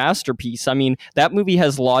imperfect masterpiece. I mean, that movie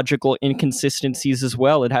has logical inconsistencies as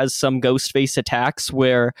well. It has some Ghostface attacks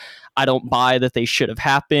where I don't buy that they should have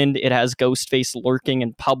happened. It has Ghostface lurking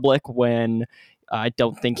in public when I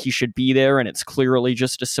don't think he should be there, and it's clearly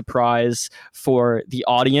just a surprise for the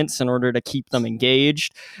audience in order to keep them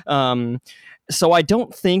engaged. So I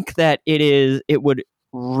don't think that it would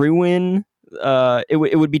ruin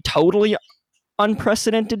it would be totally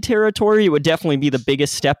unprecedented territory. It would definitely be the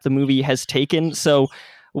biggest step the movie has taken. So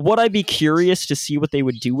would I be curious to see what they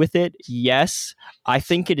would do with it? Yes. I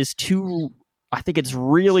think it's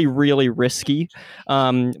really, really risky.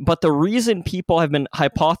 But the reason people have been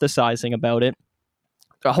hypothesizing about it,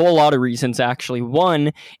 a whole lot of reasons, actually.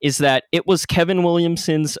 One is that it was Kevin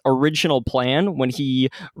Williamson's original plan when he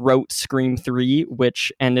wrote Scream 3,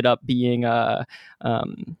 which ended up being a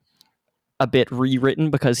bit rewritten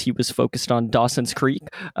because he was focused on Dawson's Creek.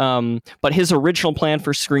 But his original plan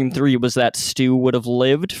for Scream 3 was that Stu would have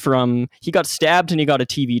lived from... He got stabbed and he got a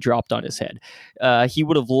TV dropped on his head. He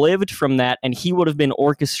would have lived from that, and he would have been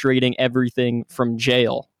orchestrating everything from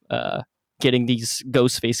jail, getting these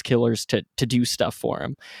Ghostface killers to do stuff for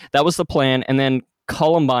him. That was the plan, and then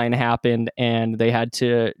Columbine happened, and they had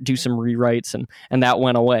to do some rewrites, and that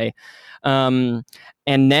went away. And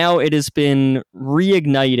now it has been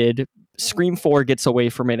reignited. Scream 4 gets away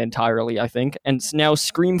from it entirely, I think. And now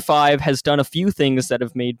Scream 5 has done a few things that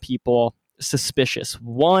have made people suspicious.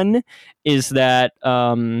 One is that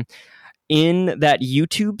in that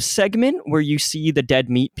YouTube segment where you see the Dead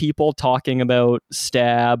Meat people talking about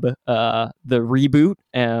Stab, the reboot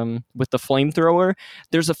with the flamethrower,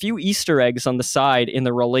 there's a few Easter eggs on the side in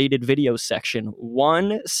the related video section.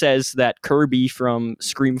 One says that Kirby from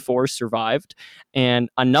Scream 4 survived, and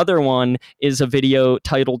another one is a video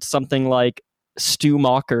titled something like Stu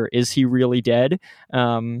Macher, is he really dead?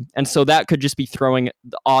 And so that could just be throwing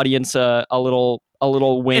the audience a little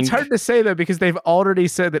wink. It's hard to say though, because they've already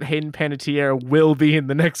said that Hayden Panettiere will be in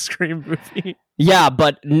the next Scream movie. Yeah,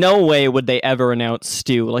 but no way would they ever announce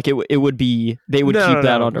Stu. Like it would be, they would keep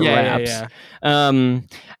that under wraps. Yeah.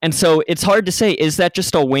 And so it's hard to say, is that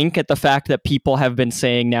just a wink at the fact that people have been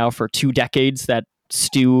saying now for 2 decades that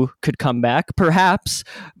Stu could come back? Perhaps.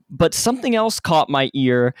 But something else caught my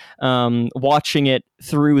ear watching it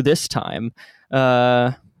through this time.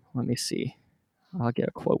 Let me see. I'll get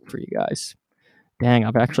a quote for you guys. Dang,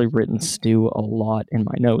 I've actually written Stu a lot in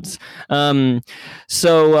my notes.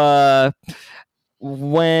 So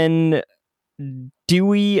when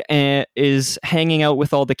Dewey is hanging out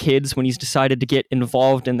with all the kids when he's decided to get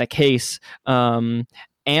involved in the case,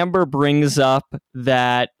 Amber brings up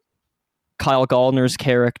that Kyle Gallner's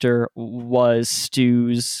character was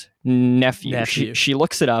Stu's nephew. She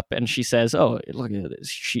looks it up and she says, "Oh, look at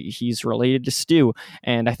this. He's related to Stu."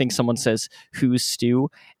 And I think someone says, "Who's Stu?"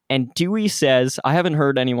 And Dewey says, I haven't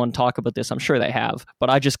heard anyone talk about this. I'm sure they have, but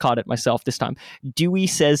I just caught it myself this time. Dewey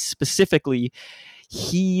says specifically,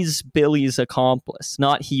 he's Billy's accomplice,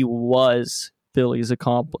 not he was Billy's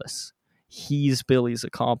accomplice. He's Billy's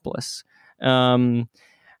accomplice.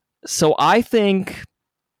 So I think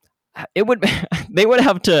they would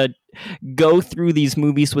have to go through these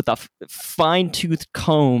movies with a fine-toothed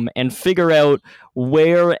comb and figure out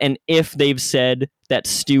where and if they've said that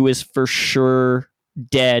Stu is for sure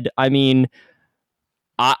dead. I mean,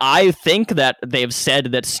 I think that they've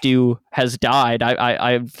said that Stu has died.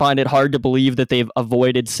 I find it hard to believe that they've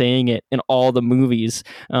avoided saying it in all the movies.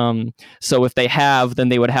 So if they have, then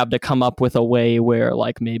they would have to come up with a way where,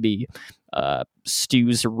 like, maybe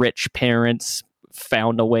Stu's rich parents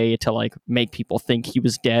found a way to, like, make people think he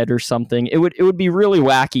was dead or something. It would be really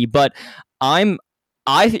wacky. But I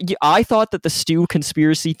thought that the Stu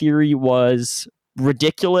conspiracy theory was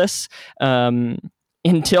ridiculous.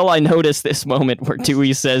 Until I noticed this moment where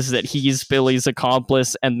Dewey says that he's Billy's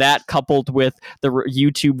accomplice, and that coupled with the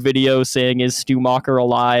YouTube video saying, "Is Stu Macher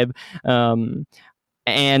alive?"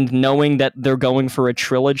 And knowing that they're going for a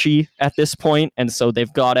trilogy at this point, and so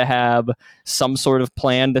they've got to have some sort of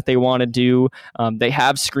plan that they want to do. They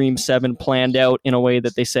have Scream 7 planned out in a way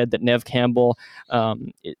that they said that Neve Campbell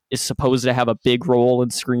is supposed to have a big role in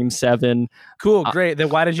Scream 7. Cool, great. Then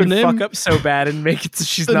why did you fuck up so bad and make it so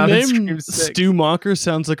she's not in Scream 6? Stu Macher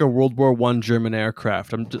sounds like a World War I German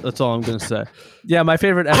aircraft. That's all I'm going to say. Yeah, my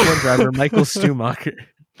favorite F1 driver, Michael Stumacher.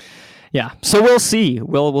 Yeah, so we'll see.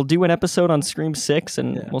 We'll do an episode on Scream 6,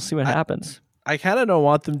 and we'll see what happens. I kind of don't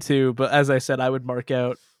want them to, but as I said, I would mark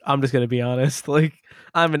out. I'm just gonna be honest. Like,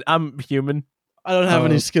 I'm human. I don't have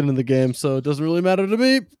any skin in the game, so it doesn't really matter to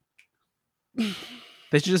me.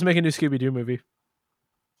 They should just make a new Scooby-Doo movie.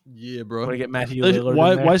 Yeah, bro. Want to get Matthew Lillard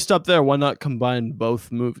in there. Why stop there? Why not combine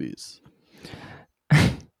both movies?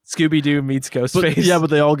 Scooby-Doo meets Ghostface. But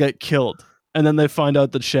they all get killed, and then they find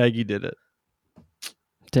out that Shaggy did it.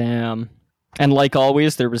 Damn. And like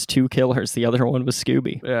always, there was 2 killers. The other one was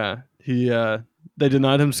Scooby. Yeah. They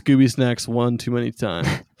denied him Scooby snacks one too many times.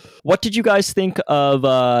 What did you guys think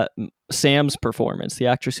of Sam's performance, the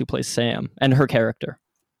actress who plays Sam, and her character?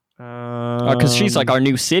 Because she's like our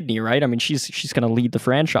new Sydney, right? I mean, she's going to lead the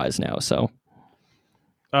franchise now, so.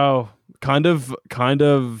 Oh, kind of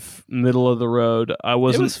middle of the road. It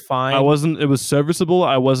was fine. It was serviceable.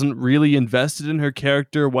 I wasn't really invested in her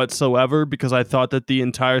character whatsoever because I thought that the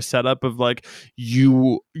entire setup of like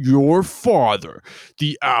your father,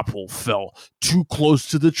 the apple fell too close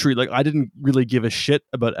to the tree. Like I didn't really give a shit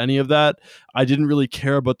about any of that. I didn't really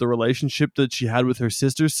care about the relationship that she had with her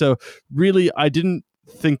sister. So really I didn't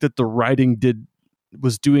think that the writing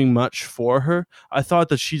was doing much for her. I thought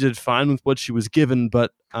that she did fine with what she was given,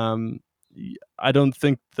 but I don't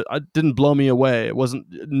think that it didn't blow me away. It wasn't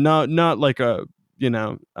not like a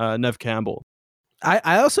Nev Campbell.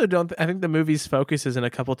 I also don't. I think the movie's focus is in a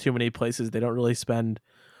couple too many places. They don't really spend.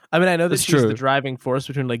 I mean, I know that That's she's true. the driving force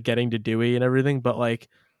between like getting to Dewey and everything, but like,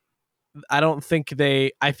 I don't think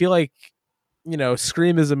they. I feel like,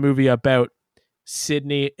 Scream is a movie about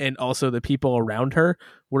Sydney and also the people around her,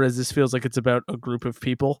 whereas this feels like it's about a group of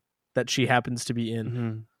people that she happens to be in.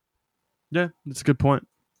 Mm-hmm. Yeah, that's a good point.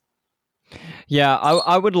 Yeah,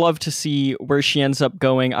 I would love to see where she ends up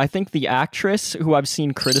going. I think the actress, who I've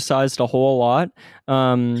seen criticized a whole lot,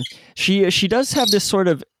 she does have this sort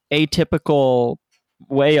of atypical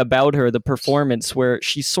way about her, the performance, where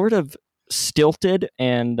she's sort of stilted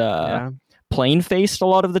and plain-faced a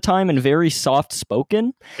lot of the time and very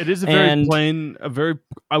soft-spoken. It is a very plain,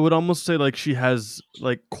 I would almost say like she has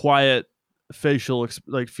like quiet facial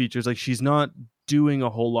like features. Like she's not doing a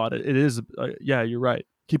whole lot. It is, yeah, you're right.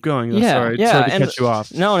 Keep going. Sorry to cut you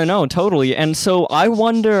off. No, totally. And so I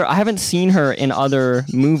wonder, I haven't seen her in other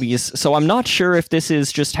movies, so I'm not sure if this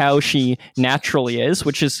is just how she naturally is,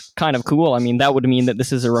 which is kind of cool. I mean, that would mean that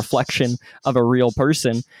this is a reflection of a real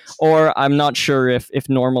person. Or I'm not sure if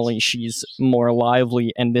normally she's more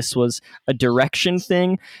lively and this was a direction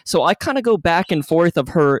thing. So I kind of go back and forth of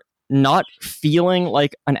her not feeling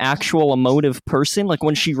like an actual emotive person, like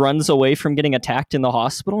when she runs away from getting attacked in the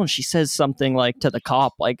hospital and she says something like to the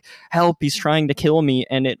cop, like, help, he's trying to kill me,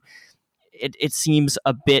 and it seems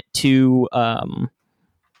a bit too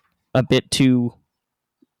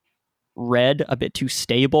red, a bit too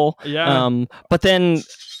stable. But then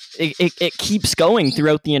it keeps going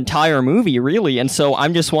throughout the entire movie, really. And so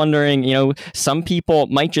I'm just wondering, some people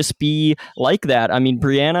might just be like that. I mean,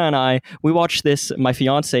 Brianna and I, we watched this, my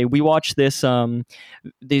fiance, we watched this,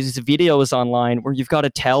 these videos online where you've got to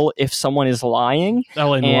tell if someone is lying.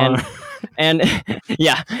 LA Noire. And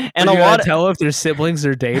yeah, and a lot tell if their siblings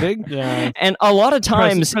are dating. Yeah, and a lot of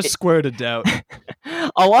times, press square to doubt.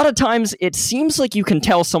 A lot of times, it seems like you can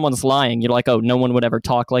tell someone's lying. You're like, oh, no one would ever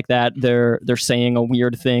talk like that. They're saying a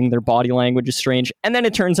weird thing. Their body language is strange, and then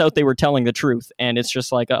it turns out they were telling the truth. And it's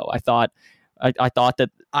just like, oh, I thought that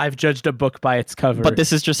I've judged a book by its cover. But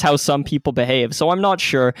this is just how some people behave. So I'm not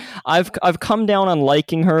sure. I've come down on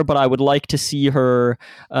liking her, but I would like to see her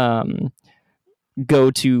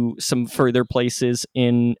go to some further places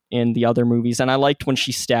in the other movies. And I liked when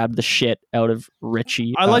she stabbed the shit out of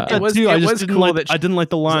Richie. I liked that too. I just didn't like I didn't like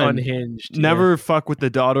the line. Unhinged. Never fuck with the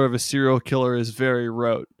daughter of a serial killer is very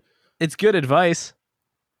rote. It's good advice.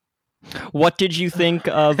 What did you think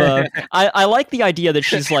of I like the idea that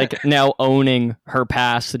she's like now owning her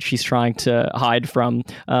past that she's trying to hide from.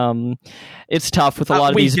 It's tough with a lot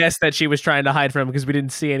of these. We guessed that she was trying to hide from because we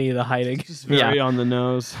didn't see any of the hiding. Just very on the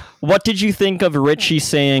nose. What did you think of Richie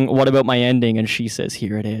saying, "What about my ending?" And she says,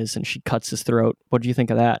 "Here it is," and she cuts his throat. What do you think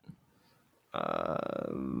of that?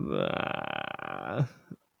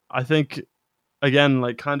 I think again,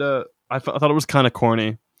 like I thought it was kind of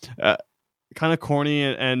corny.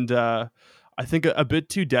 And I think a bit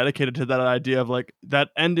too dedicated to that idea of like that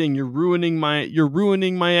ending. You're ruining my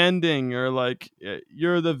ending, or like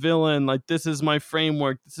you're the villain. Like this is my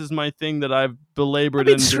framework. This is my thing that I've belabored.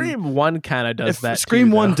 I mean, Scream 1 kind of does that. Scream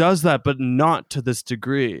too, 1 does that, but not to this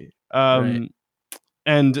degree. Right.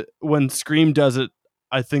 And when Scream does it,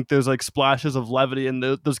 I think there's like splashes of levity, and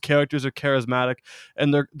those characters are charismatic,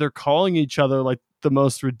 and they're calling each other like the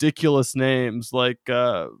most ridiculous names, like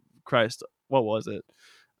Christ. What was it?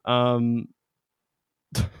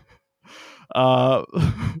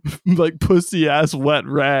 Like pussy ass wet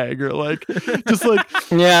rag, or like just like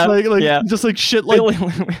just like shit like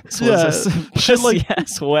shit like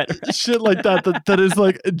ass wet shit like that is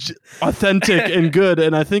like authentic and good.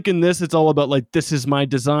 And I think in this it's all about like, this is my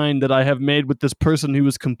design that I have made with this person who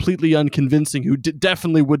was completely unconvincing, who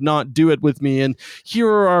definitely would not do it with me, and here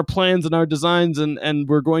are our plans and our designs, and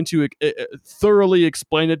we're going to thoroughly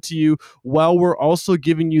explain it to you while we're also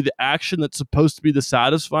giving you the action that's supposed to be the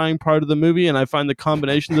satisfying part of the movie. And I find the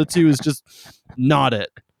combination of the two is just not it.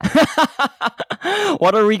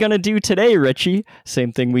 What are we gonna do today, Richie?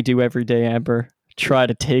 Same thing we do every day, Amber. Try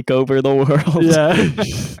to take over the world. Yeah.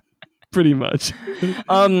 Pretty much.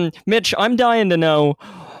 Mitch, I'm dying to know,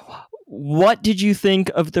 what did you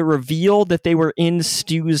think of the reveal that they were in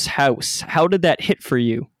Stu's house? How did that hit for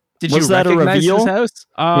you? Was that a reveal? His house?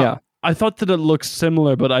 Yeah. I thought that it looked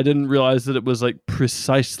similar, but I didn't realize that it was like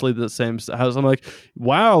precisely the same house. I'm like,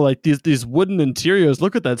 wow, like these wooden interiors.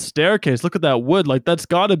 Look at that staircase. Look at that wood. Like that's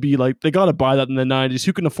got to be like they got to buy that in the 90s.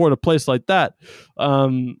 Who can afford a place like that?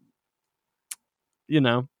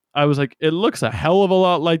 I was like, it looks a hell of a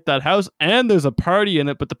lot like that house, and there's a party in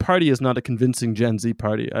it, but the party is not a convincing Gen Z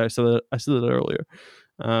party. I said that earlier.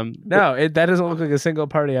 No, that doesn't look like a single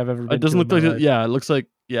party I've ever been to. It doesn't look like it. Yeah, it looks like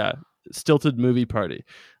stilted movie party.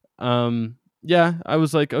 I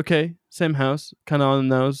was like, okay, same house, kind of on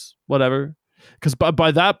the nose, whatever. Because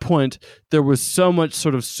by that point, there was so much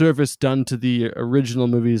sort of service done to the original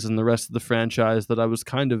movies and the rest of the franchise that I was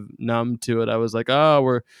kind of numb to it. I was like, oh,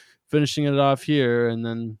 we're finishing it off here. And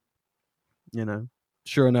then,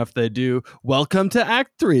 sure enough, they do. Welcome to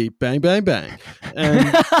Act 3. Bang, bang, bang.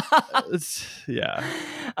 And I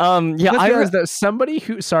realized that somebody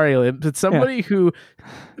who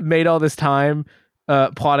made all this time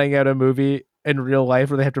plotting out a movie in real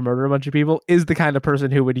life where they have to murder a bunch of people is the kind of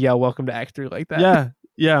person who would yell "Welcome to Act 3" like that.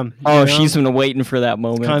 Yeah. Oh, she's been waiting for that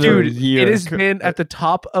moment, dude. It has been at the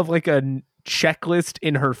top of like a checklist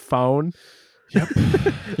in her phone. Yep.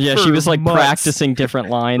 Yeah, she was like practicing different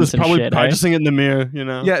lines and probably shit. Practicing it in the mirror,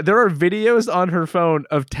 Yeah, there are videos on her phone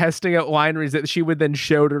of testing out line reads that she would then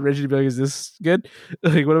show to Richie to be like, "Is this good?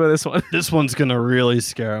 Like, what about this one? This one's gonna really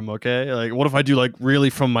scare him." Okay, like, what if I do like really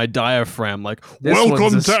from my diaphragm, like, this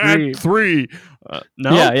 "Welcome to Act 3."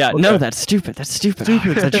 No, yeah. Okay. No, that's stupid. That's stupid.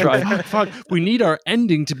 That's right. Fuck. We need our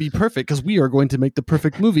ending to be perfect because we are going to make the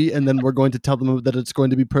perfect movie, and then we're going to tell them that it's going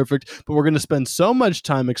to be perfect. But we're going to spend so much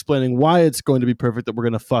time explaining why it's going to be perfect that we're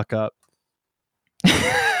going to fuck up.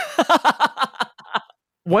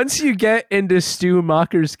 Once you get into Stu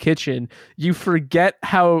Macher's kitchen, you forget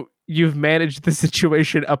how you've managed the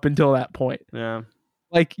situation up until that point. Yeah.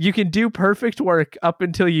 Like, you can do perfect work up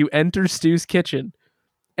until you enter Stu's kitchen,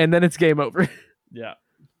 and then it's game over. Yeah.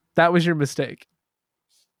 That was your mistake.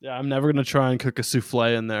 Yeah, I'm never going to try and cook a souffle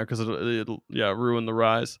in there because it'll ruin the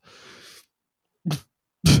rise.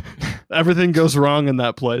 Everything goes wrong in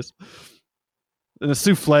that place. And a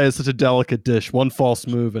souffle is such a delicate dish. One false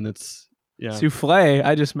move and it's... Yeah. Souffle?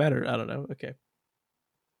 I just met her. I don't know. Okay.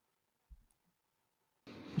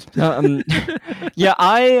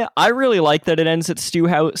 I really like that it ends at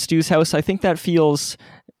Stu's house. I think that feels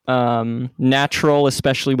natural,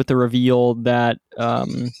 especially with the reveal that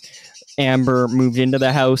Amber moved into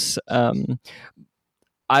the house.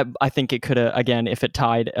 I think it could have, again, if it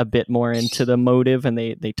tied a bit more into the motive and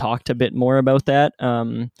they talked a bit more about that.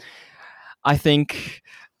 I think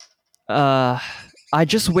I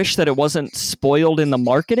just wish that it wasn't spoiled in the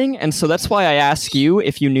marketing. And so that's why I ask you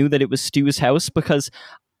if you knew that it was Stu's house, because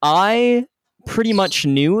I pretty much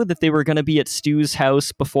knew that they were going to be at Stu's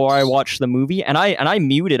house before I watched the movie, and I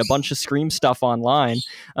muted a bunch of Scream stuff online.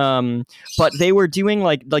 But they were doing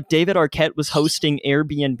like David Arquette was hosting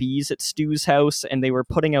Airbnbs at Stu's house, and they were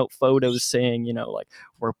putting out photos saying, like,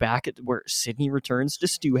 where Sydney returns to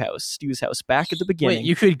Stu's house back at the beginning. Wait,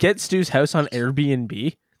 you could get Stu's house on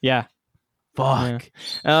Airbnb? Yeah. Fuck.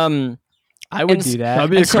 Yeah. I would do that.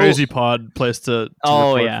 That'd be a crazy pod place to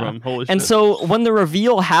record from. Holy and shit. So when the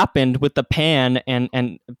reveal happened with the pan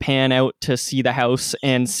and pan out to see the house,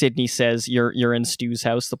 and Sydney says you're in Stu's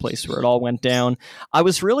house, the place where it all went down, I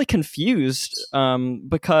was really confused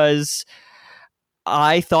because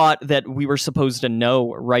I thought that we were supposed to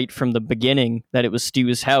know right from the beginning that it was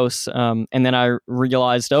Stu's house, and then I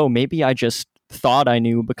realized, maybe I just thought I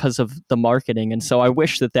knew because of the marketing, and so I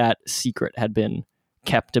wish that secret had been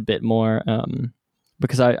kept a bit more,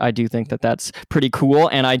 because I do think that that's pretty cool,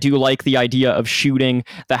 and I do like the idea of shooting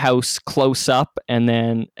the house close up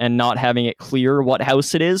and not having it clear what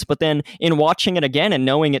house it is. But then in watching it again and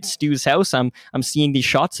knowing it's Stu's house, I'm seeing these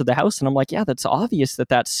shots of the house and I'm like, yeah, that's obvious that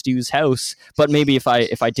that's Stu's house. But maybe if I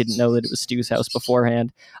didn't know that it was Stu's house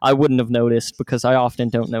beforehand, I wouldn't have noticed, because I often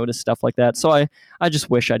don't notice stuff like that. So I just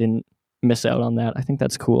wish I didn't miss out on that. I think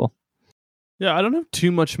that's cool. Yeah, I don't have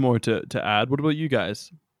too much more to add. What about you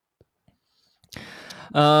guys?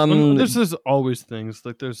 There's always things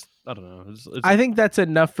like I don't know. I think that's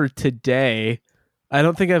enough for today. I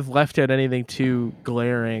don't think I've left out anything too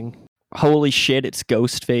glaring. Holy shit! It's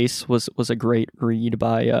Ghostface was a great read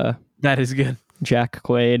by that is good, Jack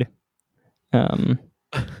Quaid.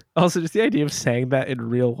 Also, just the idea of saying that in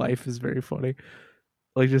real life is very funny.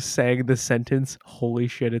 Like just saying the sentence, "Holy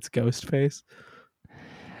shit, it's Ghostface."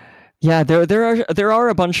 Yeah, there are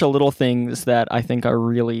a bunch of little things that I think are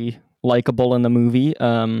really likable in the movie.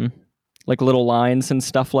 like little lines and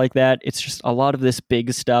stuff like that. It's just a lot of this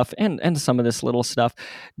big stuff and some of this little stuff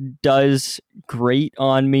does grate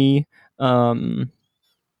on me. But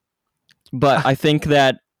I think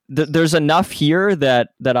that there's enough here that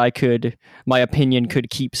my opinion could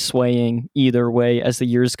keep swaying either way as the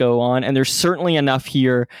years go on. And there's certainly enough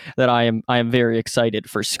here that I am very excited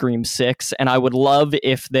for Scream 6. And I would love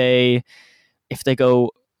if they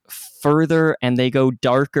go further and they go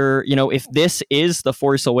darker. If this is The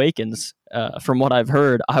Force Awakens, from what I've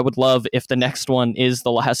heard, I would love if the next one is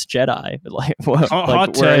The Last Jedi,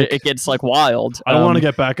 hot where take. it gets like wild. I don't want to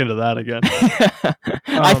get back into that again.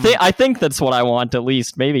 I think that's what I want, at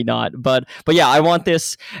least. Maybe not, but yeah, I want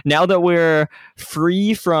this now that we're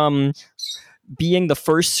free from being the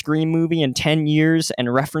first Scream movie in 10 years and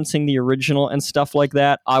referencing the original and stuff like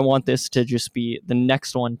that. I want this to just be the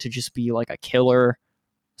next one to just be like a killer,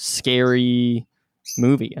 scary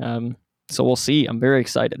movie. So we'll see. I'm very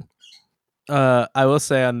excited. I will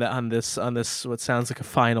say on this what sounds like a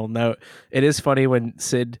final note, it is funny when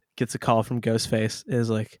Sid gets a call from Ghostface, is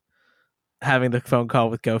like having the phone call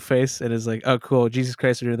with Ghostface and is like, oh cool, Jesus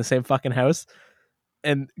Christ, we're in the same fucking house.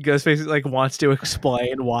 And Ghostface like wants to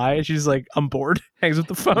explain why. She's like, I'm bored. Hangs up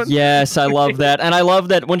the phone. Yes, I love that. And I love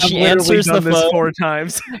that when she answers the phone, 4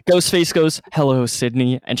 times. Ghostface goes, hello,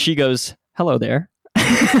 Sydney. And she goes, hello there.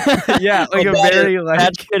 Yeah, like a very like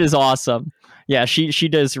that shit is awesome. Yeah, she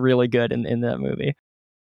does really good in that movie.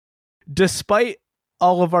 Despite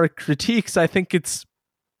all of our critiques, I think it's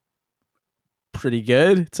pretty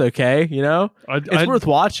good. It's okay, it's worth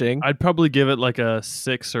watching. I'd probably give it like a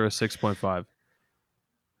 6 or a 6.5.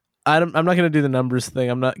 I'm not going to do the numbers thing.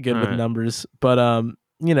 I'm not good with numbers, but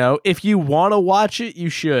if you want to watch it, you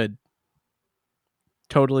should.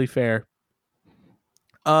 Totally fair.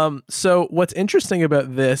 So what's interesting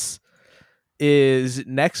about this is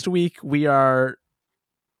next week we are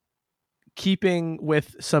keeping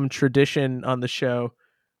with some tradition on the show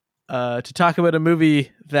to talk about a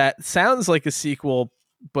movie that sounds like a sequel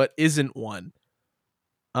but isn't one.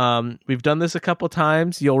 We've done this a couple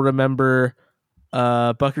times. You'll remember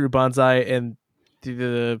Buckaroo Banzai and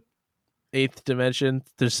the 8th dimension.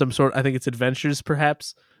 There's some sort, I think it's adventures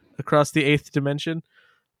perhaps across the 8th dimension.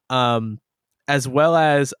 As well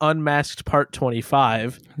as Unmasked Part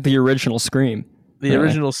 25. The original Scream. The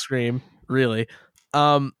original Scream, really.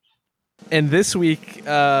 And this week,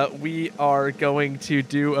 we are going to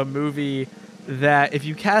do a movie that, if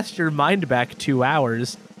you cast your mind back 2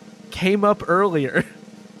 hours, came up earlier.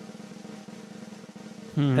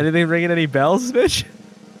 Anything ringing any bells, Mitch?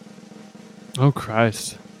 Oh,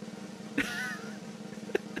 Christ.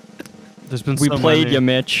 There's been We played you,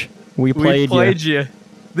 Mitch. We played you.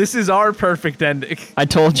 This is our perfect ending. I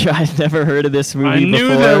told you I'd never heard of this movie I knew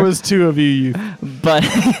before, there was 2 of you. but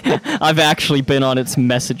I've actually been on its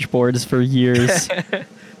message boards for years.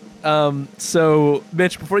 So,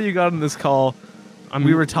 Mitch, before you got on this call,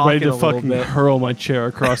 we were talking ready to a little fucking bit. hurl my chair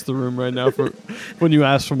across the room right now for when you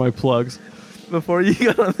asked for my plugs. Before you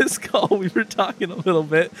got on this call, we were talking a little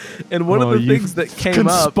bit, and one of the things that came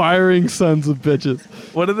up, conspiring sons of bitches.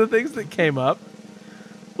 One of the things that came up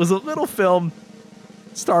was a little film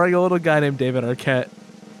starring a little guy named David Arquette.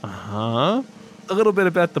 Uh-huh. A little bit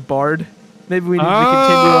about the Bard. Maybe we need to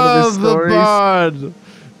continue on to the stories. The Bard.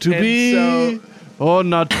 To be or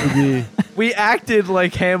not to be. We acted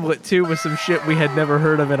like Hamlet 2 with some shit we had never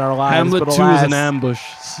heard of in our lives. Hamlet but 2 alas, is an ambush.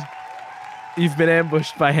 You've been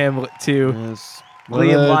ambushed by Hamlet 2. Yes.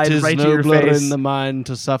 Liam lied right to your nobler face. in the mind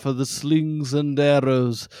to suffer the slings and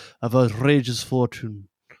arrows of outrageous fortune,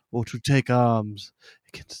 or to take arms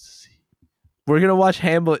against the sea. We're going to watch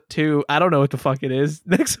Hamlet 2. I don't know what the fuck it is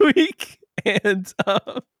next week. And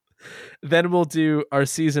then we'll do our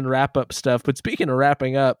season wrap-up stuff. But speaking of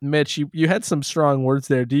wrapping up, Mitch, you had some strong words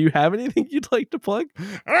there. Do you have anything you'd like to plug?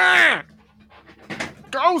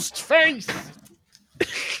 Ghostface!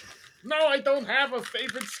 No, I don't have a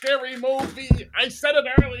favorite scary movie. I said it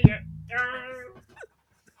earlier.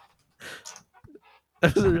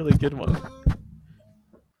 That was a really good one.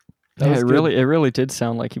 Yeah, it really did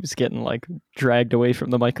sound like he was getting like dragged away from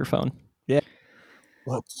the microphone. Yeah.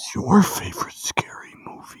 What's your favorite scary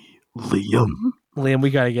movie, Liam? Liam, we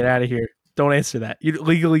got to get out of here. Don't answer that.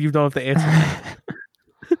 Legally, you don't have to answer that.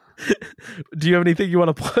 Do you have anything you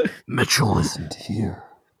want to plug? Mitchell isn't here.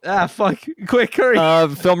 Ah, fuck. Quick,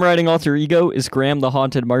 hurry. Film writing alter ego is Graham the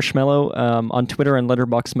Haunted Marshmallow. On Twitter and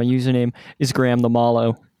Letterboxd, my username is Graham the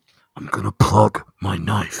Mallow. I'm going to plug my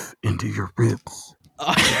knife into your ribs.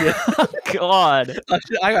 Oh, shit. God. Oh,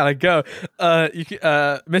 shit, I gotta go.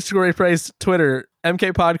 Mr. Gory Price, Twitter,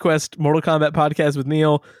 MK Podquest, Mortal Kombat Podcast with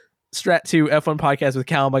Neil, Strat2, F1 Podcast with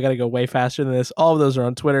Callum. I got to go way faster than this. All of those are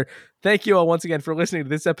on Twitter. Thank you all once again for listening to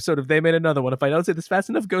this episode of They Made Another One. If I don't say this fast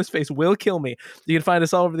enough, Ghostface will kill me. You can find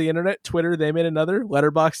us all over the internet. Twitter, They Made Another,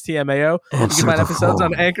 Letterboxd, TMAO. You can find episodes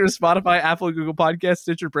on Anchor, Spotify, Apple, Google Podcasts,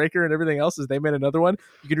 Stitcher, Breaker, and everything else as They Made Another One.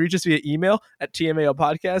 You can reach us via email at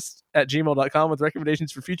tmaopodcast@gmail.com with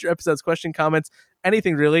recommendations for future episodes, question, comments,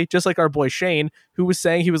 anything really, just like our boy Shane, who was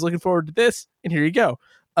saying he was looking forward to this, and here you go.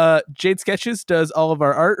 Jade Sketches does all of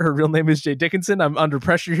our art. Her real name is Jade Dickinson. I'm under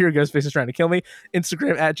pressure here. Ghostface is trying to kill me.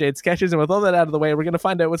 Instagram at Jade Sketches. And with all that out of the way, we're going to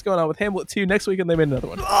find out what's going on with Hamlet 2 next week, and They Made Another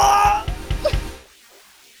One.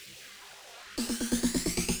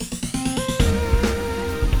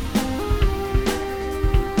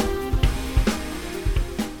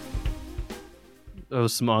 That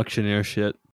was some auctioneer shit.